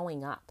just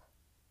showing up,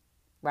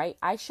 right?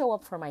 I show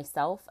up for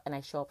myself and I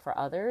show up for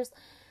others,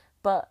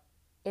 but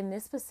in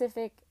this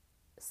specific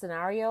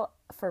scenario,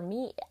 for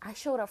me, I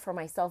showed up for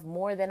myself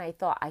more than I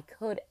thought I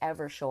could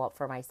ever show up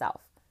for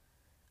myself.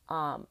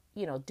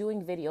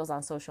 Doing videos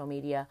on social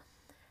media,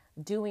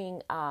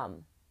 doing,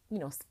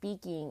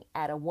 speaking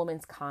at a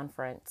women's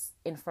conference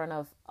in front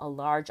of a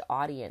large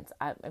audience.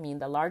 I mean,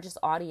 the largest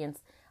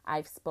audience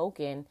I've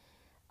spoken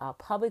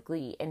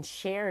publicly and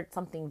shared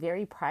something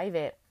very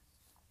private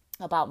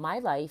about my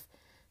life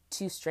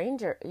to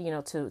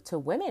to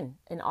women,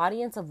 an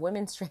audience of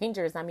women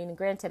strangers. I mean,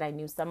 granted, I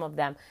knew some of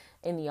them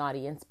in the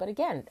audience, but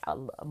again,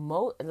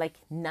 like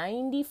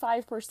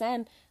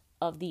 95%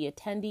 of the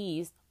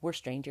attendees were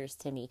strangers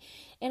to me.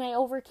 And I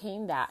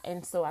overcame that.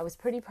 And so I was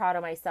pretty proud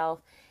of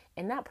myself,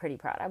 and not pretty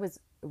proud. I was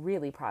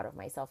really proud of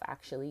myself,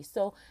 actually.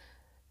 So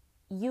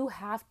you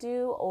have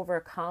to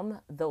overcome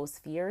those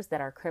fears that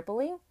are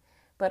crippling,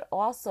 but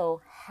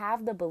also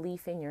have the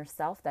belief in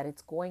yourself that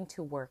it's going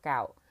to work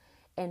out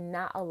and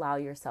not allow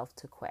yourself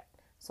to quit.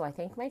 So I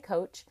thank my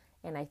coach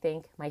and I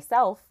thank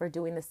myself for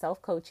doing the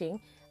self-coaching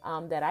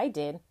that I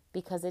did,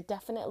 because it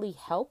definitely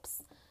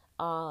helps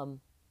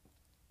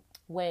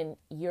when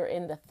you're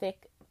in the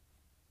thick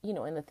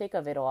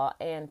of it all.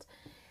 And,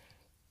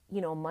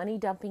 money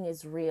dumping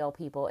is real,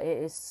 people. It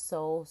is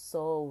so,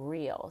 so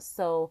real.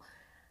 So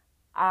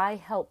I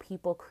help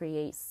people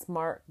create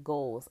SMART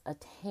goals,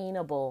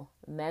 attainable,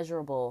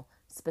 measurable,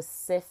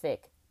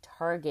 specific,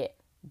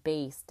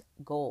 target-based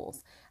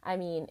goals. I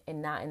mean,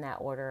 and not in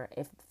that order,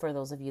 if for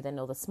those of you that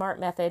know the SMART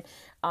method,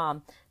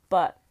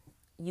 but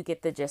you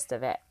get the gist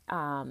of it.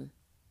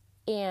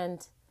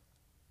 And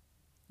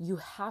you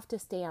have to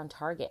stay on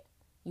target.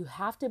 You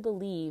have to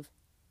believe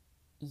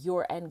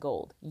your end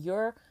goal.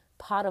 Your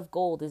pot of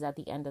gold is at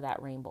the end of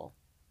that rainbow.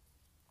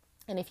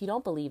 And if you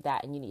don't believe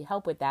that and you need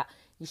help with that,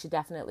 you should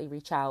definitely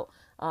reach out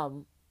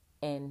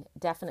and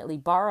definitely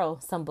borrow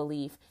some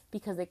belief,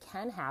 because it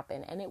can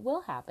happen and it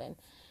will happen.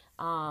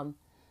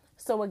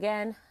 So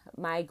again,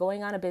 my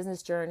going on a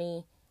business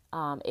journey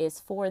is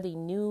for the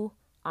new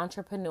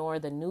entrepreneur,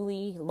 the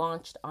newly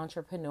launched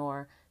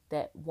entrepreneur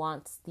that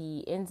wants the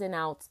ins and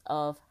outs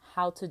of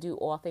how to do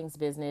all things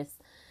business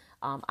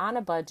on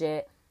a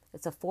budget.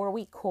 It's a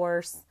 4-week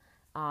course.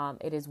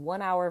 It is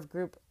 1 hour of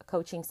group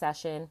coaching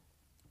session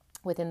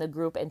within the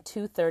group and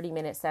 2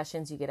 30-minute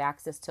sessions. You get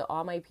access to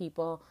all my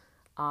people,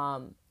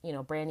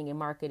 branding and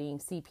marketing,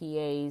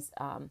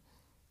 CPAs,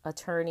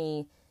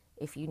 attorney,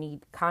 if you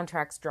need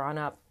contracts drawn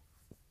up,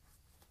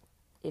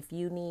 if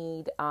you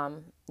need,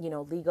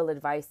 legal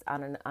advice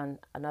on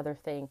another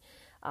thing,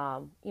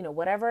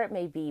 whatever it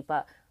may be.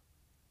 But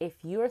if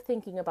you're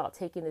thinking about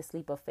taking this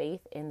leap of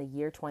faith in the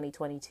year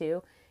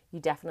 2022, you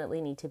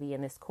definitely need to be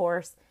in this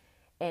course.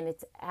 And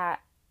it's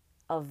at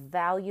a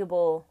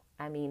valuable,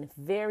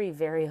 very,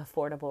 very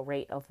affordable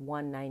rate of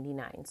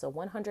 $199. So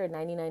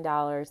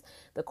 $199.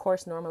 The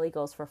course normally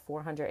goes for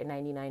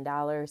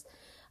 $499.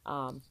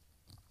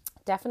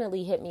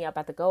 Definitely hit me up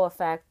at The Go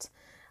Effect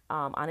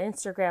on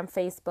Instagram,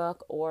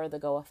 Facebook, or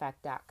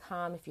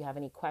thegoeffect.com. If you have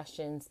any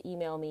questions,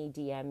 email me,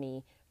 DM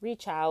me,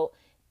 reach out.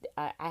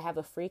 I have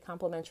a free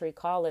complimentary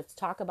call. Let's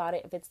talk about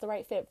it if it's the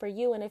right fit for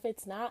you. And if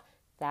it's not,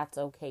 that's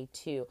okay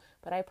too.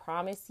 But I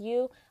promise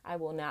you, I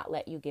will not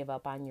let you give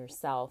up on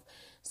yourself.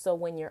 So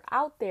when you're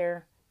out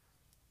there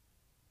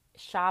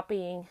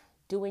shopping,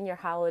 doing your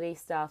holiday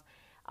stuff,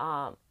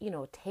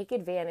 take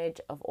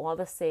advantage of all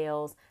the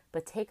sales,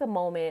 but take a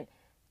moment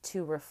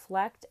to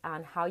reflect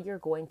on how you're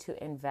going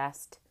to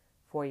invest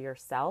for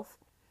yourself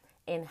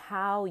and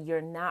how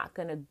you're not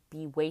going to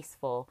be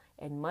wasteful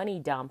and money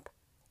dump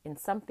in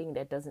something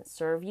that doesn't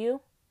serve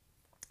you,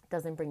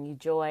 doesn't bring you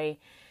joy,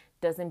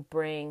 doesn't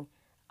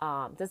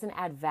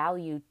add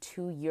value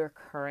to your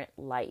current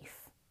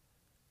life.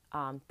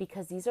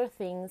 because these are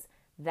things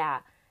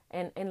that,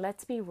 and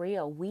let's be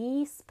real,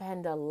 we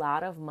spend a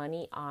lot of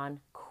money on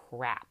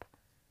crap.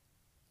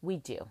 We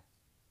do.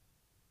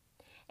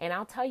 And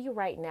I'll tell you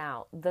right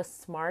now, the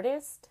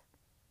smartest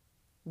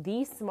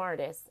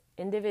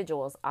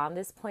individuals on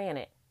this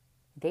planet,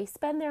 they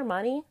spend their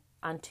money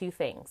on two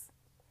things.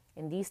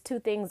 And these two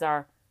things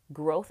are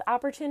growth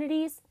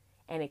opportunities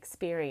and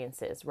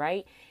experiences,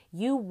 right?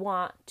 You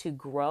want to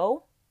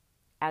grow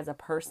as a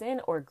person,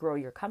 or grow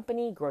your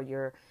company, grow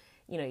your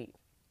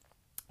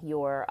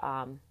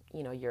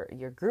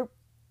group,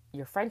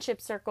 your friendship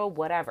circle,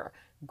 whatever.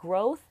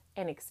 Growth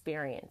and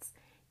experience.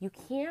 You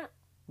can't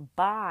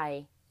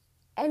buy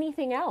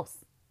anything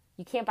else.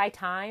 You can't buy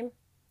time.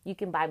 You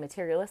can buy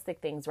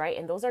materialistic things, right?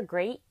 And those are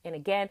great. And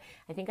again,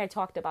 I think I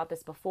talked about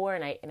this before,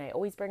 and I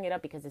always bring it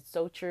up because it's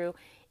so true.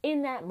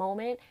 In that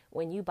moment,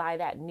 when you buy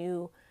that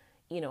new,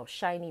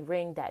 shiny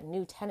ring, that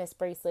new tennis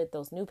bracelet,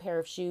 those new pair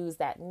of shoes,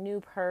 that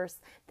new purse,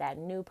 that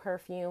new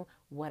perfume,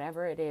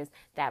 whatever it is,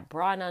 that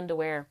bra and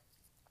underwear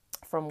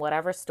from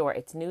whatever store,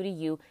 it's new to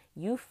you.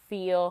 You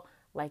feel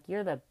like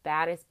you're the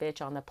baddest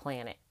bitch on the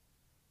planet.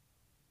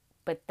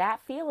 But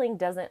that feeling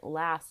doesn't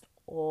last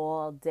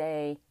all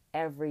day,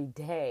 every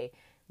day.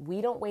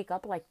 We don't wake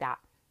up like that,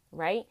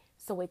 right?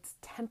 So it's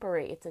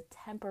temporary. It's a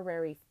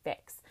temporary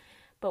fix.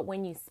 But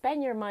when you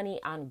spend your money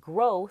on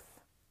growth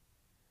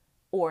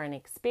or an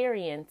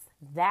experience,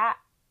 that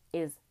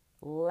is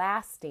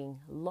lasting,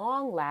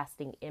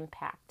 long-lasting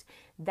impact.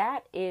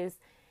 That is,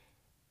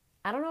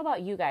 I don't know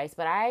about you guys,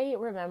 but I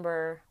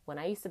remember when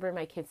I used to bring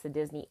my kids to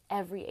Disney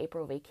every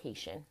April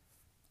vacation.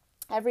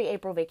 Every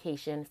April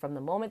vacation, from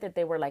the moment that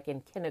they were like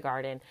in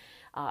kindergarten.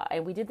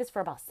 And we did this for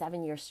about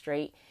 7 years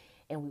straight.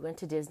 And we went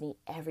to Disney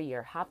every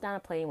year, hopped on a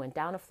plane, went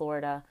down to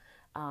Florida,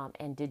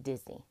 and did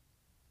Disney.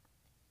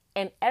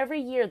 And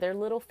every year their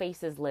little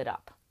faces lit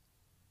up.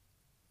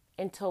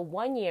 Until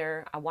one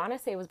year, I want to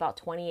say it was about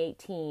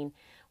 2018,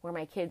 where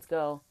my kids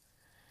go,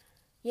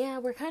 yeah,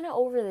 we're kind of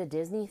over the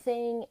Disney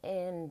thing,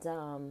 and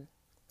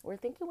we're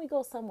thinking we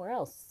go somewhere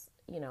else,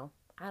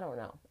 I don't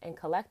know. And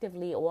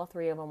collectively, all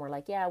three of them were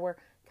like, yeah, we're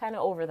kind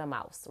of over the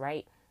mouse,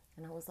 right?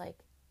 And I was like,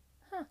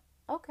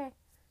 okay.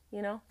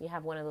 You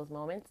have one of those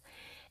moments.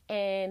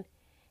 And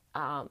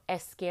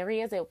as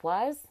scary as it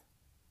was,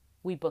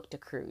 we booked a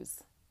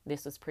cruise.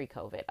 This was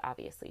pre-COVID,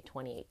 obviously,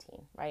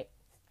 2018, right?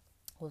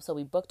 Well, so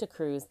we booked a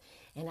cruise,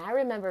 and I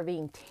remember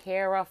being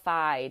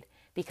terrified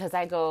because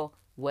I go,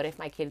 what if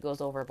my kid goes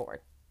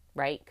overboard,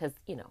 right? Because,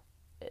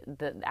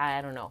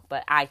 I don't know,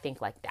 but I think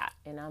like that.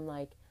 And I'm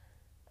like,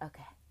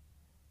 okay.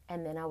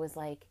 And then I was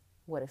like,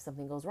 what if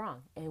something goes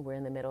wrong and we're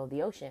in the middle of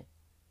the ocean,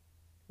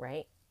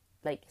 right?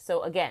 Like,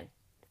 so again,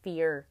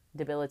 fear,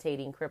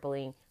 debilitating,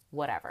 crippling,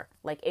 whatever.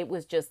 Like, it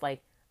was just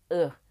like,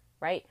 ugh,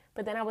 right?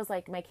 But then I was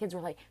like, my kids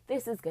were like,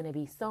 this is going to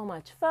be so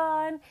much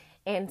fun.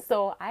 And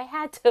so I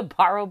had to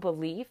borrow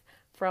belief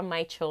from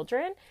my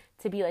children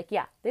to be like,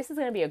 yeah, this is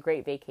going to be a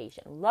great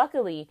vacation.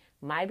 Luckily,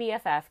 my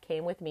BFF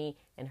came with me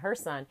and her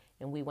son,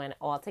 and we went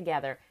all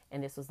together,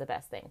 and this was the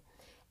best thing.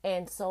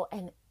 And so,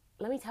 and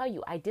let me tell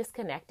you, I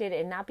disconnected,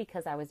 and not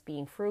because I was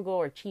being frugal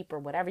or cheap or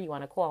whatever you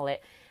want to call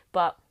it,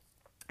 but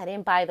I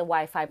didn't buy the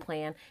Wi-Fi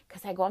plan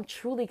because I go, I'm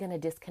truly going to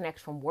disconnect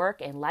from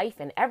work and life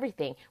and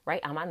everything, right?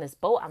 I'm on this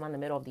boat. I'm on the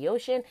middle of the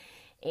ocean.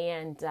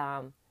 And,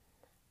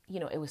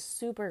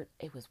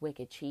 it was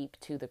wicked cheap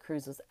too. The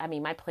cruises,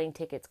 my plane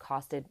tickets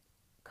cost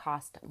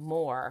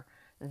more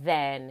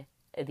than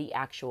the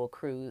actual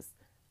cruise.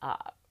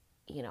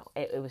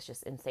 It was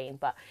just insane.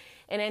 But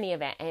in any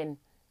event, and,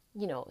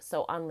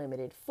 so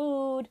unlimited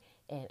food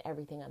and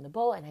everything on the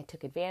boat. And I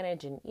took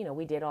advantage, and,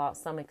 we did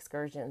some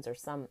excursions or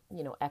some,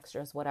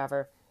 extras,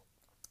 whatever.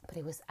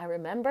 But I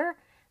remember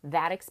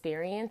that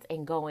experience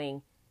and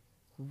going,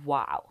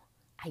 wow,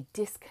 I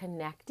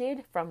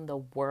disconnected from the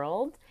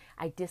world.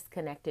 I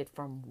disconnected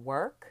from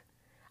work.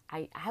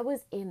 I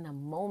was in the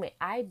moment.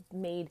 I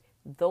made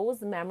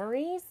those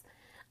memories.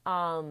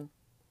 And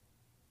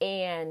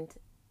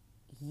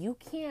you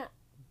can't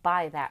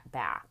buy that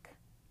back,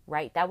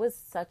 right? That was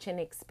such an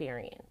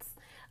experience.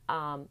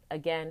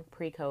 Again,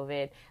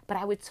 pre-COVID, but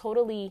I would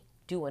totally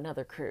do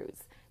another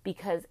cruise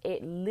because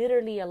it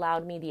literally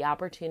allowed me the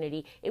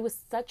opportunity. It was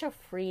such a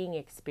freeing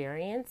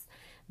experience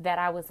that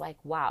I was like,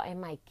 wow.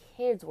 And my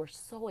kids were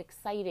so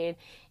excited.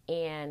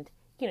 And,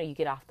 you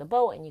get off the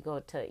boat and you go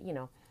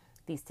to,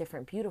 these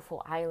different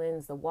beautiful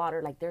islands, the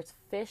water, like there's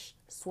fish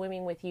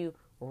swimming with you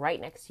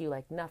right next to you,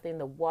 like nothing.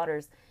 The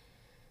water's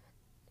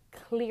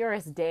clear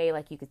as day.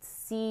 Like you could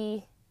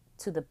see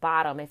to the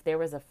bottom. If there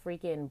was a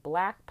freaking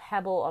black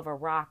pebble of a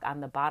rock on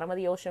the bottom of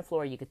the ocean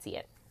floor, you could see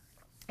it.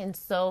 And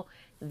so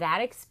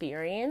that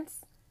experience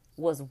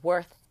was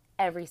worth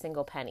every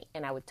single penny.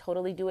 And I would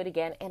totally do it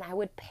again. And I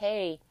would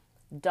pay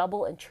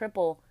double and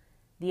triple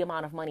the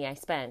amount of money I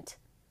spent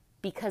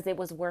because it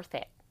was worth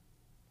it.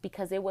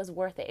 Because it was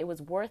worth it. It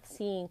was worth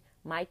seeing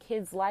my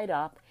kids light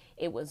up.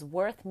 It was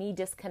worth me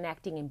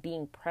disconnecting and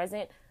being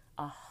present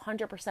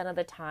 100% of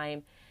the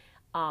time.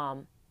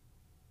 And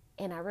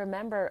I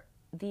remember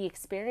the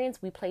experience.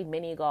 We played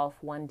mini golf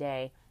one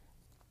day.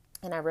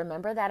 And I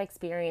remember that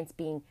experience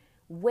being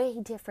way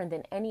different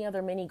than any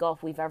other mini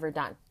golf we've ever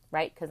done,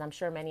 right? Because I'm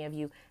sure many of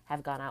you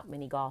have gone out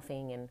mini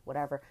golfing and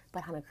whatever.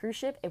 But on a cruise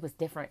ship, it was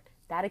different.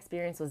 That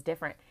experience was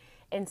different.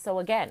 And so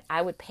again,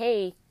 I would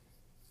pay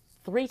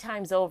 3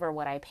 times over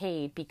what I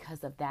paid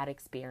because of that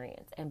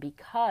experience and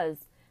because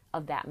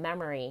of that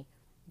memory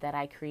that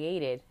I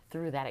created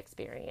through that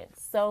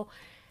experience. So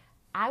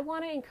I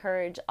want to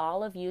encourage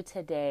all of you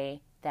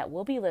today that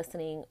will be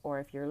listening, or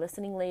if you're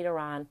listening later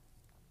on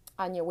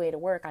your way to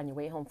work, on your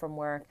way home from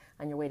work,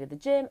 on your way to the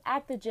gym,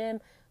 at the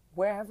gym,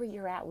 wherever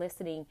you're at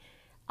listening,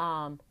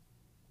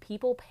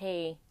 people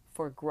pay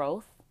for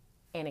growth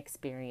and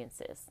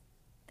experiences.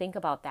 Think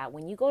about that.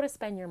 When you go to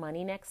spend your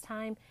money next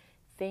time,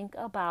 think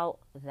about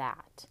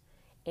that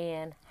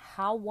and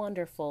how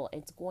wonderful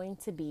it's going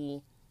to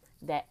be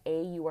that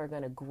you are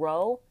going to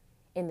grow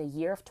in the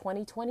year of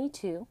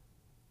 2022,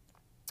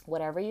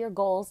 whatever your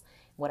goals,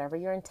 whatever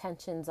your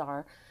intentions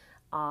are,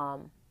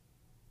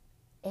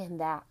 and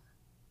that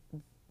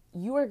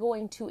you are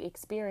going to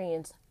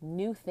experience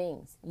new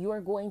things. You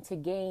are going to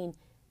gain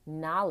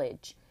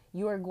knowledge.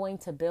 You are going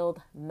to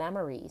build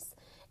memories,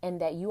 and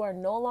that you are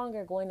no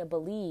longer going to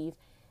believe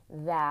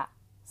that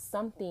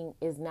something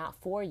is not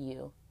for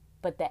you,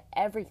 but that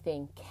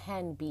everything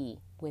can be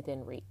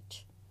within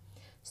reach.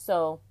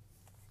 So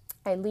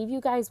I leave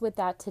you guys with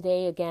that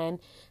today. Again,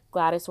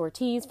 Gladys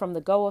Ortiz from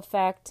the Go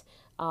Effect,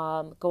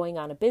 going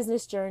on a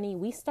business journey.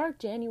 We start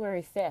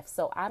January 5th.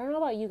 So I don't know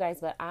about you guys,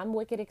 but I'm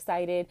wicked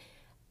excited.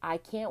 I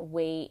can't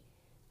wait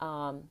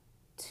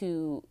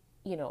to,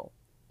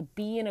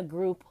 be in a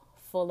group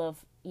full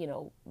of,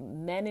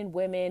 men and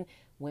women,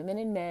 women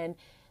and men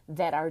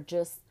that are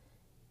just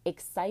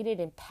excited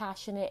and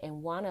passionate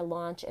and want to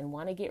launch and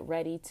want to get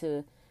ready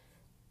to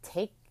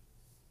take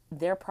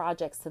their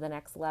projects to the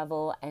next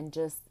level and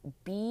just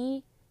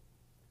be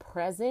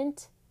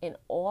present in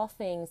all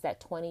things that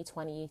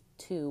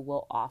 2022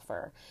 will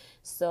offer.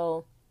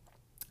 So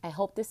I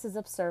hope this is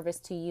of service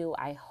to you.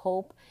 I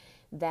hope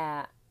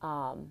that,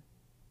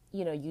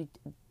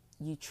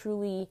 you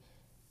truly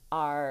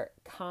are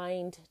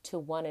kind to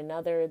one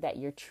another, that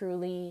you're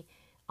truly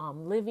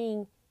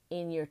living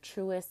in your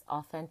truest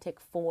authentic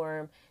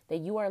form, that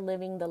you are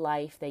living the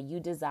life that you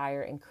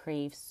desire and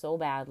crave so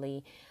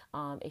badly.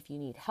 If you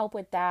need help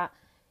with that,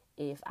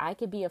 if I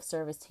could be of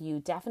service to you,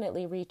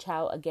 definitely reach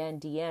out. Again,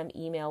 DM,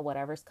 email,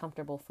 whatever's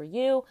comfortable for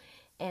you,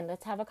 and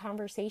let's have a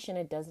conversation.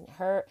 It doesn't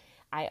hurt.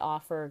 I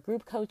offer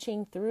group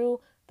coaching through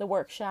the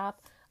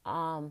workshop.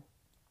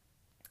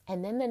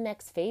 And then the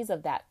next phase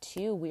of that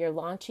too, we are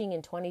launching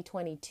in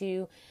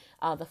 2022,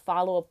 the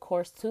follow-up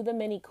course to the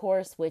mini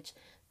course, which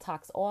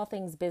talks all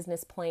things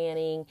business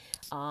planning,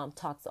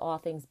 talks all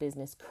things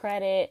business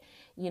credit.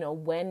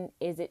 When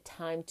is it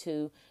time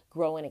to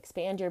grow and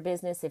expand your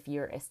business if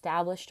you're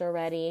established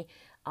already?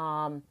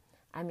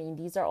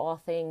 These are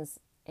all things,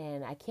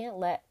 and I can't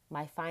let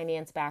my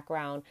finance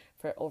background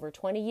for over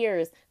 20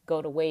 years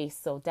go to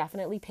waste. So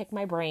definitely pick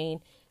my brain.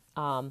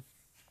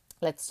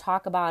 Let's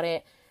talk about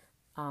it.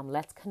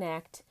 Let's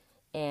connect,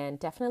 and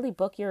definitely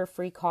book your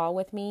free call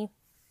with me.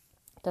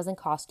 It doesn't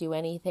cost you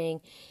anything.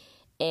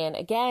 And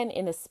again,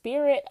 in the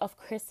spirit of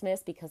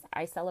Christmas, because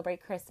I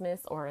celebrate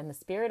Christmas, or in the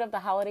spirit of the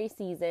holiday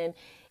season,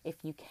 if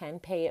you can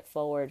pay it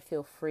forward,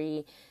 feel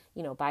free,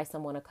 buy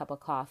someone a cup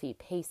of coffee,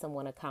 pay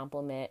someone a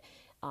compliment,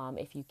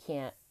 if you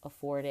can't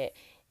afford it,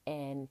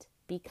 and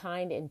be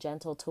kind and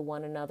gentle to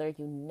one another.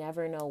 You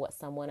never know what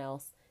someone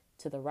else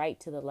to the right,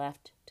 to the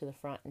left, to the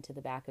front, and to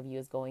the back of you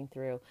is going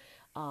through.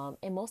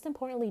 And most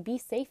importantly, be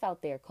safe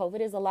out there.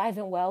 COVID is alive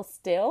and well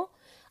still.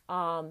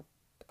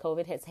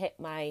 COVID has hit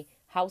my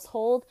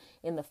household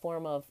in the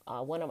form of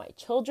one of my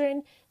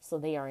children. So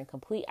they are in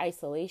complete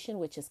isolation,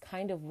 which is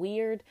kind of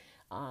weird.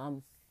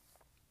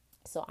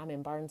 So I'm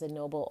in Barnes &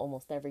 Noble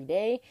almost every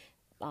day,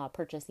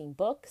 purchasing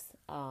books.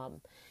 But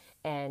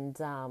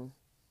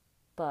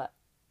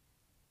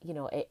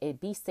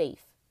be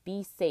safe.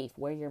 Be safe.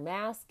 Wear your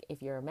mask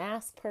if you're a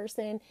mask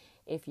person.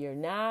 If you're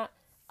not,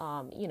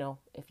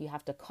 if you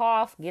have to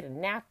cough, get a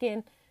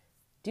napkin,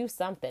 do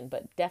something,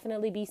 but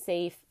definitely be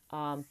safe,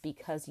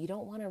 because you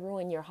don't want to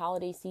ruin your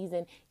holiday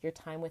season, your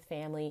time with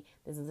family.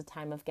 This is a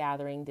time of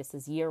gathering. This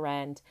is year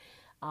end.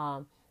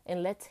 And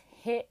let's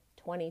hit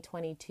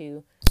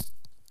 2022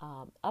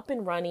 up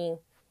and running,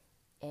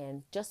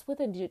 and just with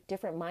a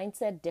different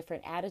mindset,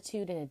 different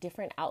attitude, and a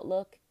different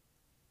outlook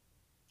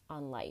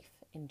on life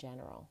in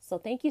general. So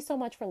thank you so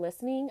much for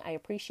listening. I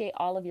appreciate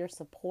all of your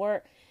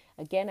support.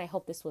 Again, I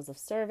hope this was of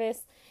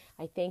service.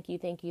 I thank you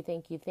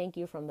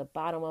from the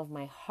bottom of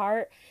my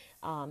heart.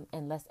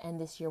 And let's end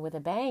this year with a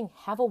bang.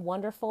 Have a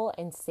wonderful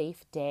and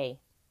safe day.